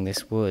chopping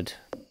this wood.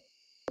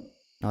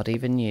 Not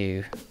even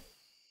you.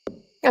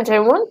 I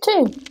don't want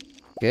to.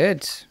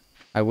 Good.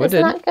 I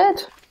wouldn't. Isn't that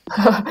good?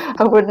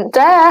 I wouldn't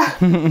dare.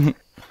 You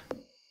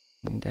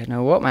don't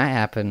know what might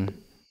happen.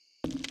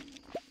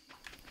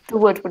 The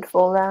wood would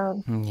fall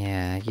down.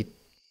 Yeah,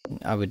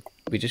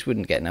 we just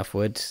wouldn't get enough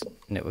wood,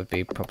 and it would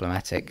be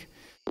problematic.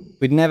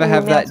 We'd never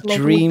have that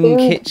dream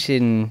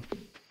kitchen.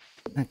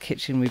 That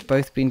kitchen we've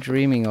both been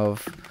dreaming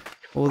of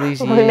all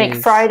these years. We make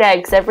fried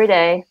eggs every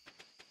day.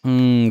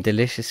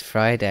 Delicious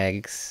fried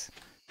eggs.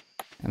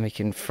 And we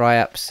can fry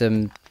up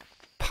some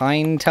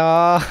pine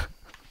tar.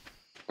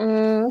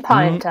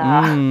 Pine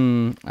tar.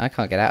 I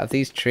can't get out of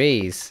these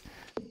trees.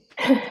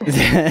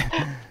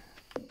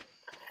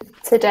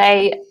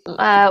 Today,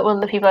 one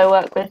of the people I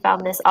work with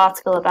found this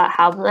article about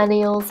how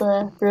millennials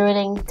are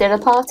ruining dinner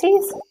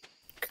parties.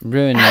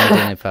 Ruining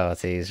dinner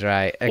parties,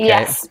 right. Okay.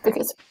 Yes,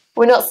 because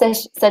we're not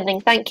sending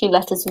thank you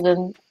letters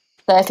within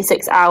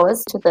 36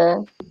 hours to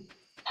the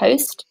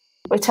host.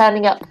 We're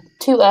turning up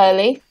too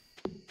early.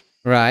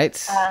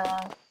 Right.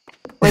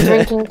 We're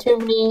drinking too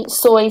many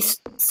soy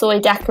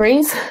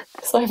daiquiris,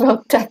 soy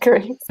milk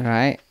daiquiris.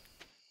 Right.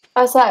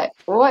 I was like,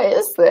 what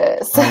is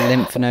this? Our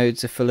lymph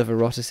nodes are full of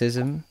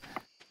eroticism.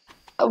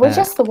 We're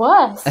just the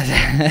worst.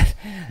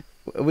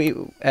 We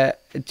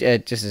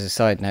just as a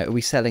side note, are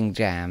we selling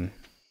jam?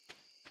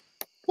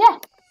 Yeah.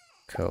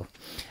 Cool.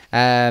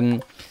 Yeah,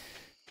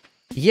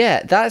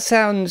 that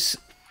sounds.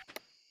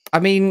 I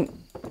mean,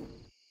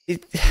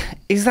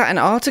 is that an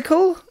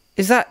article?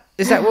 Is that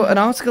what an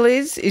article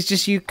is? Is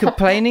just you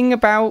complaining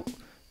about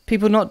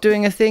people not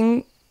doing a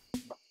thing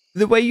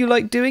the way you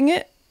like doing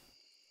it?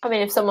 I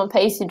mean, if someone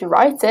pays you to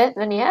write it,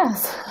 then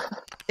yes.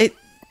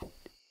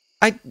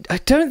 I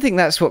don't think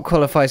that's what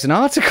qualifies an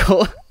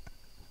article.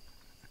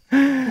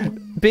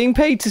 Being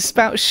paid to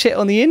spout shit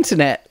on the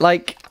internet,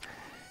 like,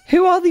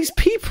 who are these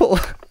people?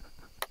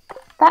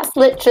 That's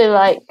literally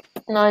like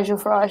Nigel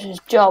Farage's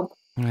job.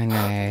 I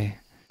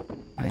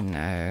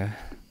know.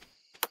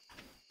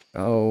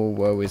 Oh,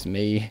 woe is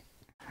me.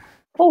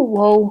 Oh,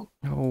 whoa.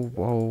 Oh,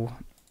 whoa.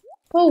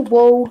 Oh,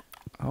 whoa.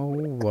 Oh,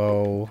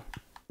 whoa.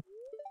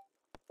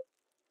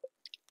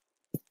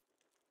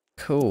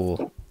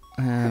 Cool.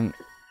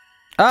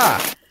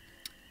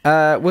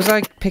 Was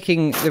I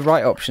picking the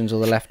right options or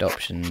the left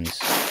options?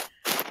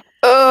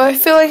 I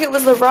feel like it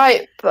was the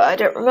right, but I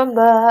don't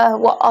remember.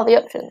 What are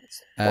the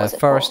options?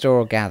 Forester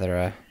or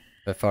gatherer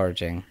for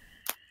foraging.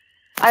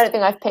 I don't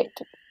think I've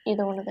picked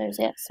either one of those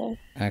yet, so...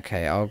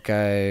 Okay, I'll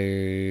go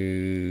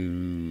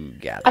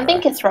gatherer. I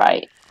think it's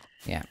right.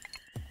 Yeah.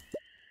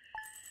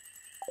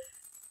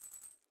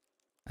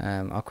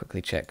 I'll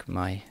quickly check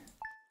my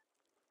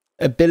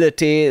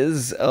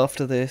abilities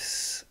after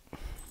this.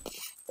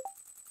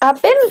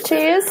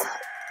 Abilities?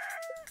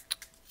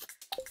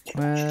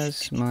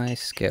 Where's my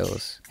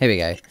skills? Here we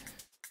go.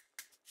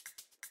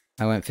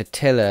 I went for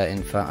tiller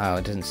in oh,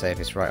 it doesn't say if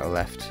it's right or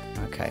left.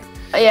 Okay.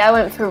 Yeah, I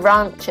went for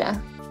rancher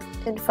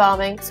in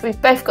farming, so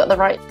we've both got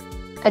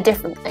a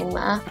different thing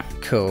there.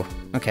 Cool.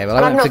 Okay,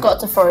 well, I've not got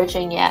to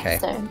foraging yet, okay.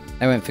 So...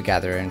 I went for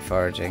gatherer and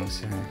foraging,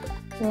 so...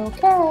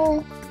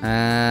 Okay.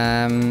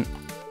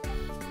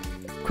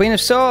 Queen of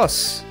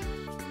Sauce!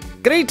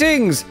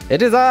 Greetings!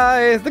 It is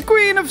I, the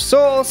Queen of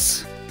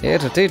Sauce! Here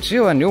to teach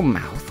you a new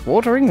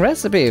mouth-watering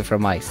recipe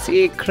from my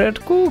secret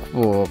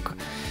cookbook.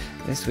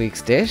 This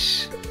week's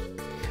dish...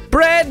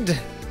 Bread!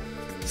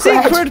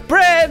 Secret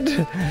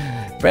bread!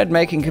 Bread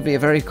making can be a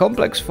very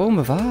complex form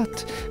of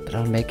art, but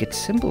I'll make it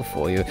simple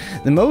for you.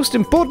 The most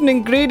important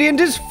ingredient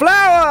is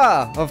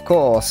flour, of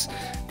course.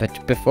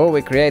 But before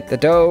we create the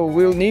dough,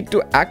 we'll need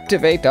to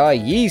activate our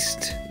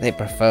yeast. They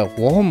prefer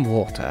warm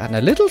water and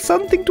a little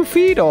something to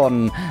feed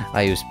on.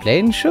 I use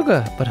plain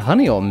sugar, but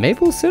honey or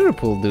maple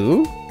syrup will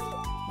do.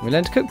 We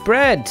learn to cook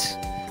bread.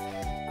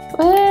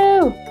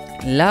 Woo!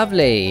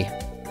 Lovely.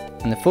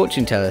 And the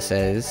fortune teller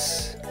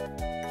says...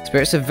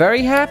 Spirits are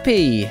very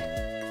happy.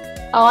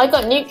 Oh, I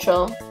got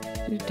neutral.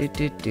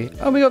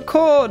 Oh, we got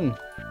corn.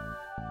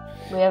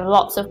 We have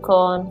lots of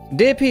corn.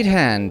 Dear Pete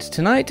Hand,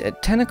 tonight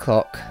at 10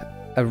 o'clock,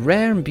 a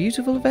rare and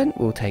beautiful event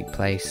will take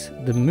place.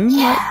 The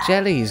Moonlight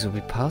Jellies will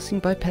be passing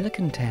by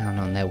Pelican Town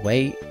on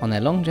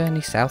their long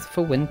journey south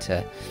for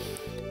winter.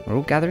 We're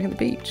all gathering at the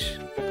beach.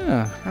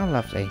 Oh, how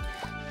lovely.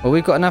 Well,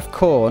 we've got enough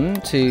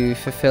corn to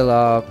fulfill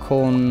our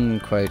corn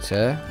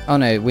quota. Oh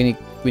no, we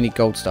need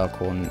gold star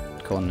corn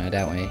now,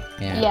 don't we?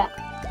 Yeah.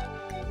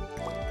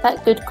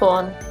 That good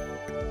corn.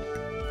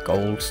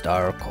 Gold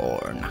star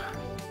corn.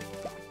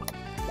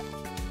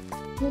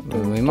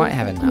 Ooh, we might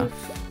have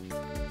enough.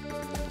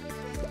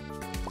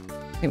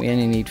 I think we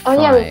only need 5.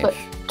 Oh yeah, we've got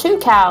 2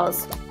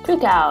 cows. 2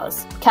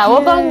 cows.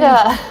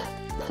 Cowabunga!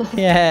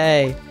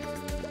 Yay!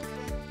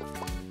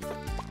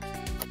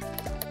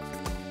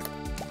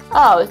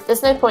 Oh,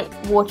 there's no point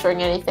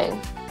watering anything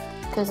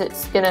because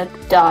it's gonna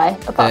die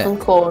apart from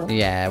corn.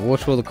 Yeah,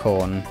 water all the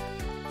corn.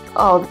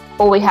 Oh,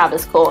 all we have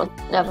is corn.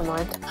 Never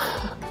mind.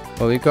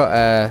 Well, we've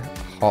got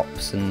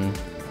hops and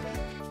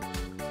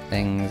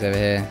things over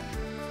here.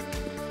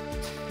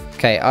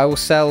 Okay, I will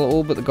sell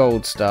all but the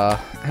gold star.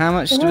 How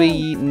much do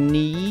we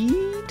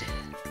need?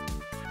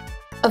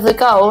 Of the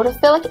gold, I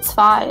feel like it's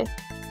 5.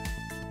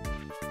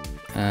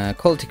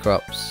 Quality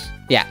crops.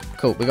 Yeah,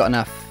 cool. We got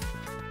enough.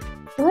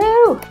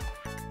 Woo!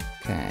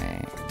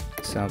 Okay,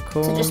 sell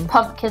corn. So just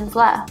pumpkins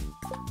left.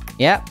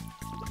 Yep.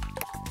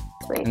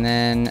 Sweet. And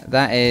then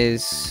that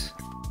is...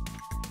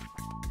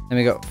 Then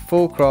we got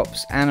full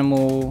crops,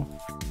 animal,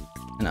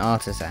 and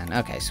artisan.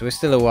 Okay, so we're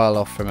still a while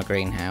off from a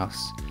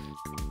greenhouse.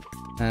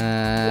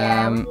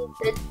 Yeah,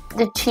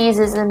 the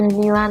cheeses and a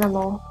new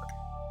animal.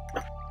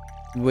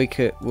 We'll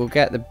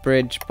get the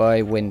bridge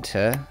by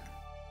winter.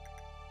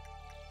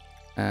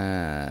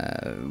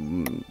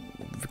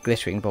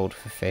 Glittering boulder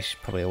for fish,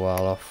 probably a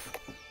while off.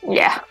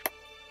 Yeah.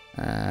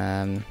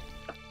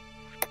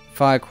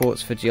 Fire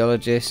quartz for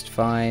geologist,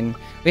 fine.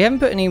 We haven't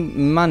put any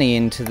money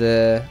into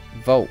the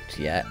vault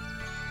yet.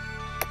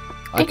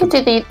 You can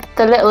do the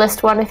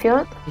littlest one if you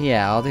want.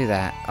 Yeah, I'll do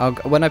that.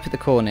 When I put the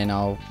corn in,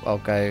 I'll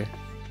go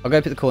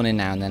put the corn in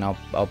now, and then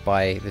I'll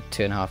buy the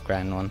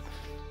 $2,500 one.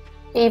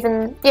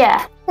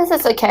 Yeah, this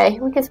is okay.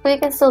 We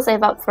can still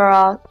save up for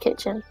our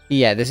kitchen.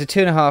 Yeah, there's a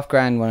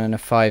 $2,500 one and a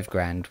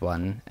 $5,000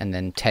 one, and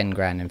then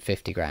 $10,000 and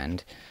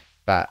 $50,000.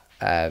 But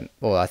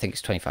well, I think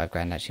it's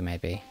 $25,000 actually,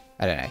 maybe.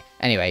 I don't know.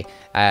 Anyway,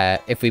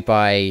 if we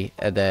buy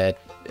the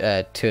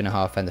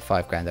 2.5 and the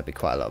 $5,000, that'd be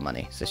quite a lot of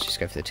money. So let's just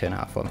go for the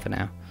 2.5 one for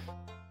now.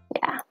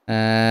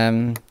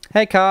 Yeah.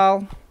 Hey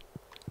Carl,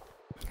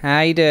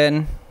 how you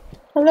doing?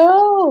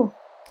 Hello.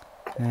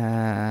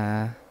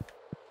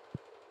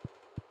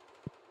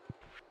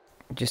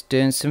 Just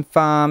doing some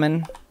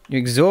farming. You're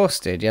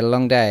exhausted. You had a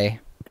long day.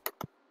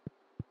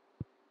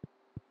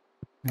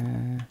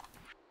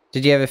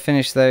 Did you ever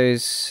finish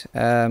those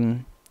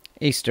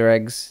Easter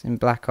eggs in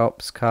Black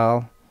Ops,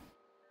 Carl?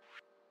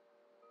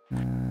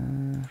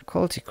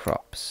 Quality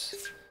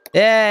crops.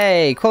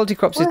 Yay! Quality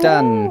crops is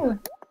done.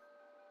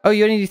 Oh,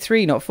 you only need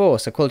 3, not 4,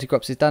 so quality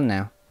crops is done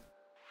now.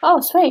 Oh,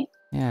 sweet.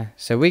 Yeah,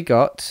 so we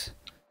got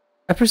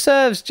a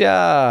preserves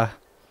jar.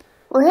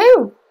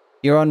 Woohoo!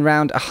 You're on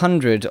round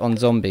 100 on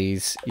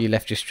zombies. You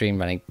left your stream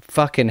running.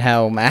 Fucking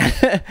hell, man.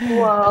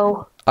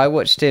 Whoa. I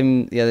watched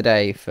him the other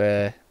day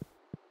for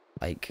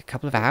like a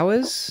couple of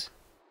hours,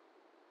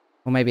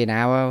 or maybe an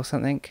hour or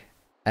something,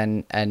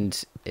 and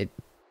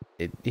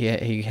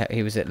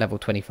he was at level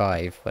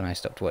 25 when I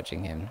stopped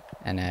watching him,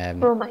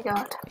 and Oh my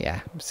god.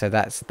 yeah, so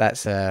that's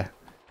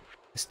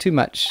it's too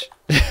much.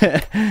 What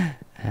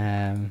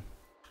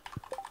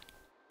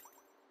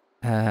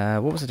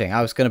was I doing?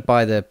 I was going to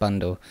buy the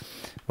bundle.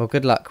 Well,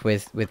 good luck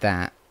with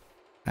that.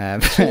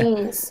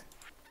 Jeez.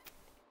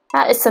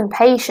 That is some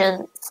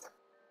patience.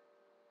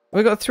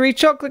 We got 3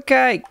 chocolate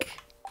cake.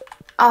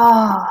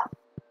 Ah.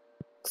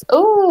 Oh.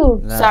 Ooh.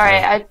 Lovely. Sorry,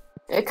 I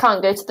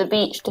can't go to the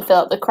beach to fill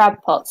up the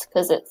crab pots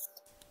because it's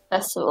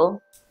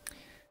festival.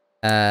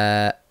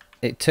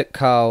 It took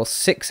Carl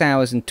 6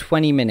 hours and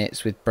 20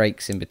 minutes with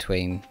breaks in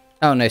between.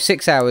 Oh no,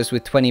 6 hours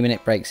with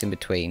 20-minute breaks in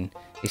between.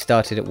 He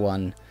started at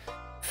 1.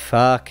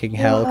 Fucking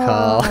hell, Whoa.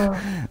 Carl.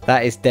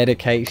 That is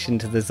dedication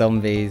to the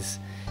zombies.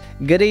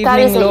 Good That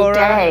evening, is a Laura.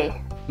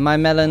 day. My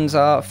melons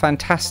are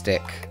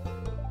fantastic.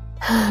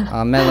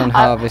 Our melon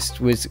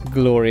harvest was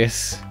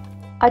glorious.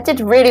 I did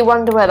really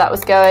wonder where that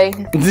was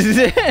going.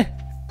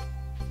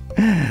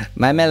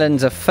 My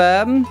melons are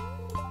firm,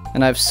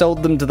 and I've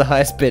sold them to the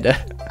highest bidder.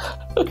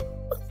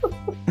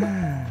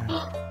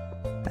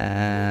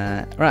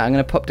 Right, I'm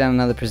going to pop down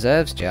another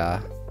preserves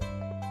jar.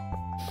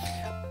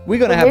 We're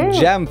going to have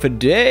jam for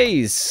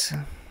days.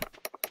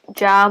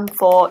 Jam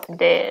for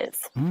days.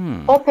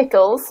 Or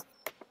pickles.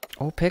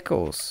 Or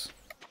pickles.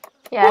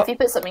 Yeah, What? if you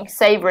put something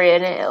savoury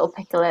in it, it'll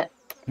pickle it.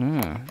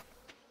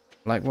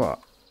 Like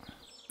what?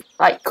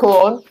 Like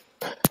corn.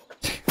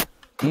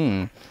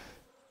 Hmm.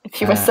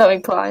 If you were so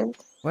inclined.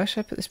 Where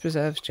should I put this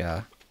preserves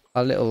jar?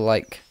 Our little,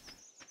 like,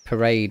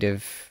 parade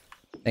of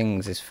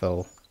things is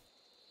full.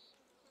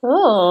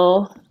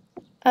 Oh.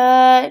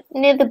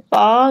 Near the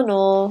barn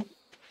or...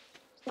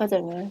 I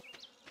don't know.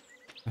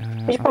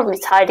 We should probably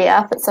tidy it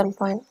up at some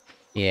point.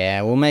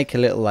 Yeah, we'll make a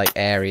little, like,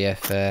 area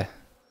for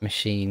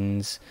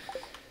machines.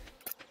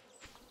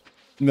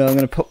 Well, I'm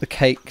going to pop the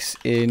cakes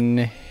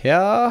in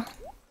here.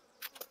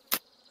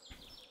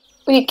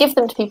 We could give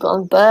them to people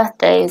on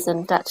birthdays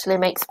and actually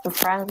make some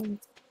friends.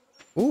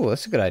 Ooh,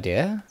 that's a good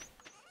idea.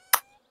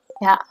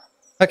 Yeah.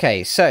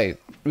 Okay, so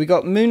we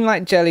got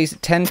moonlight jellies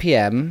at 10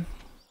 PM.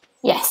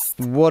 Yes.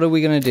 What are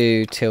we going to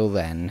do till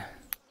then?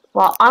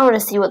 Well, I want to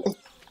see what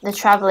the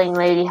travelling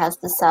lady has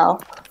to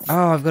sell.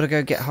 Oh, I've got to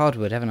go get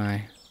hardwood, haven't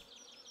I?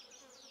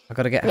 I've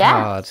got to get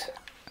Yeah. hard.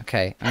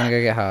 Okay, I'm going to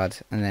go get hard.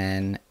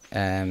 And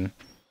then,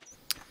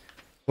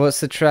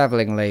 what's the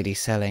travelling lady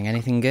selling?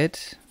 Anything good?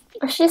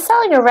 She's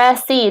selling a rare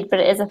seed,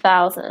 but it is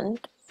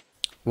 1,000.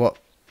 What?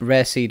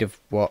 Rare seed of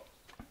what?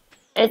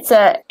 It's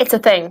a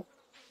thing.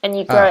 And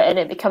you grow it and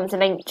it becomes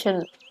an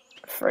ancient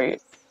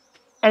fruit.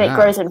 And it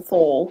grows in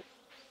fall.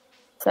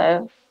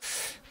 So...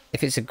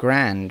 If it's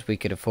 $1,000, we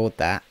could afford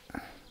that.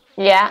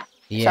 Yeah.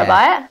 Yeah. Shall I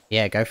buy it?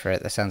 Yeah, go for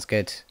it. That sounds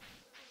good.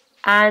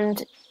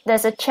 And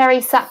there's a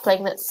cherry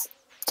sapling that's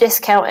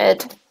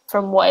discounted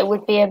from what it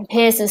would be in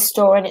Pierce's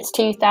store, and it's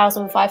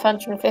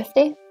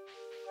 2,550.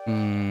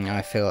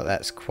 I feel like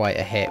that's quite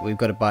a hit. We've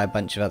got to buy a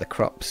bunch of other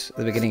crops at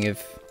the beginning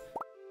of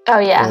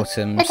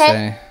autumn. Okay. So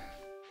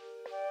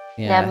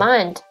yeah. Never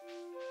mind.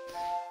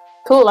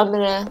 Cool, I'm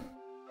gonna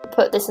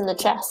put this in the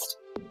chest.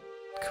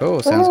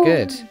 Cool, sounds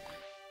good.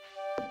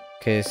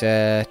 Because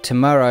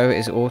tomorrow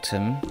is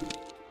autumn,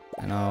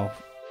 and I'll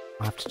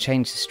have to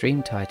change the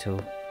stream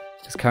title.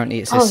 Because currently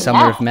it says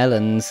Summer of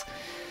Melons.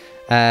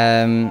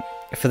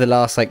 For the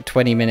last like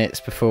 20 minutes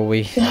before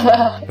we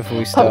start.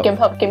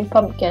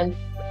 Pumpkin.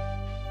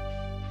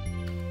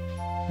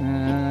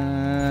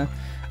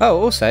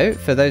 Also,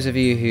 for those of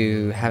you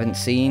who haven't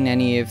seen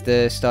any of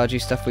the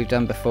Stardew stuff we've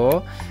done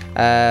before,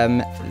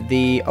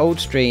 the old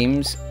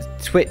streams,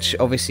 Twitch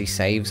obviously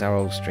saves our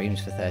old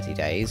streams for 30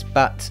 days,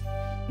 but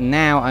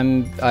now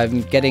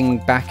I'm getting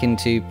back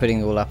into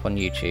putting it all up on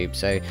YouTube.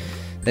 So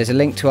there's a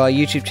link to our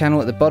YouTube channel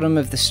at the bottom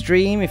of the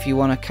stream if you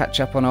want to catch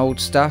up on old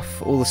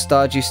stuff. All the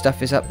Stardew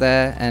stuff is up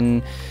there,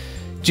 and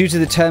due to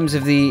the terms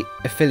of the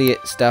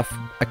affiliate stuff,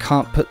 I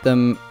can't put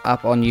them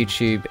up on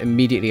YouTube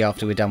immediately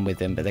after we're done with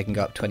them, but they can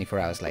go up 24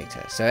 hours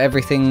later. So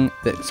everything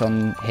that's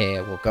on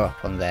here will go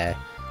up on there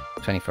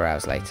 24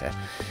 hours later.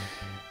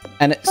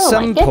 And at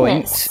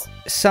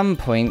some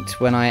point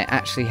when I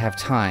actually have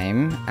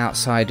time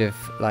outside of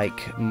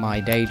like my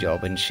day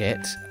job and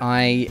shit,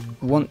 I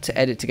want to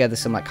edit together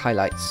some like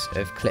highlights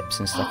of clips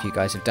and stuff you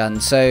guys have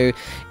done. So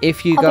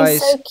if you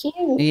guys, so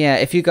cute. Yeah,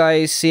 if you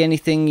guys see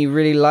anything you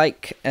really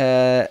like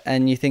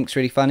and you think's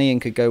really funny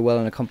and could go well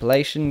in a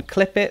compilation,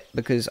 clip it,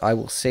 because I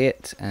will see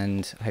it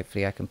and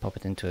hopefully I can pop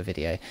it into a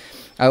video.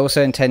 I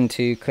also intend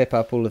to clip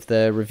up all of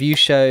the review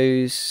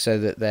shows so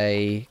that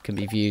they can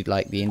be viewed,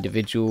 like the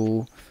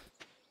individual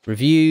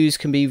reviews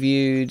can be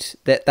viewed.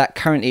 That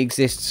currently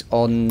exists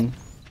on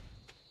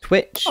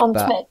Twitch,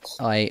 but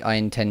I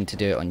intend to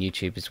do it on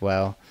YouTube as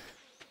well.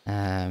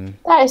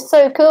 That is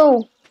so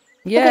cool.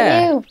 Yeah. Look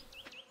at you.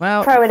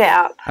 Well, throwing it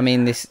out. I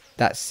mean,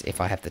 that's if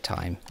I have the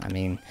time. I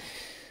mean,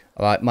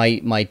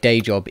 my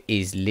day job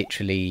is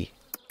literally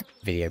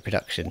video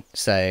production,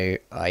 so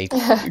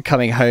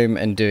coming home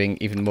and doing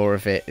even more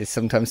of it is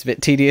sometimes a bit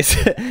tedious.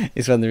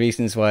 It's one of the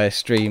reasons why I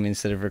stream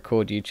instead of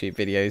record YouTube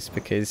videos,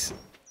 because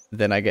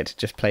then I get to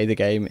just play the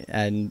game,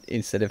 and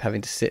instead of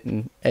having to sit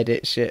and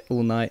edit shit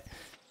all night.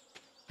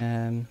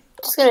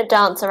 Just gonna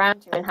dance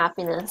around you in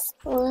happiness.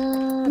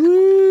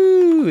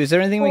 Woo! Is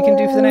there anything we can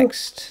do for the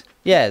next?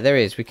 Yeah, there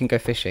is. We can go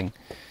fishing.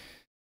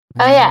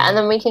 Oh yeah, and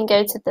then we can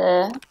go to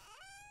the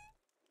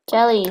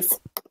jellies.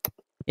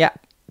 Yeah.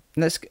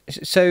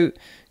 So,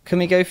 can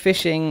we go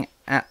fishing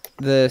at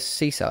the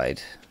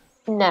seaside?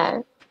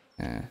 No.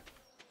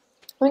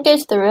 We go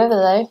to the river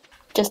though,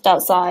 just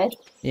outside.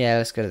 Yeah,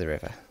 let's go to the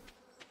river.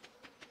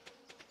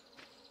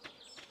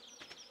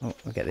 Oh,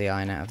 we'll get the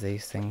iron out of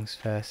these things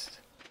first.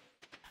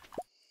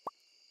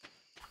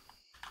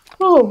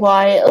 Oh,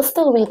 why? It'll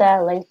still be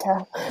there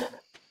later.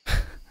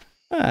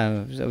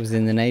 I was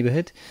in the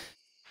neighbourhood.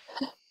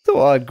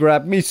 Thought I'd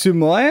grab me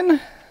some iron.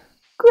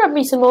 Grab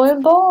me some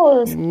iron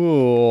bars.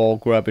 Oh, I'll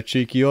grab a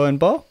cheeky iron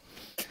bar.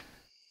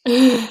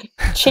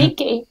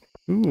 Cheeky.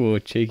 Ooh,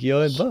 cheeky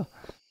iron bar.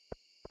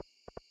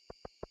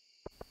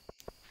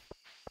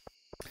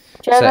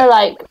 Do you ever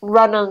like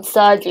run on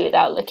Stardew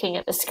without looking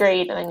at the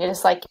screen and then you're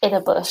just like in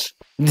a bush?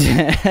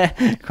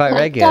 Quite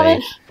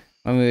regularly.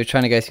 When we were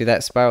trying to go through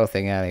that spiral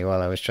thing earlier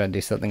while I was trying to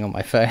do something on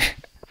my phone.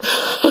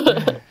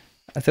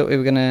 I thought we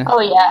were gonna... Oh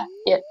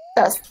yeah,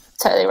 that's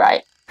totally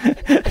right.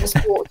 I just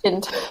walked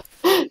into...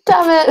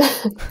 Damn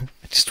it!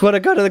 I just want to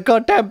go to the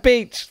goddamn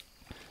beach!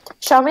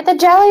 Show me the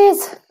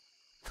jellies!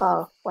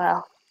 Oh,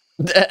 well.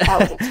 That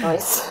was a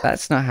choice.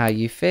 That's not how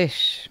you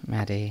fish,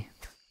 Maddie.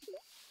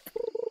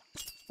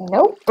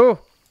 Nope.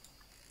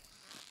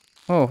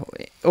 Oh,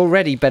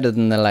 already better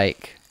than the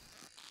lake.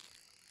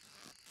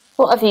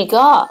 What have you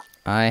got?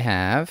 I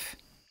have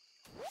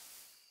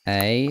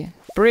a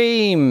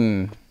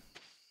bream.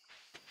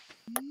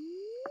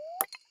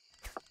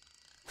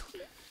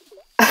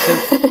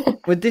 So,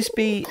 would this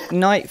be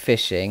night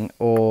fishing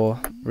or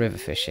river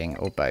fishing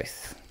or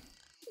both?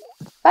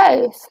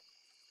 Both,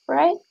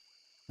 right?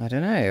 I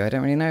don't know. I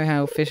don't really know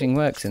how fishing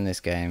works in this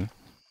game.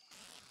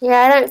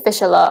 Yeah, I don't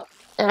fish a lot.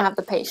 I don't have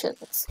the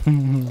patience.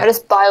 I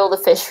just buy all the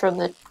fish from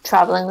the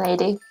travelling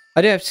lady.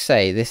 I do have to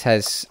say, this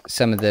has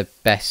some of the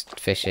best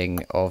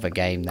fishing of a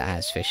game that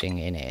has fishing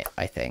in it,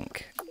 I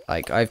think.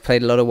 Like, I've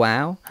played a lot of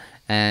WoW,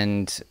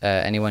 and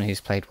anyone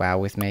who's played WoW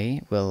with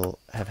me will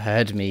have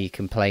heard me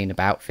complain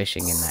about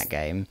fishing in that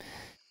game,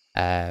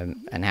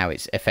 and how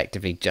it's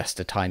effectively just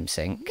a time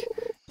sink.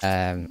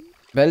 But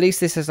at least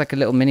this has like a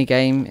little mini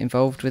game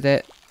involved with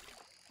it.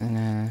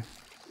 And,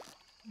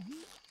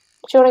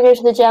 do you want to go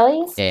to the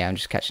jellies? yeah, I'm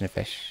just catching a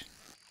fish.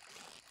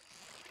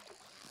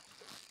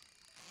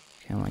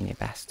 Come on, you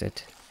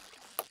bastard.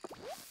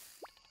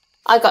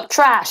 I got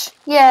trash.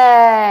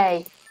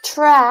 Yay!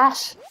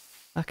 Trash.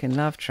 Fucking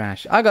love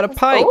trash. I got a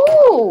pike!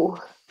 Ooh!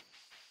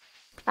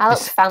 That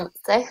looks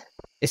fancy.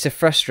 It's a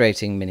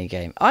frustrating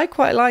minigame. I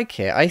quite like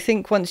it. I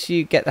think once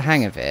you get the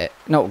hang of it...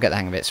 Not get the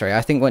hang of it, sorry.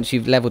 I think once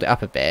you've leveled it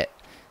up a bit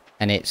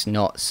and it's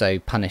not so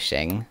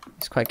punishing,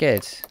 it's quite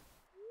good.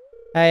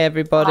 Hey,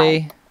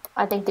 everybody.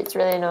 I think it's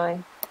really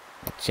annoying.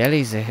 The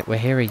jellies were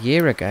here a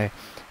year ago,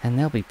 and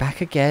they'll be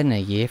back again a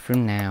year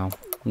from now.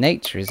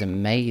 Nature is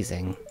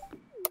amazing.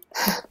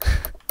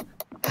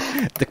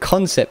 the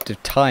concept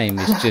of time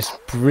is just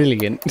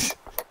brilliant.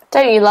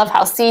 Don't you love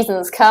how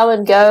seasons come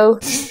and go?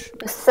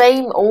 The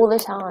same all the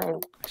time.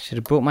 I should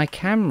have brought my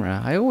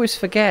camera. I always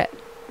forget.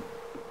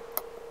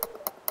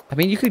 I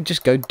mean, you could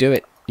just go do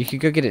it. You could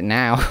go get it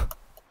now.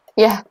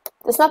 Yeah,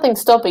 there's nothing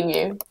stopping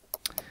you.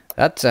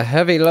 That's a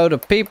heavy load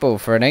of people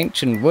for an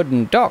ancient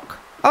wooden dock.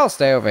 I'll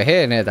stay over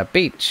here near the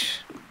beach.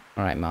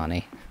 All right,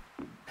 Marnie.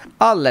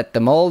 I'll let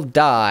them all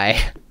die.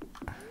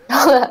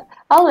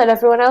 I'll let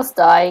everyone else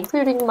die,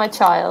 including my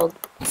child.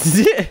 Is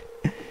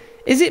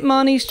it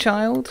Marnie's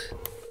child?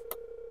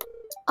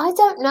 I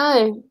don't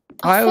know.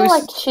 I feel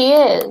like she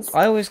is.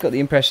 I always got the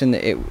impression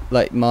that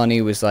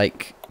Marnie was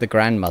like the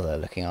grandmother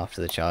looking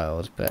after the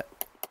child, but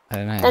I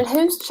don't know. Then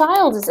whose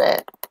child is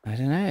it? I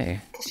don't know.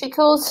 Because she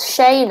calls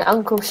Shane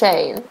Uncle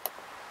Shane.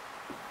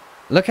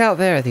 Look out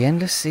there at the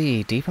endless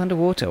sea, deep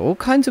underwater. All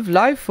kinds of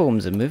life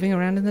forms are moving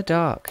around in the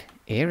dark.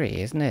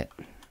 Eerie, isn't it?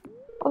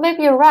 Well,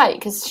 maybe you're right,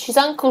 because she's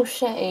Uncle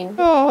Shane.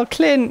 Oh,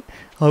 Clint!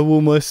 I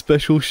wore my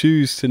special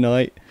shoes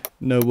tonight.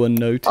 No one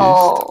noticed.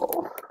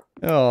 Oh,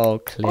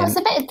 Clint. Well, it's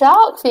a bit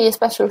dark for your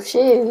special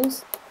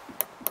shoes.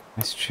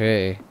 That's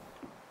true.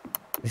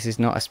 This is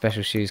not a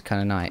special shoes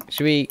kind of night.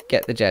 Should we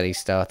get the jellies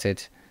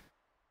started?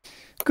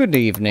 Good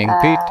evening,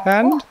 Pete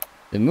Hand.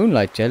 The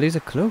moonlight jellies are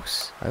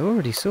close. I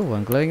already saw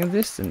one glowing in the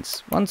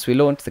distance. Once we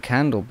launch the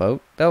candle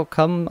boat, they'll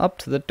come up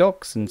to the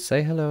docks and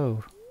say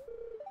hello.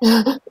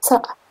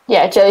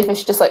 Yeah,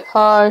 jellyfish just like,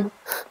 hi.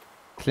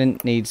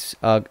 Clint needs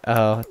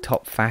our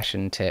top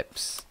fashion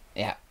tips.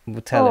 Yeah,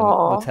 we'll tell him.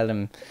 We'll tell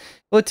him.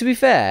 Well, to be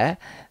fair,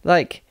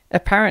 like,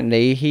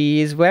 apparently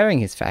he is wearing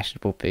his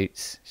fashionable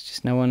boots. It's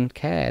just no one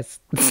cares.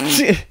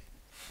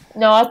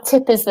 No, our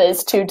tip is that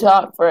it's too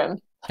dark for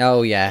him.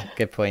 Oh, yeah.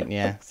 Good point.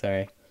 Yeah,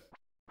 sorry.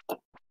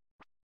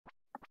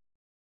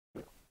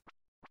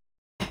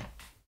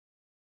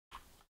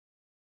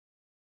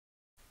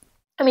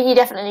 I mean, he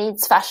definitely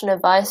needs fashion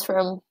advice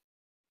from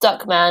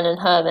Duckman and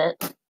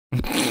Hermit.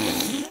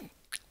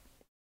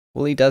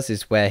 All he does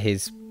is wear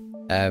his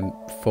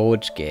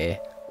forge gear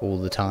all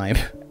the time.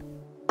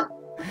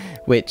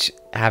 Which,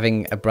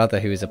 having a brother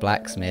who is a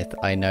blacksmith,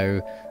 I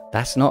know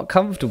that's not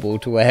comfortable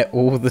to wear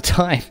all the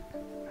time.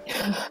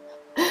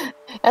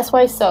 That's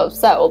why he's so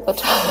upset all the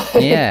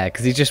time. Yeah,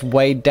 because he's just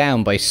weighed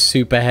down by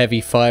super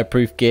heavy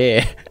fireproof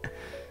gear.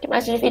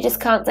 Imagine if he just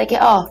can't take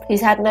it off. He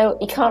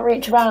can't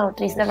reach around.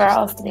 He's never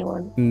asked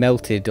anyone.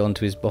 Melted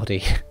onto his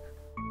body.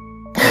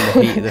 In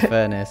the heat of the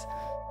furnace.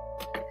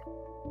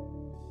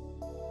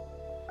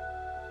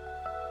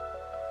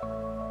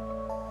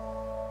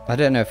 I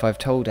don't know if I've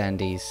told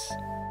Andy's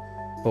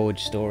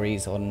forge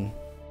stories on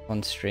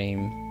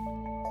stream.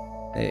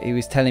 He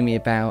was telling me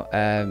about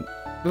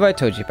have I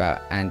told you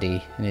about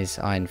Andy and his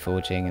iron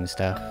forging and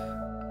stuff?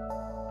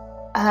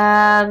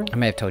 I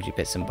may have told you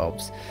bits and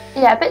bobs.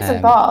 Yeah, bits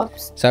and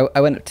bobs. So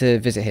I went up to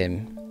visit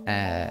him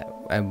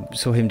and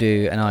saw him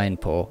do an iron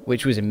pour,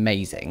 which was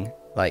amazing.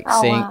 Like,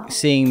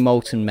 seeing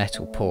molten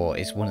metal pour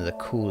is one of the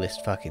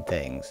coolest fucking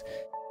things.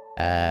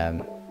 They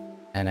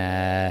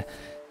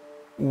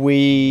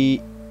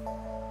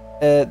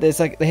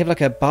have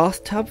like a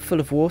bathtub full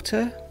of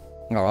water.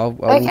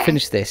 I'll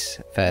finish this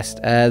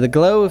first. The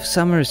glow of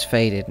summer has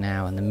faded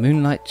now, and the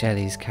moonlight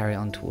jellies carry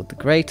on toward the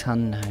great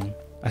unknown.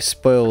 I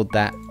spoiled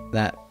that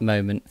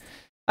moment.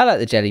 I like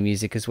the jelly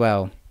music as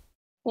well.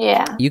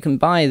 Yeah. You can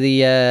buy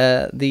the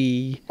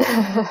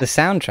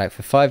soundtrack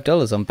for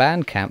 $5 on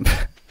Bandcamp.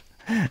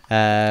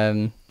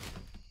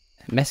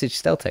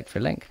 Message Steltec for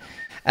a link.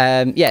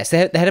 Yes,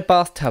 they had a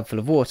bathtub full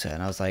of water,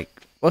 and I was like,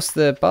 "What's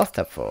the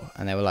bathtub for?"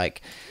 And they were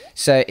like,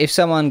 "So if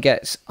someone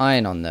gets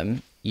iron on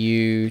them,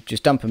 you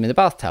just dump them in the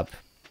bathtub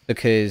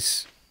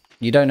because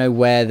you don't know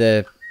where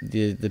the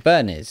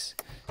burn is."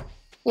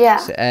 Yeah.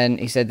 So, and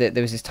he said that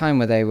there was this time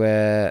where they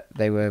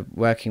were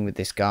working with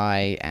this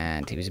guy,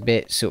 and he was a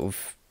bit sort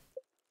of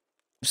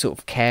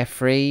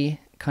carefree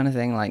kind of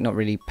thing, like not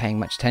really paying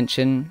much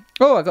attention.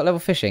 Oh, I got level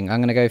fishing. I'm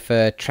gonna go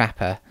for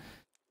trapper,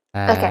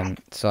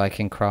 so I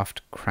can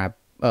craft crab.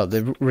 Oh,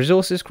 the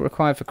resources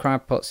required for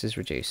crab pots is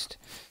reduced.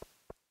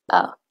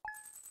 Oh.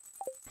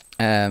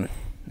 I'll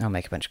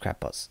make a bunch of crab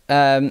pots.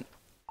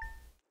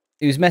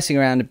 He was messing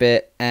around a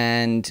bit,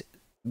 and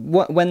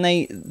when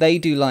they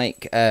do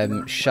like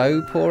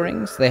show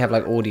pourings, they have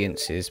like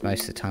audiences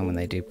most of the time when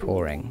they do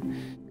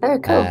pouring. Oh,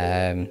 cool.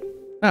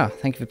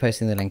 Thank you for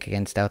posting the link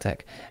again,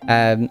 Steltec.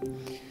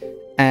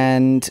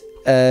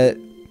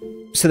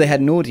 So they had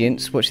an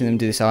audience watching them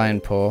do this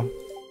iron pour.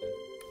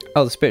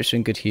 Oh, the spirits are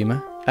in good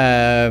humour,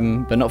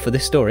 but not for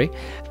this story.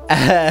 They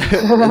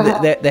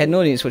had an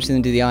audience watching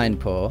them do the iron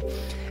pour,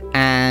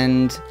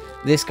 and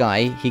this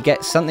guy, he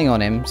gets something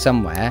on him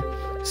somewhere,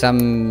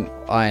 some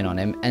iron on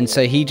him, and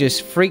so he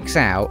just freaks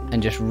out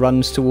and just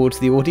runs towards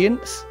the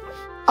audience.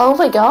 Oh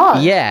my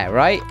god. Yeah,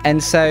 right?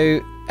 And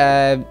so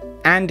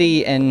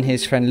Andy and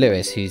his friend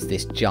Lewis, who's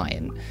this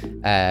giant,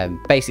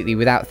 basically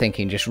without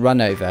thinking just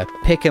run over,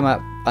 pick him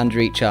up under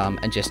each arm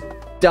and just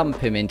dump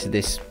him into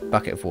this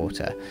bucket of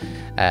water.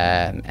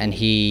 And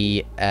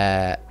he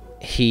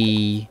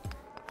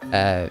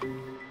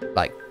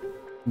like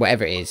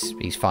whatever it is,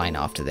 he's fine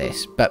after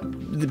this. But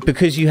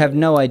because you have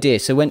no idea,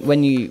 so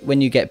when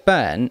you get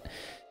burnt,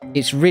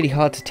 it's really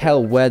hard to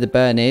tell where the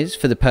burn is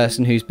for the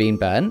person who's been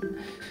burnt.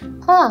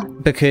 Huh.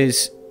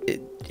 Because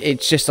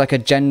it's just like a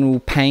general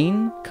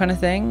pain kind of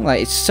thing.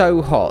 Like, it's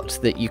so hot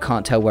that you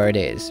can't tell where it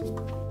is.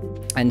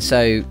 And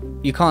so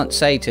you can't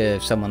say to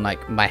someone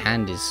like, my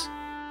hand is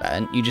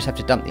burnt. You just have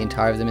to dump the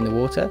entire of them in the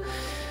water.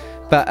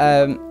 But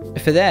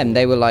for them,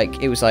 they were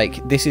like, it was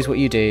like, this is what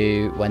you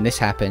do when this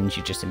happens.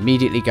 You just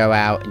immediately go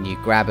out and you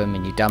grab them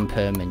and you dump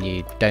them and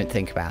you don't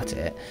think about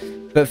it.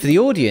 But for the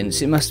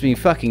audience, it must have been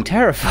fucking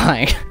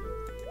terrifying.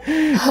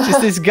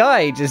 Just this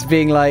guy just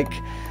being like,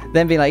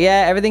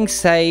 yeah, everything's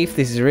safe.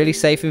 This is a really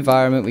safe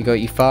environment. We got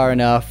you far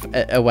enough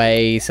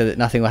away so that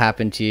nothing will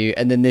happen to you.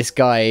 And then this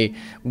guy,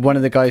 one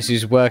of the guys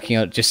who's working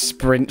on it, just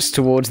sprints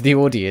towards the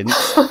audience.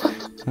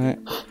 Right.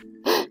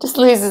 Just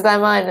loses their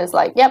mind and is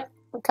like, yep,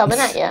 I'm coming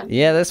at you.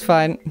 Yeah, that's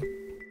fine.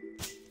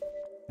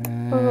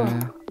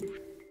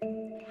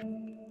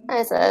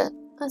 It's an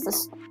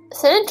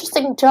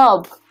interesting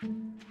job.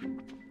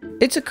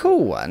 It's a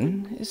cool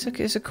one. It's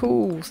a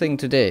cool thing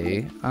to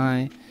do.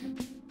 I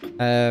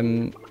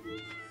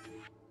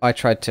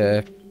tried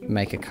to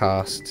make a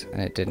cast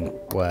and it didn't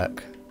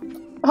work.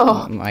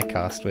 Oh. My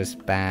cast was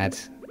bad,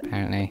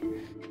 apparently.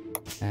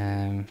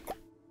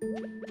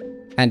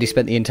 Andy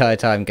spent the entire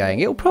time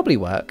going, it'll probably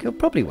work.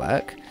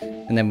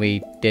 And then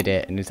we did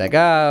it and he was like,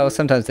 oh,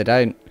 sometimes they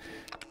don't.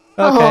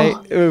 Okay,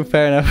 ooh,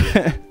 fair enough.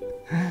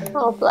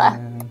 Oh, bless.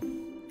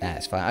 Nah,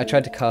 it's fine. I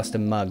tried to cast a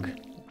mug,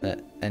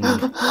 and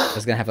I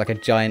was going to have like a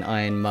giant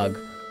iron mug.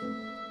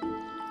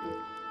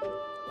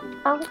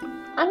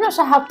 I'm not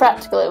sure how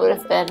practical it would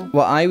have been.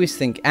 Well, I was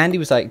thinking, Andy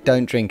was like,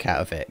 don't drink out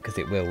of it because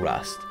it will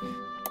rust.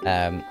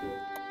 But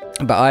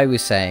I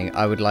was saying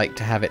I would like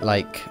to have it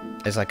like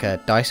as like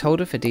a dice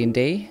holder for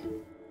D&D.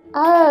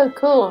 Oh,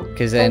 cool.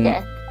 Because then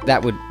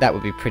that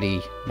would be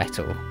pretty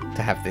metal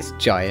to have this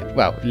giant,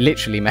 well,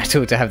 literally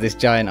metal to have this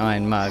giant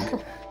iron mug.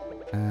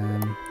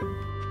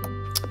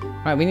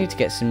 Right, we need to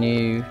get some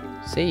new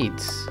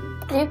seeds.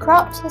 New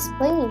crops, yes,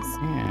 please.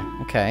 Yeah,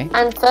 okay.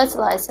 And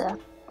fertilizer.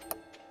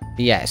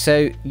 Yeah,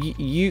 so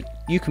you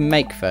can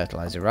make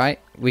fertilizer, right?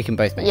 We can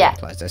both make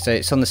fertilizer. So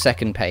it's on the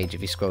second page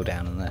if you scroll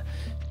down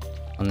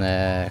on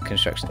the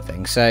construction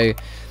thing. So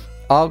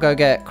I'll go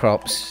get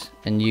crops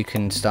and you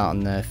can start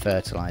on the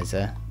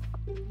fertilizer.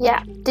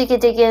 Yeah, dig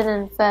in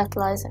and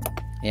fertilizer.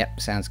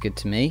 Yep, sounds good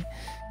to me.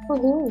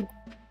 Woohoo.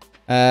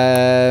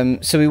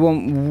 So we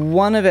want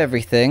one of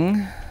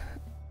everything.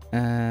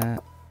 And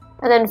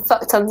then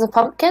fuck tons of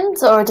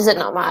pumpkins, or does it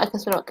not matter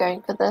because we're not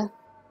going for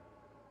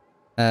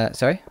the...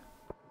 Sorry?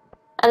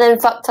 And then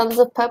fuck tons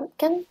of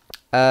pumpkin?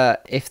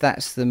 If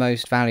that's the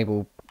most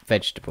valuable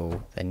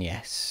vegetable, then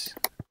yes.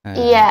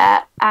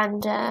 Yeah,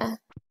 and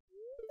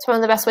it's one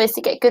of the best ways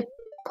to get good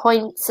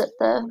points at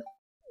the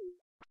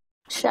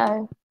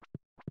show.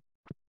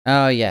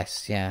 Oh,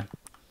 yes, yeah.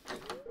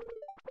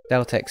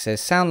 Deltex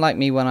says, sound like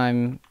me when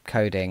I'm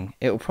coding.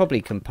 It'll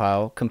probably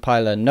compile.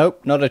 Compiler,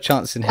 nope, not a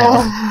chance in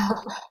hell.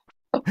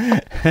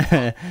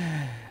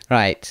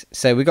 Right,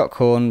 so we got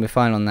corn, we're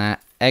fine on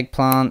that.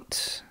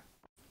 Eggplant.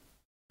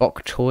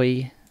 Bok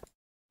choy.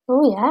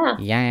 Oh, yeah.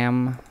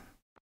 Yam.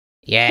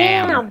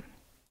 Yam.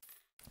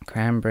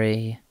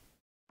 Cranberry.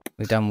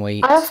 We've done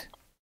wheat. I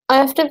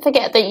often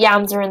forget that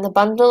yams are in the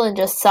bundle and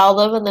just sell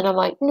them, and then I'm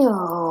like,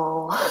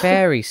 no.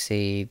 Berry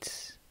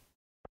seeds.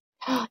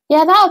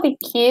 Yeah, that would be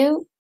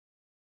cute.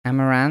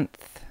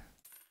 Amaranth.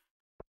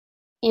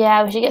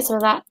 Yeah, we should get some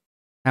of that.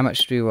 How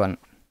much do we want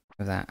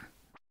of that?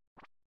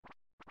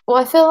 Well,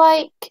 I feel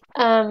like,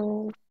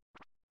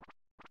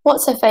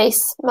 what's her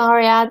face?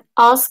 Marianne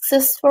asks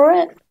us for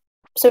it.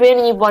 So we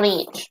only need one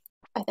each,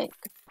 I think.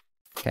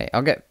 Okay,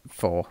 I'll get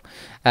 4.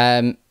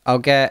 I'll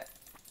get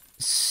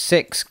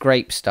 6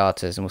 grape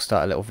starters and we'll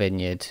start a little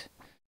vineyard.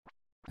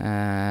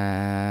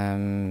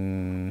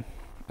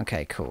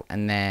 Okay, cool.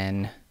 And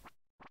then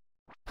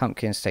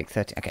pumpkins take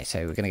 30. Okay, so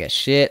we're going to get a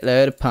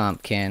shitload of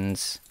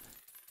pumpkins.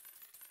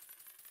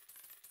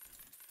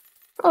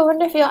 Oh, I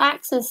wonder if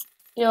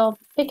your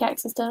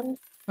pickaxe is done.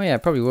 Oh yeah,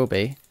 it probably will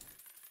be.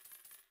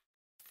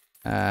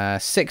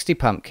 60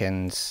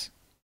 pumpkins.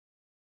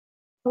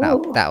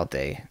 That'll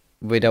do.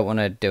 We don't want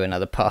to do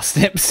another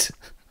parsnips.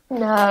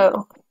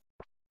 No.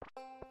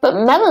 But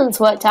melons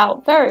worked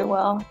out very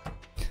well.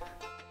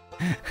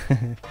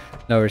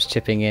 Nora's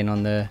chipping in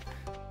on the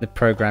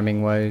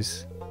programming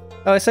woes.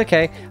 Oh, it's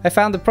okay. I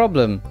found the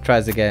problem.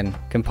 Tries again.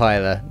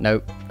 Compiler.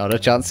 Nope. Not a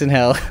chance in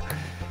hell.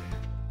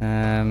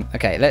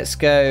 Okay, let's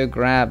go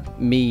grab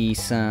me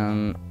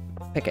some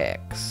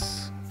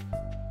pickaxe.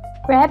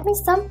 Grab me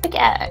some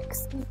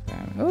pickaxe.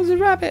 Oh, there's a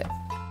rabbit.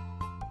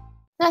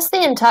 That's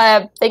the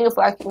entire thing of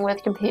working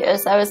with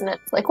computers, though, isn't it?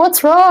 It's like,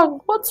 what's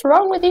wrong? What's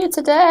wrong with you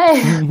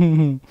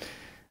today?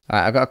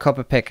 Alright, I've got a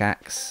copper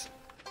pickaxe.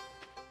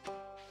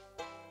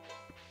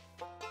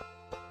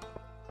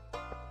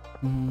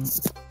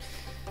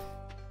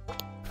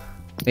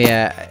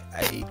 Yeah,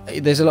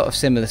 there's a lot of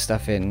similar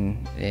stuff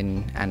in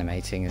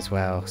animating as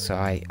well, so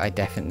I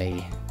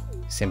definitely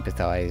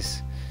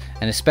sympathise.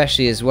 And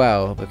especially as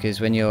well, because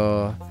when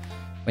you're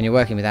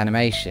working with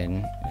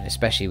animation,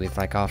 especially with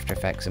like After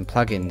Effects and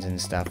plugins and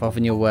stuff,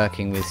 often you're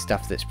working with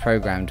stuff that's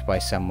programmed by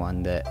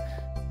someone that,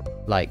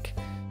 like,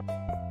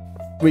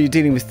 when you're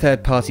dealing with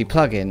third-party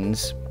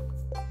plugins,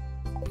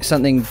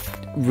 something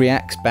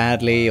reacts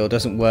badly or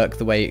doesn't work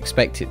the way you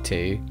expect it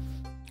to,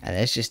 and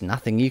there's just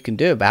nothing you can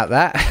do about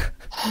that.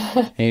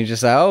 And you're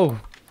just like, oh,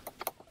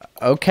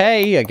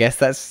 okay, I guess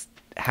that's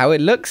how it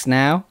looks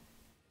now.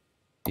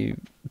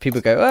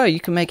 People go, oh, you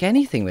can make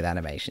anything with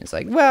animation. It's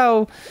like,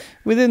 well,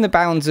 within the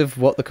bounds of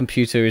what the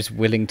computer is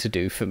willing to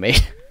do for me.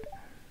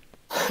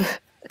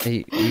 Are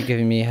you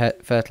giving me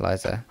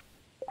fertilizer?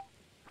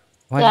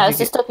 Yeah, it's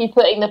just stop you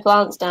putting the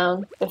plants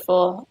down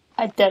before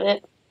I did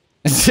it.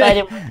 But I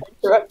didn't want to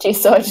interrupt you,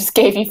 so I just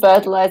gave you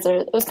fertilizer.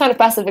 It was kind of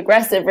passive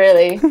aggressive,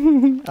 really.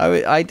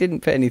 I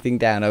didn't put anything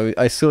down.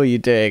 I saw you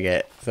doing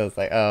it, so I was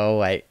like, oh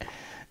wait.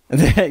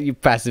 You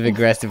passive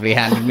aggressively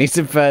handed me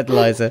some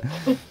fertilizer.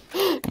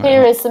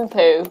 Here is some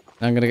poo.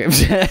 I'm gonna go.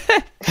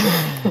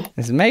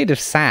 It's made of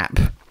sap.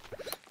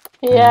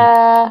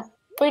 Yeah,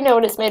 we know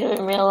what it's made of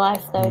in real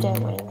life, though,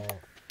 don't we?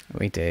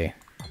 We do.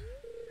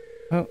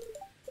 Oh,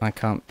 I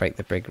can't break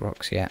the big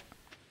rocks yet.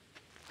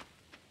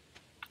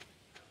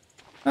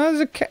 Oh,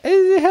 there's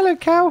a hello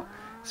cow.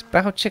 It's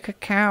Bow Chicka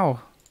cow.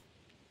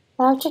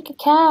 Bow Chicka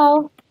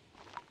cow.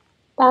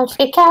 Bow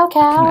Chicka cow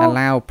cow. Can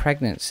allow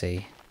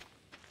pregnancy.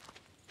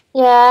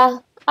 Yeah,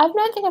 I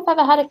don't think I've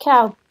ever had a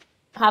cow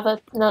have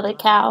another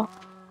cow.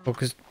 Well,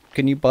 because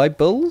can you buy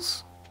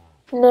bulls?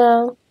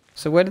 No.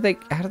 So how do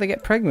they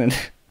get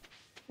pregnant?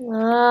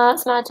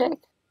 That's magic.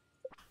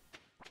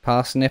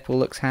 Parsnipple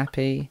looks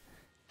happy.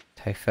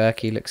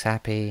 Tofurkey looks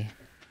happy.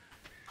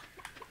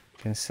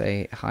 Can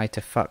say hi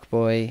to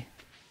Fuckboy.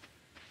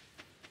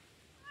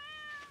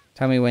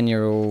 Tell me when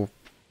you're all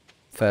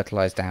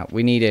fertilized out.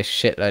 We need a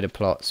shitload of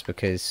plots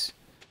because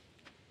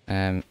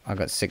I've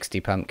got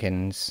 60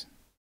 pumpkins.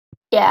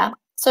 Yeah.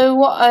 So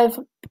what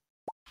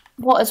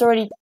has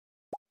already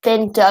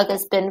been dug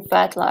has been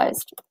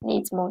fertilized.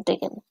 Needs more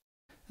digging.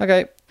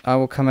 Okay, I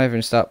will come over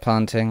and start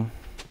planting.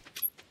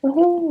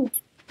 Woohoo!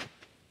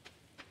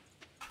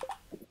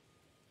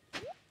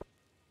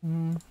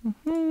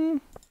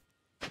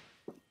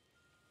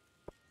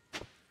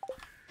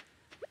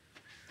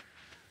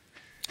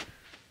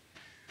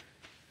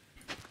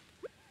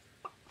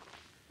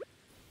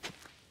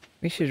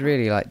 We should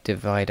really like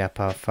divide up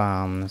our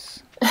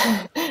farms.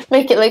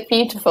 Make it look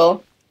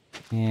beautiful.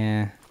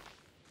 Yeah,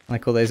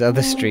 like all those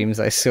other streams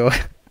I saw.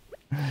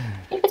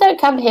 People don't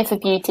come here for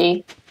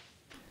beauty.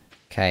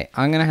 Okay,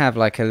 I'm gonna have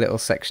like a little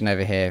section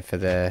over here for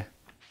the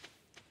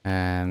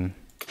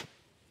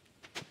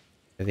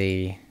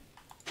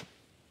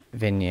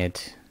vineyard,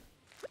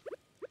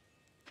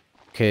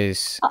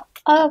 because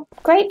Are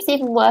grapes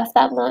even worth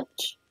that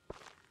much?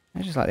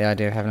 I just like the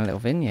idea of having a little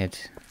vineyard.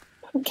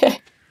 Okay.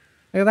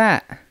 Look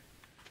at that.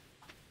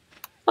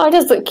 Oh, it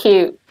does look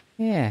cute.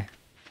 Yeah,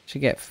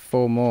 should get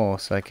 4 more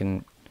so I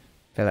can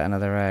fill out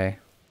another row.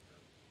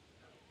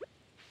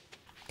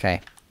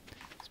 Okay,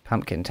 it's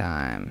pumpkin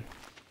time.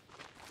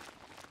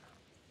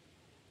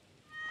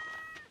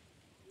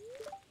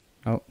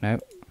 Oh, no.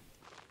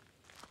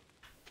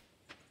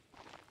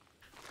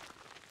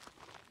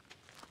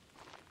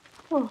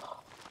 Oh.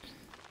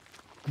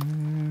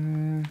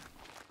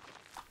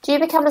 Do you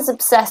become as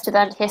obsessed with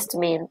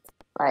antihistamine,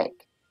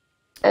 like,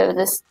 over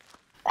this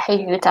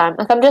hating the time?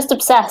 Like, I'm just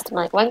obsessed. I'm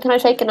like, when can I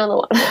take another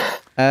one?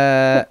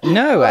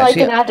 No,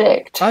 actually, like an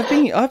addict.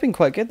 I've been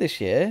quite good this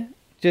year.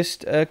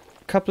 Just a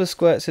couple of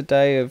squirts a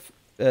day of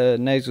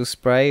nasal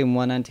spray and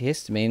 1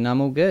 antihistamine, and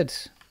I'm all good.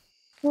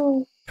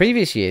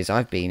 Previous years,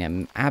 I've been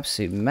an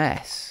absolute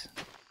mess.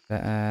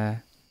 But,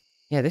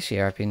 yeah, this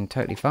year I've been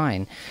totally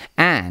fine.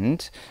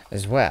 And,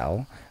 as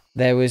well,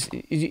 there was...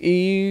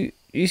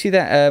 You see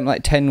that,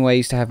 like, 10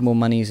 ways to have more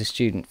money as a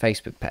student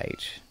Facebook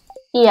page?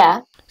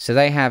 Yeah. So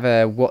they have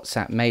a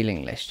WhatsApp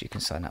mailing list you can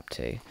sign up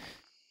to.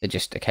 That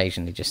just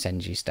occasionally just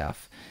sends you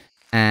stuff.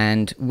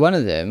 And one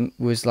of them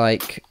was,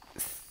 like,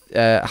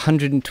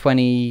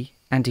 120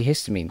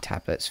 antihistamine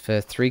tablets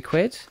for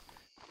 £3.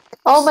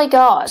 Oh my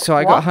god. So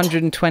I got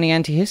 120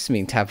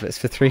 antihistamine tablets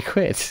for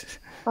 £3.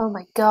 Oh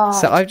my god.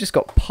 So I've just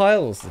got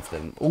piles of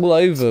them all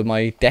over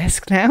my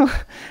desk now.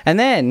 And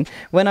then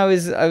when I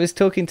was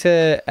talking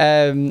to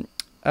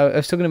I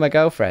was talking to my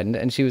girlfriend,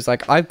 and she was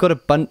like, "I've got a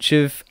bunch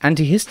of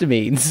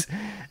antihistamines,"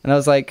 and I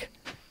was like,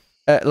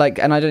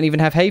 and I don't even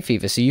have hay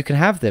fever, so you can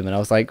have them. And I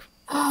was like,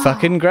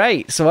 "Fucking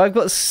great!" So I've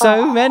got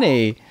so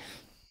many.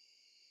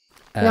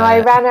 No, I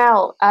ran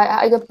out.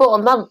 I bought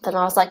a month, and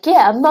I was like,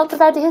 "Yeah, a month of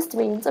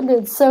antihistamines. I'm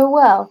doing so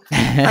well."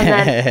 And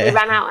then we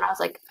ran out, and I was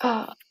like,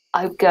 "Oh,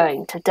 I'm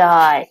going to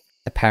die."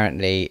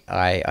 Apparently,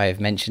 I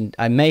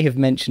may have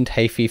mentioned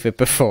hay fever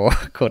before,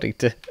 according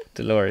to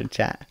Laura in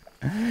chat.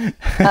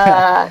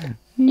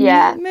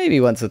 Yeah, maybe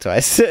once or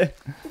twice.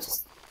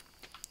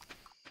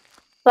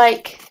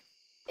 Like,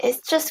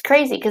 it's just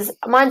crazy because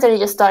mine's only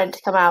just starting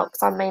to come out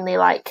because I'm mainly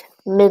like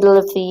middle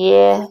of the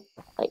year,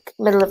 like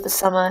middle of the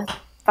summer,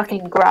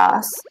 fucking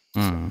grass.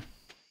 And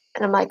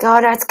I'm like, oh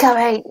no, it's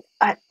coming.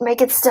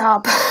 Make it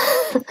stop.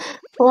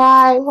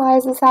 Why? Why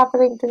is this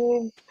happening to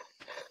me?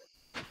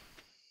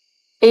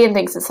 Ian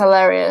thinks it's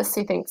hilarious.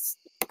 He thinks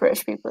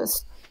British people are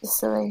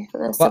silly.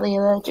 They're silly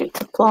allergic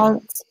to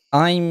plants.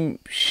 I'm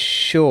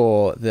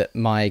sure that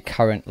my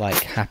current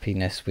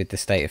happiness with the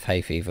state of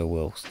hay fever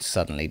will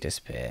suddenly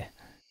disappear.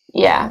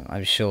 Yeah.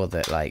 I'm sure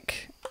that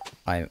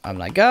I'm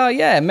like, oh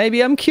yeah,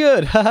 maybe I'm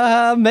cured.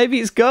 Maybe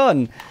it's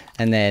gone.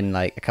 And then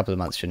a couple of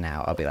months from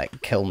now, I'll be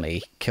like, kill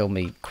me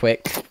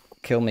quick,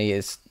 kill me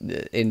as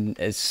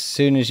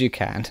soon as you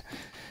can.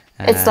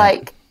 It's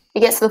like it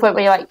gets to the point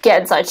where you're like,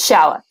 get inside,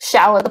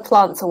 shower the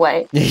plants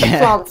away, the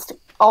plants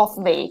off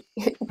me,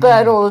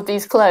 burn all of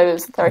these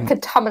clothes. They're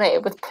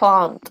contaminated with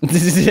plant.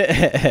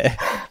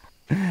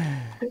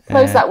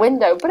 Close that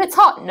window, but it's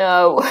hot.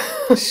 No.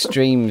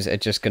 Streams are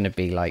just going to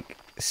be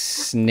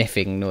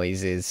sniffing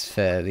noises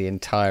for the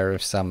entire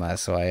of summer,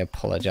 so I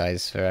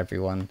apologise for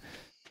everyone.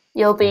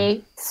 You'll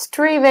be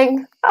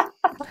streaming.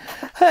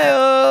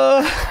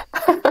 Hey-oh!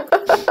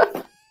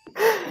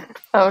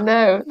 Oh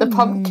no, the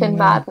pumpkin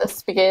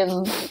madness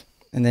begins.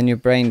 And then your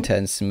brain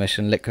turns to mush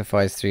and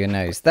liquefies through your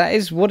nose. That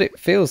is what it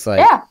feels like.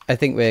 Yeah. I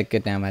think we're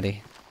good now,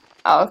 Maddie.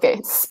 Oh,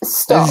 okay.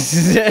 Stop.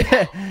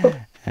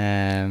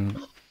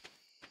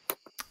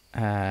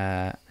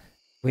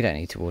 We don't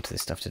need to water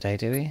this stuff today,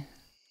 do we?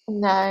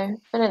 No,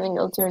 I don't think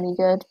it'll do any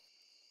good.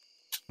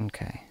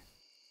 Okay.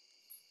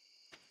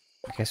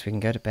 I guess we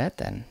can go to bed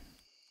then.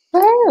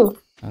 Woo!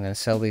 I'm going to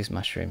sell these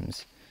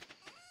mushrooms.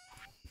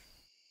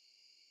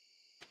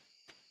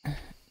 Do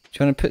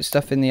you want to put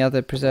stuff in the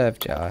other preserve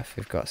jar if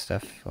we've got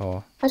stuff?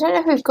 Or I don't know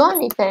if we've got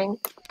anything.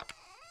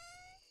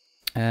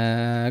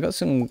 I got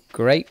some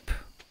grape.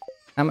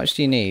 How much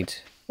do you need?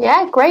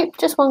 Yeah, grape.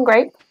 Just one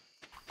grape.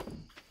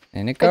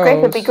 In it A goes.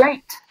 grape would be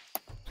great.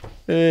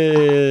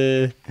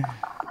 Very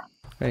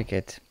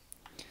good.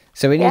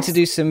 So we need to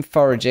do some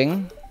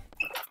foraging.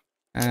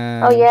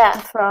 Oh yeah,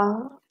 for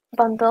our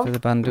bundle. For the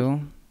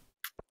bundle.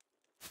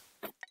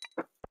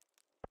 A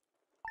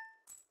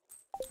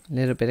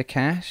little bit of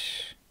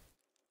cash.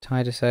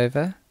 Tide us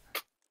over.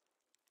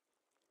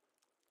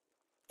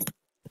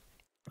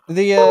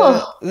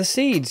 The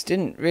seeds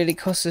didn't really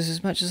cost us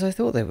as much as I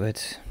thought they would.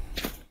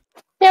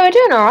 Yeah, we're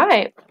doing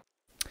alright.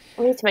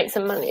 We need to make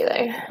some money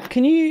though.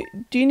 Do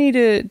you need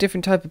a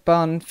different type of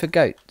barn for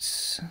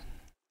goats?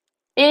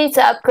 You need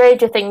to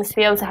upgrade your things to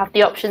be able to have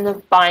the option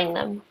of buying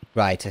them.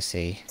 Right, I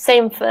see.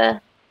 Same for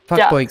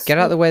Fuckboy, ducks. get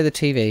out of the way of the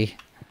TV. You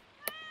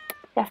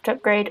have to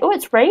upgrade. Oh,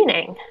 it's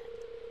raining.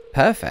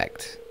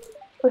 Perfect.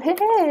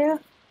 Woohoo!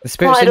 The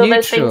spirits Hide are all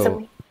those things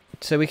neutral,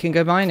 so we can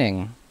go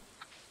mining.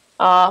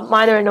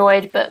 Mine are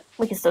annoyed, but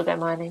we can still go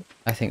mining.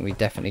 I think we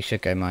definitely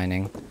should go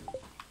mining.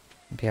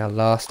 It'll be our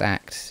last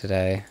act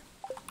today.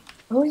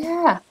 Oh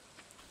yeah.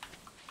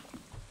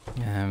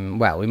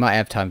 Well, we might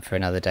have time for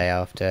another day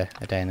after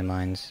a day in the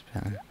mines.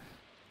 But,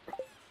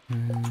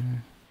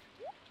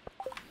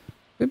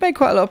 we've made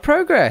quite a lot of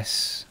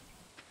progress.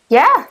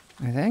 Yeah.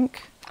 I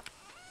think.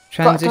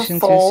 Transition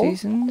through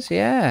seasons,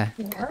 yeah.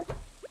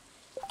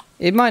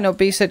 It might not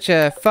be such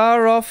a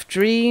far-off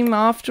dream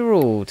after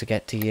all to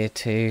get to year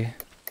 2.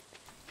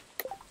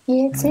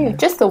 Year 2.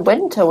 Just the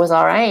winter was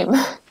our aim.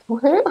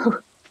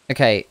 Woohoo!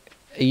 Okay,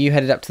 are you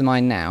headed up to the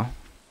mine now?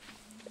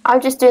 I'm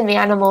just doing the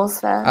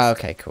animals first. Oh,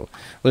 okay, cool.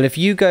 Well, if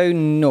you go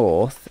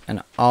north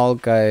and I'll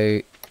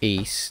go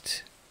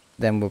east,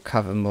 then we'll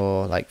cover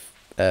more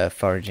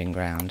foraging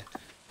ground.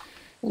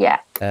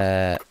 Yeah.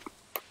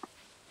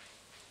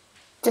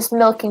 Just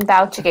milking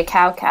Bouchiga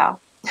cow.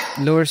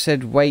 Laura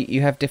said, wait, you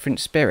have different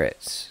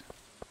spirits?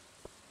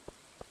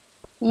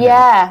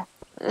 Yeah.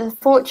 The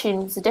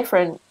fortunes are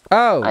different.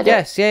 Oh,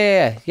 yes,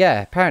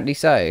 yeah, apparently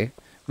so.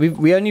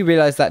 We only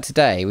realised that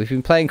today. We've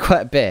been playing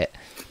quite a bit.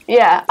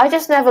 Yeah, I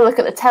just never look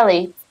at the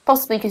telly,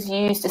 possibly because you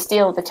used to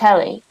steal the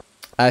telly.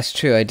 That's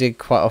true, I did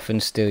quite often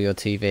steal your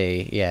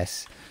TV,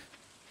 yes.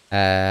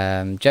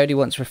 Jodie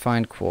wants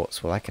refined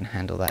quartz. Well, I can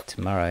handle that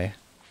tomorrow.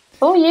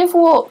 Oh, you've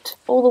walked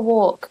all the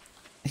walk.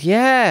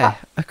 Yeah,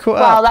 I caught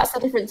up. Wow, that's the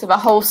difference of a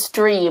whole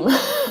stream.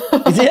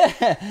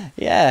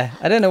 yeah.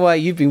 I don't know why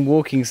you've been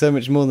walking so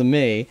much more than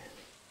me.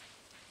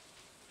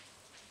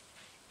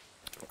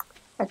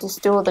 I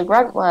just do all the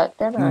grunt work,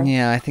 don't I?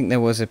 Yeah, I think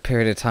there was a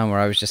period of time where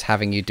I was just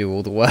having you do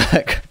all the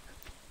work.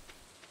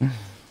 I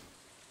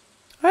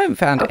haven't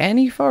found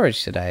any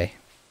forage today.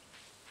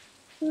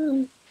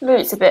 Maybe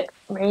it's a bit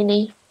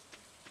rainy.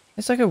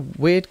 It's like a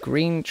weird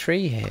green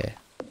tree here.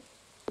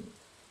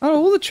 Oh,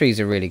 all the trees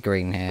are really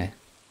green here.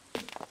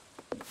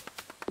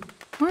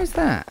 Why is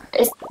that?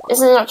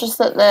 Isn't it not just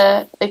that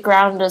the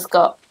ground has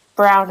got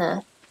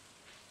browner?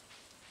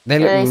 They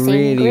look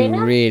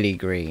really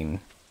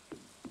green.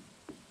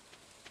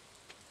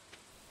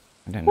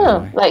 I don't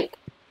know why.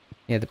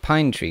 Yeah, the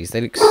pine trees, they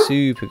look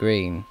super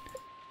green.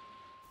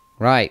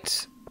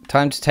 Right,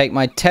 time to take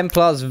my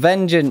Templar's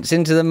vengeance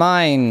into the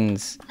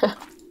mines.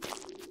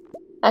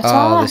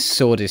 Oh, this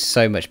sword is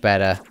so much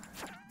better.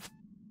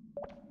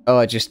 Oh,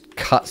 it just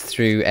cuts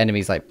through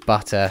enemies like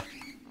butter.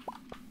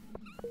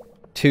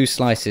 2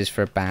 slices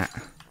for a bat.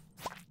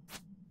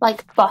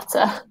 Like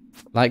butter.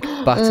 Like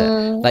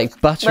butter. Like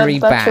buttery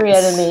My buttery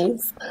bats.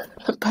 enemies.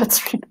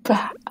 Buttery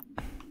bat.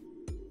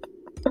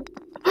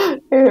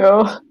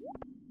 Ew.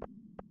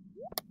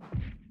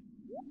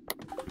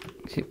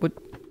 What?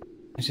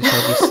 I just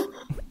heard you.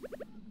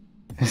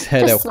 I just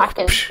heard Just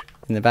smacking.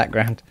 in the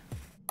background.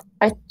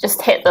 I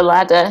just hit the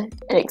ladder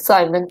in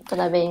excitement for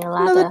there being a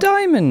ladder. Another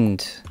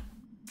diamond.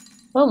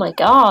 Oh my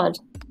god.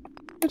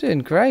 We're doing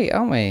great,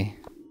 aren't we?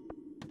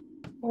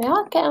 We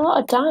are getting a lot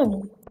of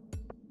diamonds.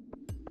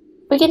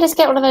 We can just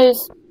get one of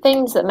those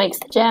things that makes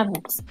the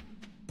gems.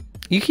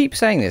 You keep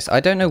saying this. I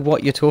don't know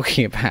what you're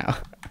talking about.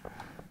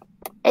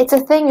 It's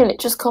a thing and it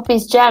just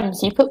copies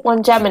gems. You put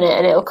one gem in it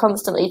and it'll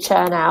constantly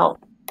churn out.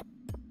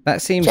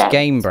 That seems gems.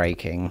 game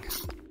breaking.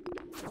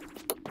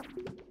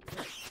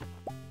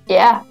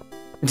 Yeah.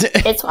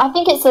 I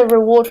think it's a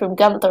reward from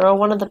Gunther or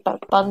one of the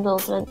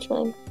bundles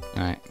eventually.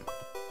 Right.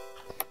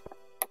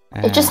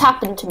 It just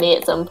happened to me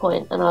at some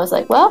point and I was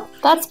like, well,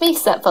 that's me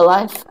set for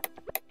life.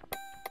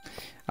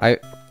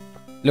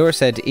 Laura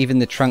said even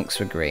the trunks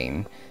were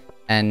green,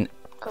 and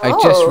I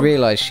just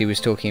realised she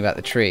was talking about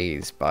the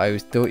trees, but I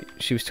thought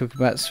she was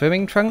talking about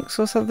swimming trunks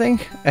or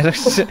something. And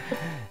it's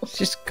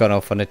just gone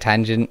off on a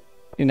tangent,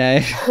 you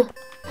know.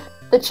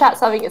 The chat's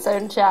having its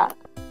own chat.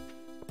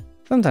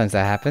 Sometimes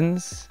that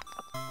happens.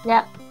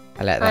 Yeah.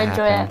 I let that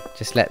enjoy happen. it.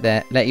 Just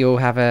let you all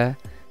have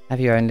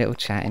your own little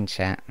chat in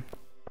chat.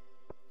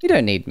 You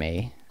don't need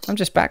me. I'm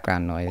just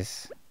background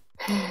noise.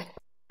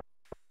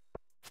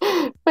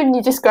 When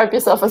you describe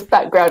yourself as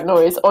background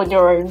noise on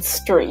your own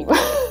stream.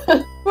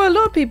 Well, a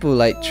lot of people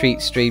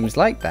treat streams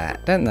like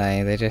that, don't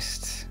they? They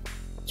just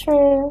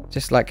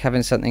like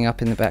having something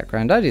up in the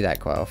background. I do that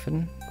quite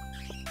often.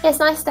 It's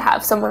nice to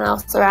have someone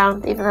else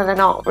around, even though they're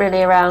not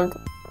really around.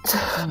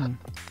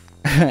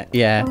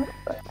 Yeah.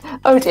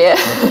 Oh dear.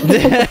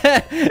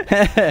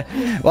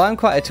 Well, I'm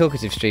quite a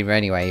talkative streamer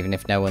anyway, even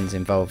if no one's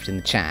involved in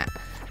the chat.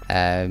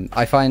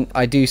 I find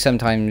I do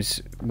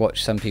sometimes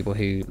watch some people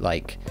who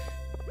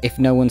if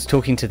no one's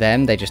talking to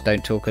them, they just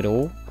don't talk at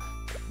all.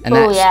 And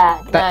oh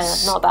yeah, no,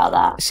 not about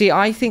that. See,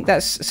 I think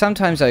that's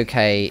sometimes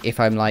okay if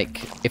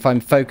I'm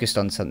focused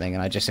on something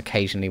and I just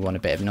occasionally want a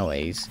bit of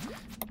noise,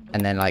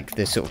 and then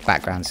the sort of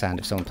background sound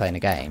of someone playing a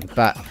game.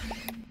 But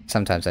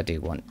sometimes I do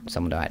want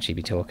someone to actually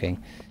be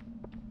talking.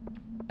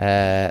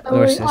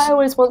 Laura says, I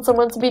always want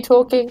someone to be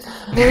talking.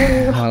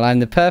 well, I'm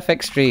the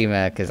perfect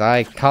streamer because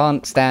I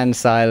can't stand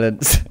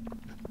silence.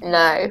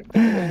 No.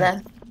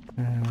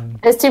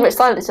 There's too much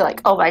silence. You're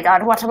like, oh my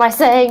god, what am I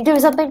saying? Do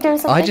something, do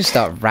something. I just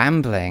start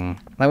rambling.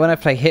 Like when I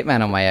play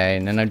Hitman on my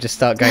own and I just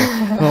start going,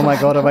 oh my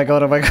god, oh my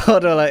god, oh my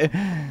god. Or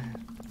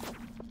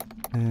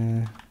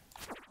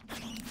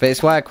But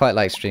it's why I quite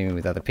like streaming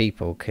with other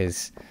people,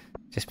 because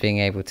just being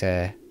able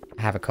to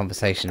have a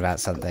conversation about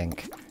something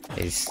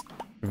is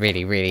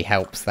really, really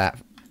helps that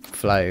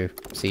flow,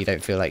 so you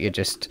don't feel like you're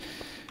just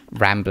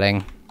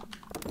rambling.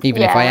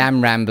 Even if I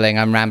am rambling,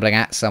 I'm rambling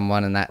at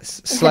someone, and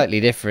that's slightly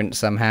different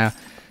somehow.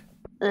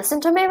 Listen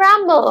to me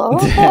ramble.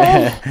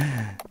 Okay.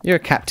 You're a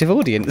captive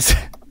audience.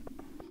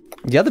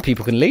 The other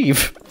people can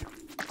leave.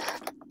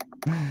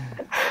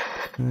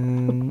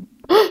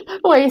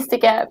 Ways to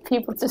get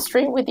people to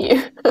stream with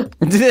you.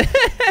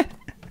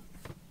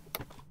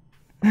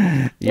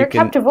 You're a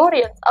captive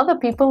audience. Other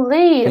people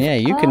leave. Yeah,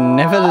 you can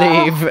never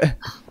leave.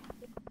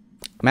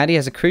 Maddy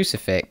has a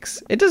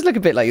crucifix. It does look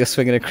a bit like you're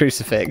swinging a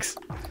crucifix.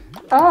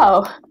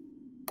 Oh.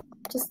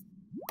 Just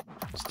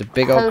a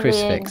big old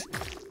crucifix.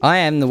 I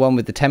am the one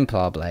with the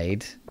Templar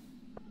blade.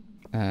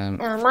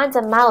 Mine's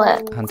a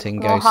mallet. Hunting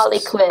more ghosts. Harley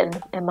Quinn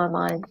in my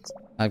mind.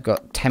 I've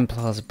got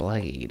Templar's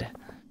blade.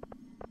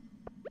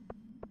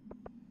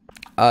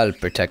 I'll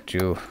protect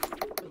you.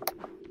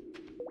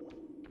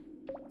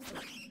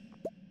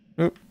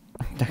 Oop,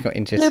 I got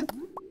inches. Bloop.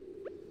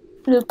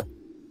 Bloop.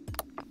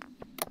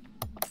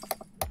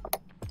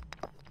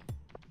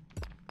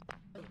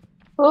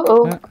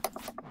 Uh-oh.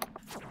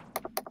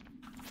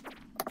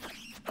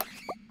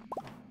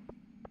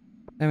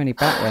 So many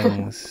bat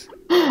wings.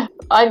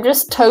 I'm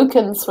just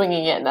token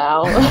swinging it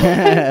now.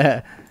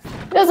 It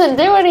doesn't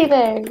do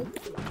anything.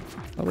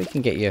 Well, we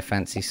can get you a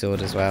fancy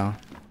sword as well.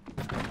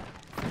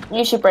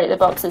 You should break the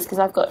boxes because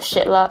I've got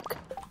shit luck.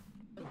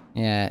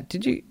 Yeah,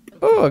 did you...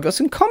 Oh, I got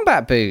some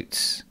combat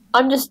boots.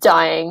 I'm just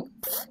dying.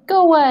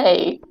 Go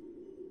away.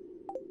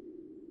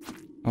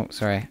 Oh,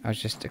 sorry. I was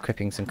just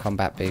equipping some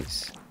combat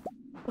boots.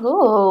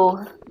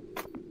 Ooh.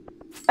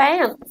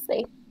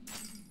 Fancy.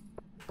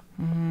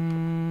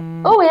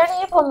 Oh, we only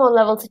have one more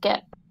level to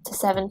get to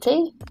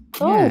 70.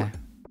 Yeah.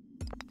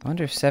 I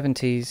wonder if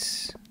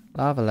 70's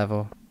lava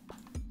level.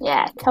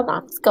 Yeah, come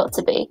on. It's got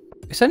to be.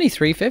 It's only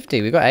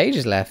 350. We've got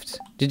ages left.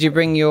 Did you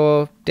bring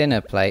your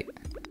dinner plate?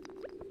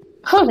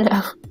 Oh,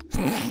 no.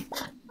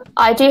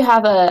 I do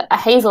have a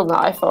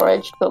hazelnut I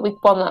foraged, but we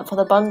won that for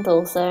the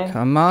bundle, so...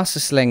 A master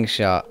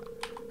slingshot.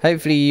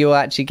 Hopefully you'll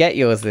actually get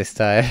yours this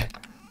time.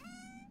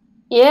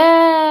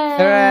 Yeah!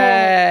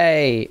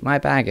 Hooray! My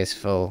bag is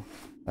full.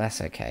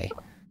 That's okay.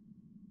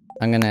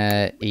 I'm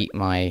gonna eat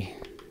my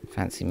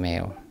fancy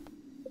meal.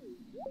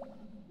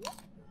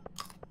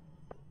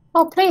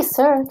 Oh, please,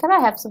 sir, can I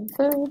have some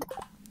food?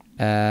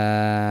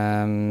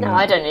 No,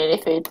 I don't need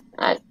any food.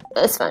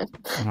 That's fine.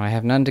 I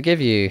have none to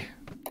give you.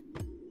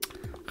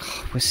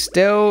 We're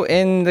still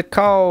in the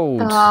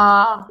cold.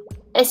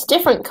 It's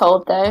different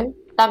cold, though.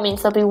 That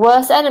means there'll be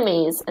worse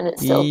enemies, and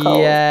it's still cold.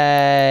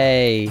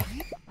 Yay!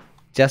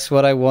 Just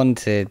what I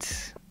wanted.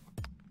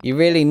 You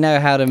really know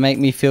how to make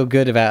me feel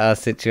good about our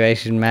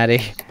situation,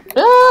 Maddy.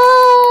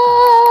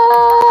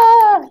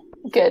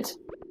 Good.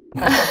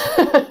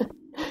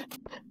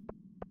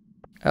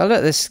 Oh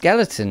look, there's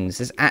skeletons.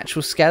 There's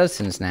actual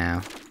skeletons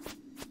now.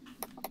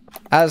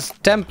 As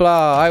Templar,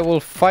 I will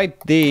fight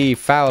thee,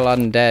 foul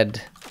undead.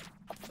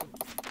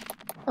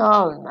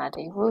 Oh,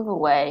 Maddy, move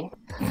away.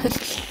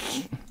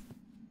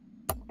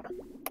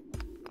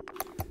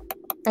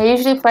 I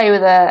usually play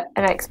with an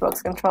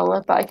Xbox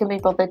controller, but I can be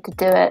bothered to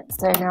do it,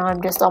 so now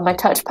I'm just on my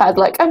touchpad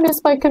like, I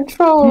miss my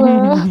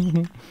controller.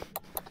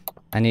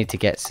 I need to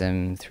get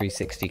some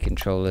 360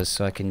 controllers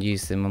so I can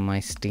use them on my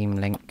Steam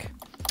Link.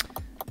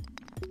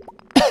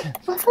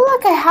 I feel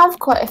like I have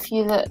quite a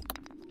few that,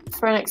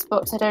 for an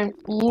Xbox, I don't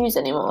use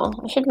anymore.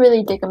 I should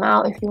really dig them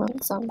out if you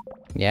want some.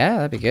 Yeah,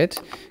 that'd be good.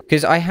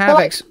 Because I have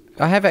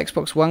I have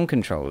Xbox One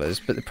controllers,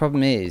 but the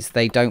problem is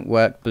they don't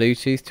work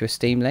Bluetooth to a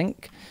Steam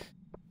Link.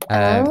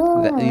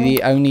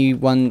 The only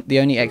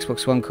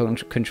Xbox One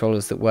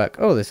controllers that work.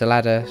 Oh, there's a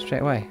ladder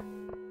straight away.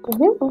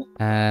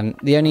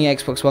 The only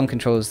Xbox One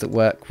controllers that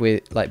work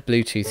with like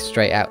Bluetooth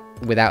straight out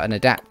without an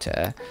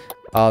adapter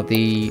are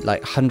the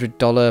like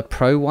 $100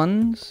 Pro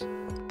ones.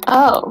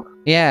 Oh.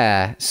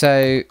 Yeah.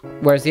 So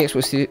whereas the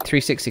Xbox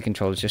 360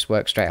 controllers just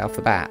work straight off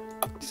the bat.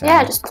 So.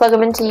 Yeah, just plug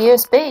them into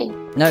USB.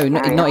 No,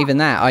 not even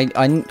that.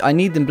 I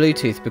need them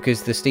Bluetooth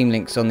because the Steam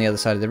Link's on the other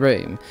side of the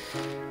room.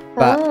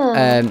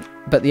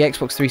 But the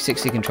Xbox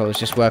 360 controllers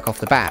just work off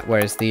the bat,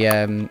 whereas the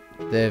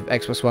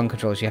Xbox One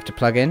controllers you have to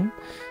plug in.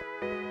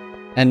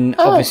 And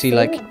obviously,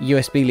 like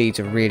USB leads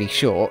are really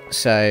short,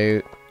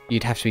 so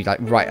you'd have to be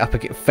like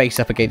face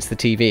up against the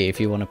TV if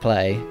you want to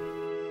play.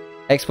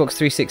 Xbox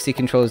 360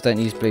 controllers don't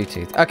use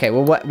Bluetooth. Okay,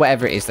 well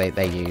whatever it is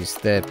they use,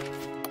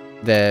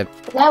 the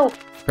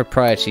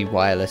proprietary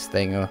wireless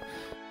thing or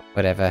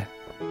whatever.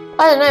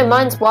 I don't know,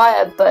 mine's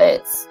wired, but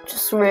it's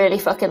just really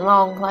fucking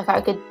long. Like,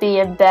 I could be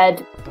in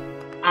bed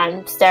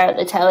and stare at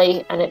the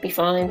telly and it'd be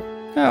fine.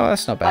 Oh,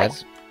 that's not bad.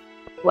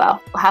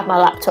 Well, I have my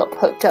laptop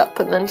hooked up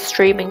and then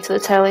streaming to the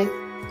telly.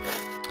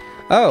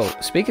 Oh,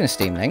 speaking of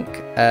Steam Link,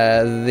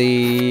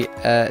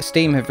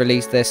 Steam have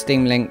released their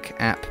Steam Link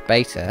app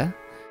beta,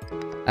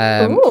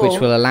 which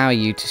will allow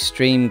you to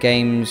stream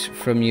games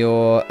from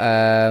your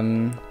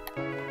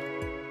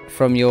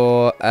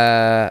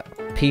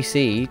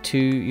PC to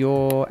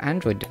your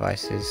Android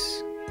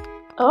devices.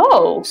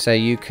 Oh. So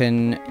you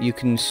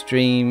can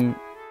stream,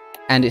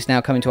 and it's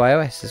now coming to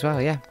iOS as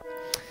well. Yeah.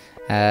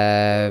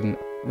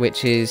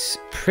 Which is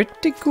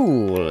pretty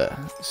cool.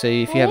 So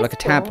if you have like a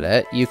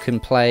tablet, you can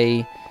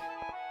play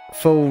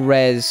full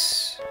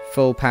res,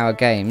 full power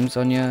games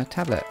on your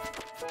tablet.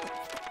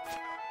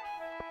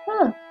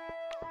 Huh.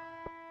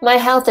 My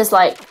health is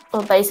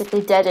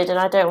basically deaded, and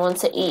I don't want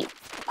to eat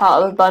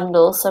part of a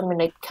bundle, so I'm going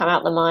to come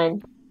out the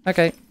mine.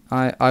 Okay,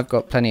 I've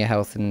got plenty of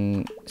health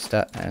and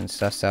stuff,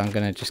 so I'm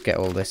going to just get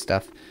all this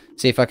stuff.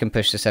 See if I can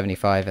push to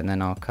 75, and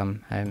then I'll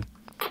come home.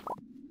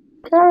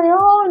 Carry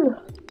on.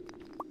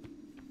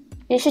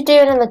 You should do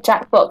it on the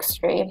Jackbox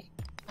stream.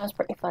 That was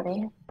pretty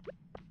funny.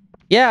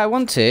 Yeah, I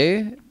want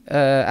to.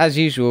 As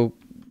usual,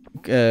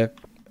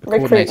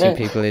 coordinating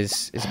people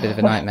is a bit of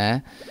a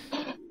nightmare.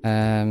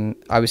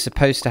 I was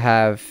supposed to do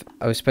a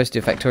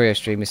Factorio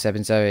stream with Seb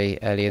and Zoe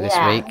earlier this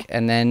week,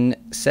 and then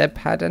Seb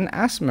had an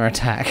asthma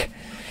attack.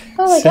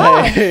 Oh my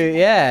god!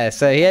 Yeah,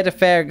 so he had a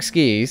fair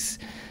excuse.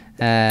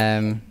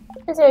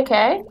 Is he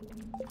okay?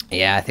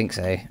 Yeah, I think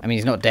so. I mean,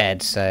 he's not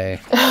dead, so...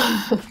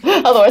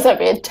 Otherwise that'd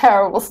be a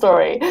terrible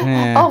story.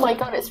 Yeah. Oh my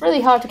god, it's really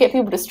hard to get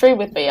people to stream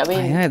with me. I mean...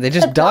 I know, they're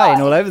just dying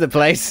all over the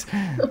place.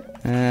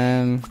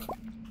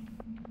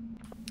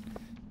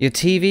 Your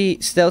TV,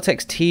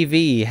 Steltex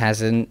TV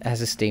has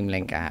a Steam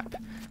Link app.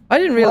 I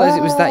didn't realise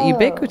it was that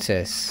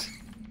ubiquitous.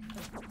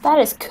 That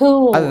is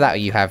cool. Either that or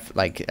you have,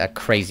 like, a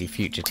crazy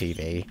future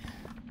TV.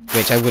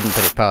 Which I wouldn't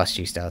put it past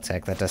you,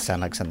 Steltex. That does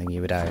sound like something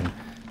you would own.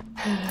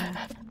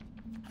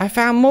 I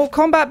found more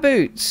combat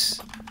boots!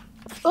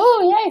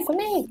 Oh, yay, for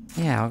me!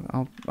 Yeah,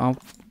 I'll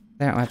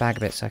clear out my bag a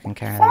bit so I can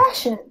carry them.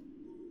 Fashion!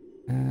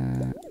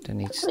 Don't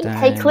need stone.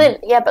 Hey, Clint,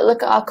 yeah, but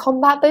look at our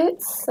combat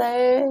boots,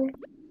 so...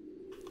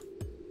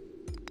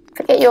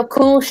 Forget your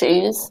cool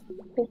shoes.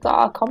 We've got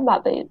our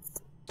combat boots.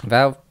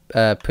 Valve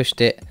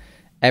pushed it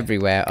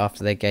everywhere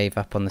after they gave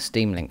up on the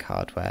Steam Link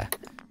hardware.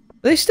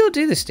 They still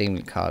do the Steam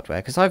Link hardware,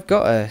 because I've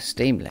got a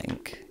Steam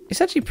Link.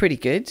 It's actually pretty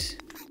good.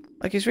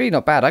 Like, it's really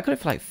not bad. I got it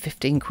for like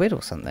 15 quid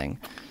or something.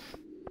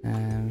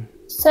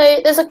 So,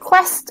 there's a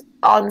quest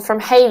on from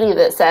Hayley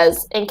that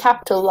says, in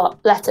capital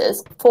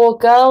letters, for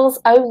girls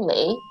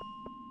only.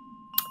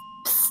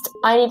 Psst,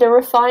 I need a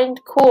refined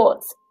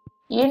quartz.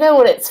 You know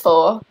what it's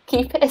for.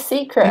 Keep it a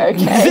secret,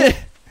 okay?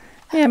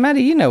 Yeah,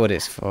 Maddy, you know what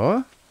it's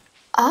for.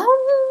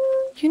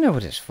 You know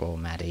what it's for,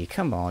 Maddy.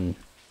 Come on.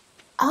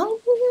 Oh,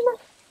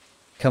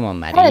 Come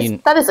on, Maddy.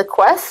 that is a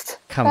quest.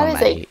 Come on,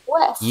 Maddy. That is a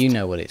quest. You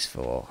know what it's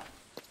for.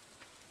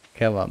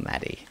 Come on,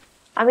 Maddy.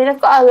 I mean,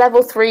 I've got a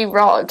level 3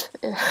 rod.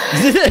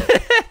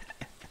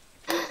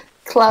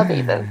 Club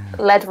even.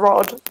 Lead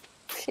rod.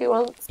 If she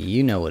wants.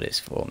 You know what it's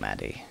for,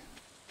 Maddy.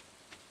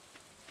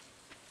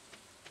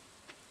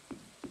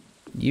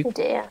 You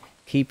dear.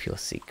 keep your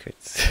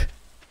secrets.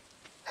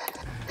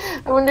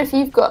 I wonder if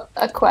you've got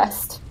a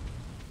quest.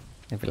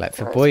 It'd be like,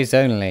 for boys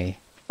only.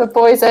 For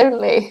boys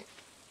only.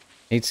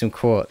 Need some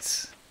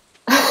quartz.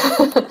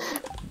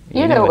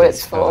 You know what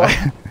it's for.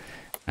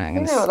 I'm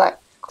You know what that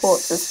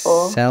quartz is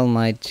for. Sell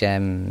my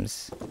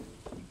gems.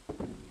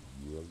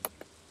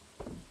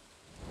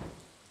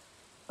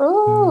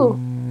 Ooh,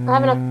 I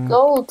have enough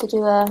gold to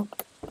do a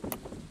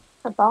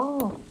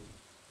bar.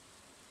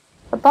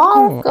 A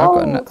bar of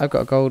gold. I've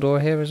got a gold ore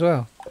here as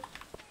well.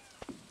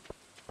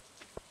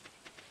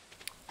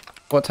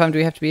 What time do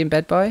we have to be in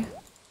bed by?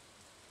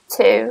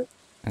 2.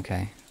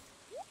 Okay.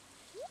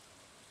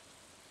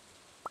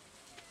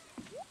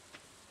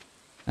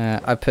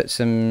 I put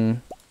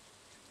some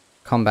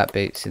combat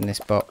boots in this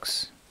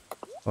box.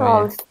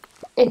 Oh, I've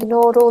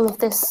ignored all of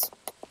these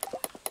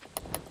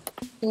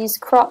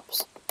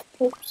crops.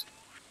 Oops.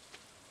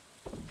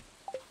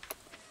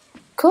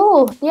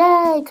 Cool!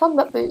 Yay!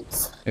 Combat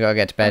boots. We gotta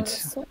get to bed. Oh,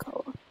 so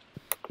cool.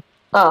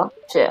 Oh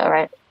shit! All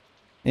right.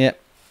 Yep.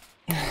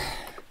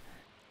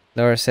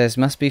 Laura says,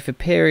 must be for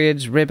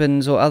periods,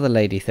 ribbons, or other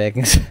lady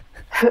things.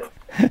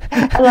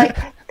 Like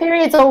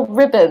periods or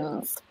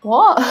ribbons.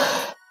 What?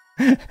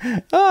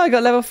 Oh, I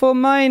got level 4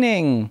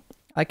 mining.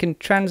 I can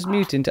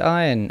transmute into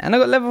iron, and I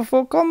got level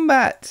 4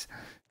 combat.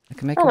 I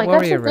can make a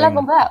warrior ring.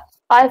 Leveled up.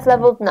 I've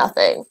leveled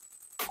nothing.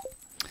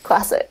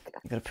 Classic.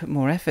 I've got to put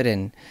more effort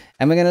in,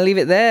 and we're going to leave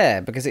it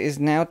there because it is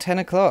now 10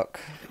 o'clock.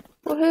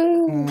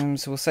 Woohoo!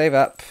 So we'll save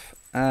up,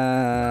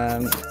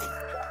 and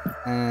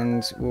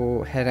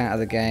we'll head out of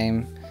the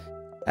game.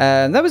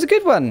 That was a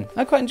good one.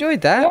 I quite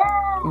enjoyed that.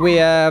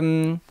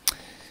 Yeah.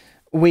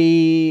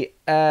 We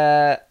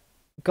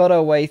got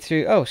our way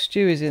through. Oh,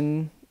 Stu is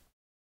in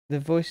the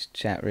voice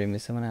chat room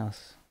with someone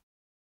else,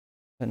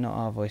 but not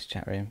our voice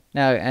chat room.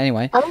 No,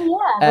 anyway.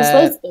 Oh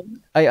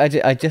yeah,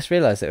 I just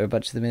realised that there were a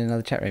bunch of them in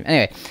another chat room.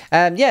 Anyway,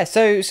 yeah.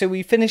 So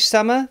we finished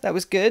summer. That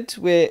was good.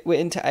 We're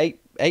into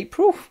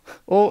April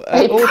or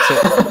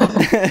autumn.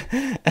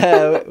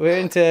 We're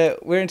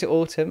into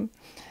autumn.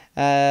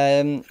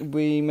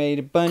 We made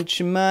a bunch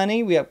of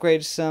money. We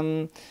upgraded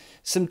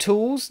some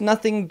tools.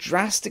 Nothing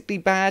drastically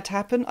bad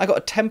happened. I got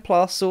a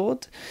Templar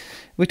sword.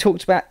 We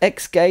talked about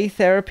ex-gay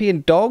therapy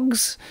and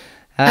dogs.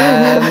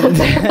 It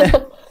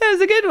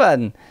was a good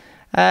one.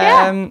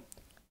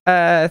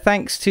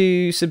 Thanks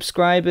to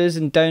subscribers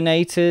and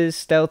donators,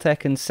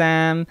 Steltech and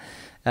Sam.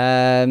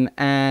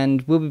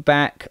 And we'll be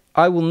back.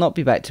 I will not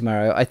be back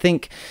tomorrow. I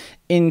think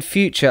in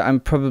future I'm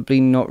probably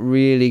not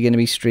really going to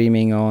be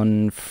streaming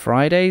on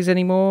Fridays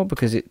anymore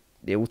because it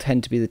will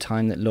tend to be the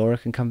time that Laura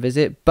can come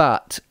visit.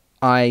 But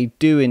I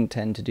do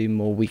intend to do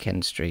more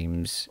weekend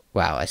streams.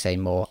 Well, I say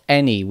more,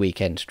 any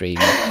weekend stream.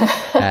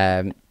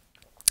 I'm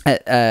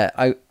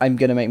going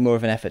to make more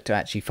of an effort to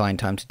actually find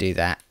time to do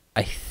that.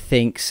 I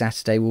think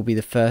Saturday will be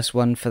the first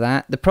one for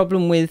that. The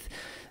problem with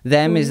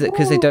them is that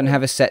because they don't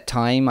have a set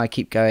time, I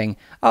keep going,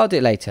 I'll do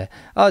it later.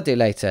 I'll do it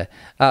later.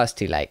 Oh, it's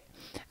too late.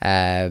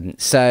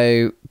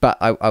 But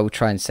I will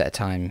try and set a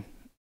time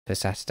for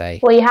Saturday.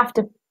 Well, you have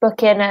to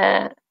book in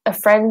a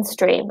friend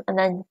stream and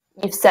then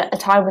you've set a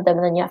time with them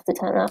and then you have to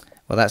turn up.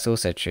 Well, that's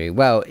also true.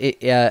 Well,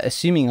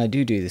 assuming I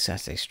do the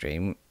Saturday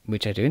stream,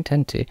 which I do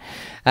intend to,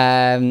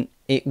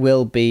 it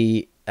will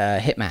be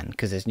Hitman,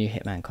 because there's new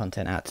Hitman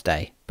content out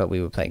today, but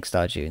we were playing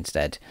Stardew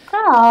instead.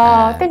 Oh,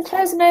 I've been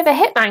chosen over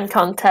Hitman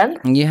content.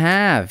 You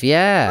have,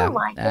 yeah. Oh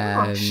my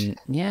gosh.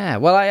 Yeah,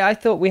 well, I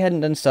thought we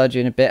hadn't done Stardew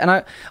in a bit,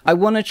 and I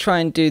want to try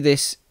and do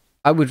this.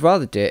 I would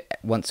rather do it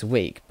once a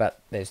week,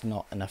 but there's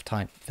not enough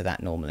time for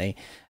that normally.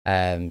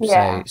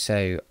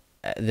 So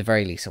at the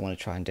very least, I want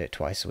to try and do it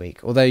twice a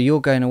week. Although you're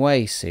going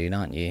away soon,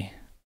 aren't you?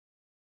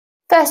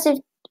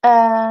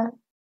 The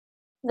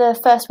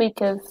first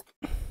week of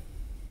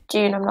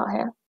June, I'm not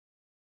here.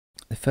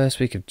 The first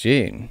week of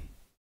June?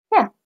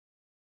 Yeah.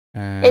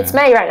 It's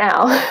May right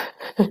now.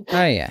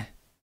 Oh, yeah.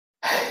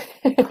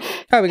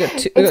 Oh,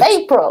 it's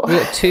April. We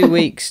got 2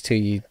 weeks to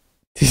you.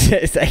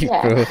 It's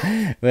April.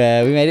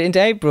 Yeah. We made it into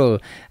April.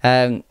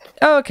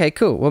 Okay,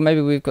 cool. Well, maybe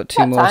we've got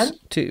two more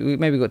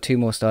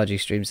Stardew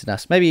streams than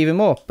us. Maybe even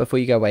more before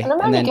you go away. And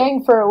I'm only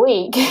going for a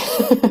week.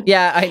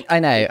 Yeah, I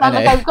know.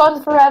 I've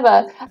gone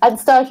forever, and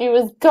Stardew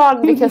was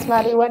gone because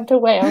Maddy went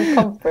away on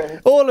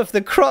conference. All of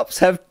the crops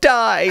have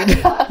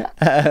died.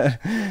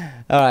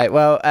 All right.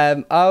 Well,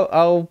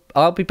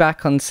 I'll be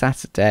back on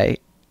Saturday.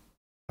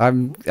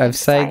 I'm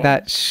saying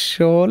that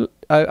sure.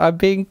 I'm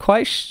being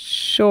quite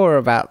sure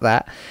about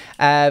that.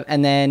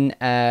 And then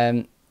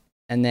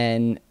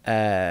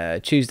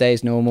Tuesday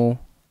is normal.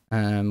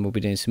 We'll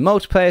be doing some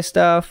multiplayer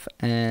stuff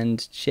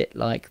and shit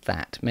like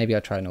that. Maybe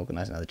I'll try and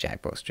organise another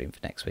Jackbox stream for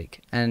next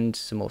week and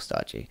some more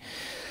Stardew.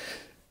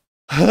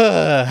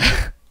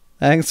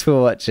 Thanks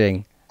for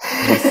watching.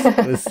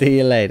 We'll see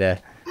you later.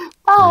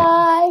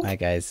 Bye. Bye,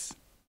 guys.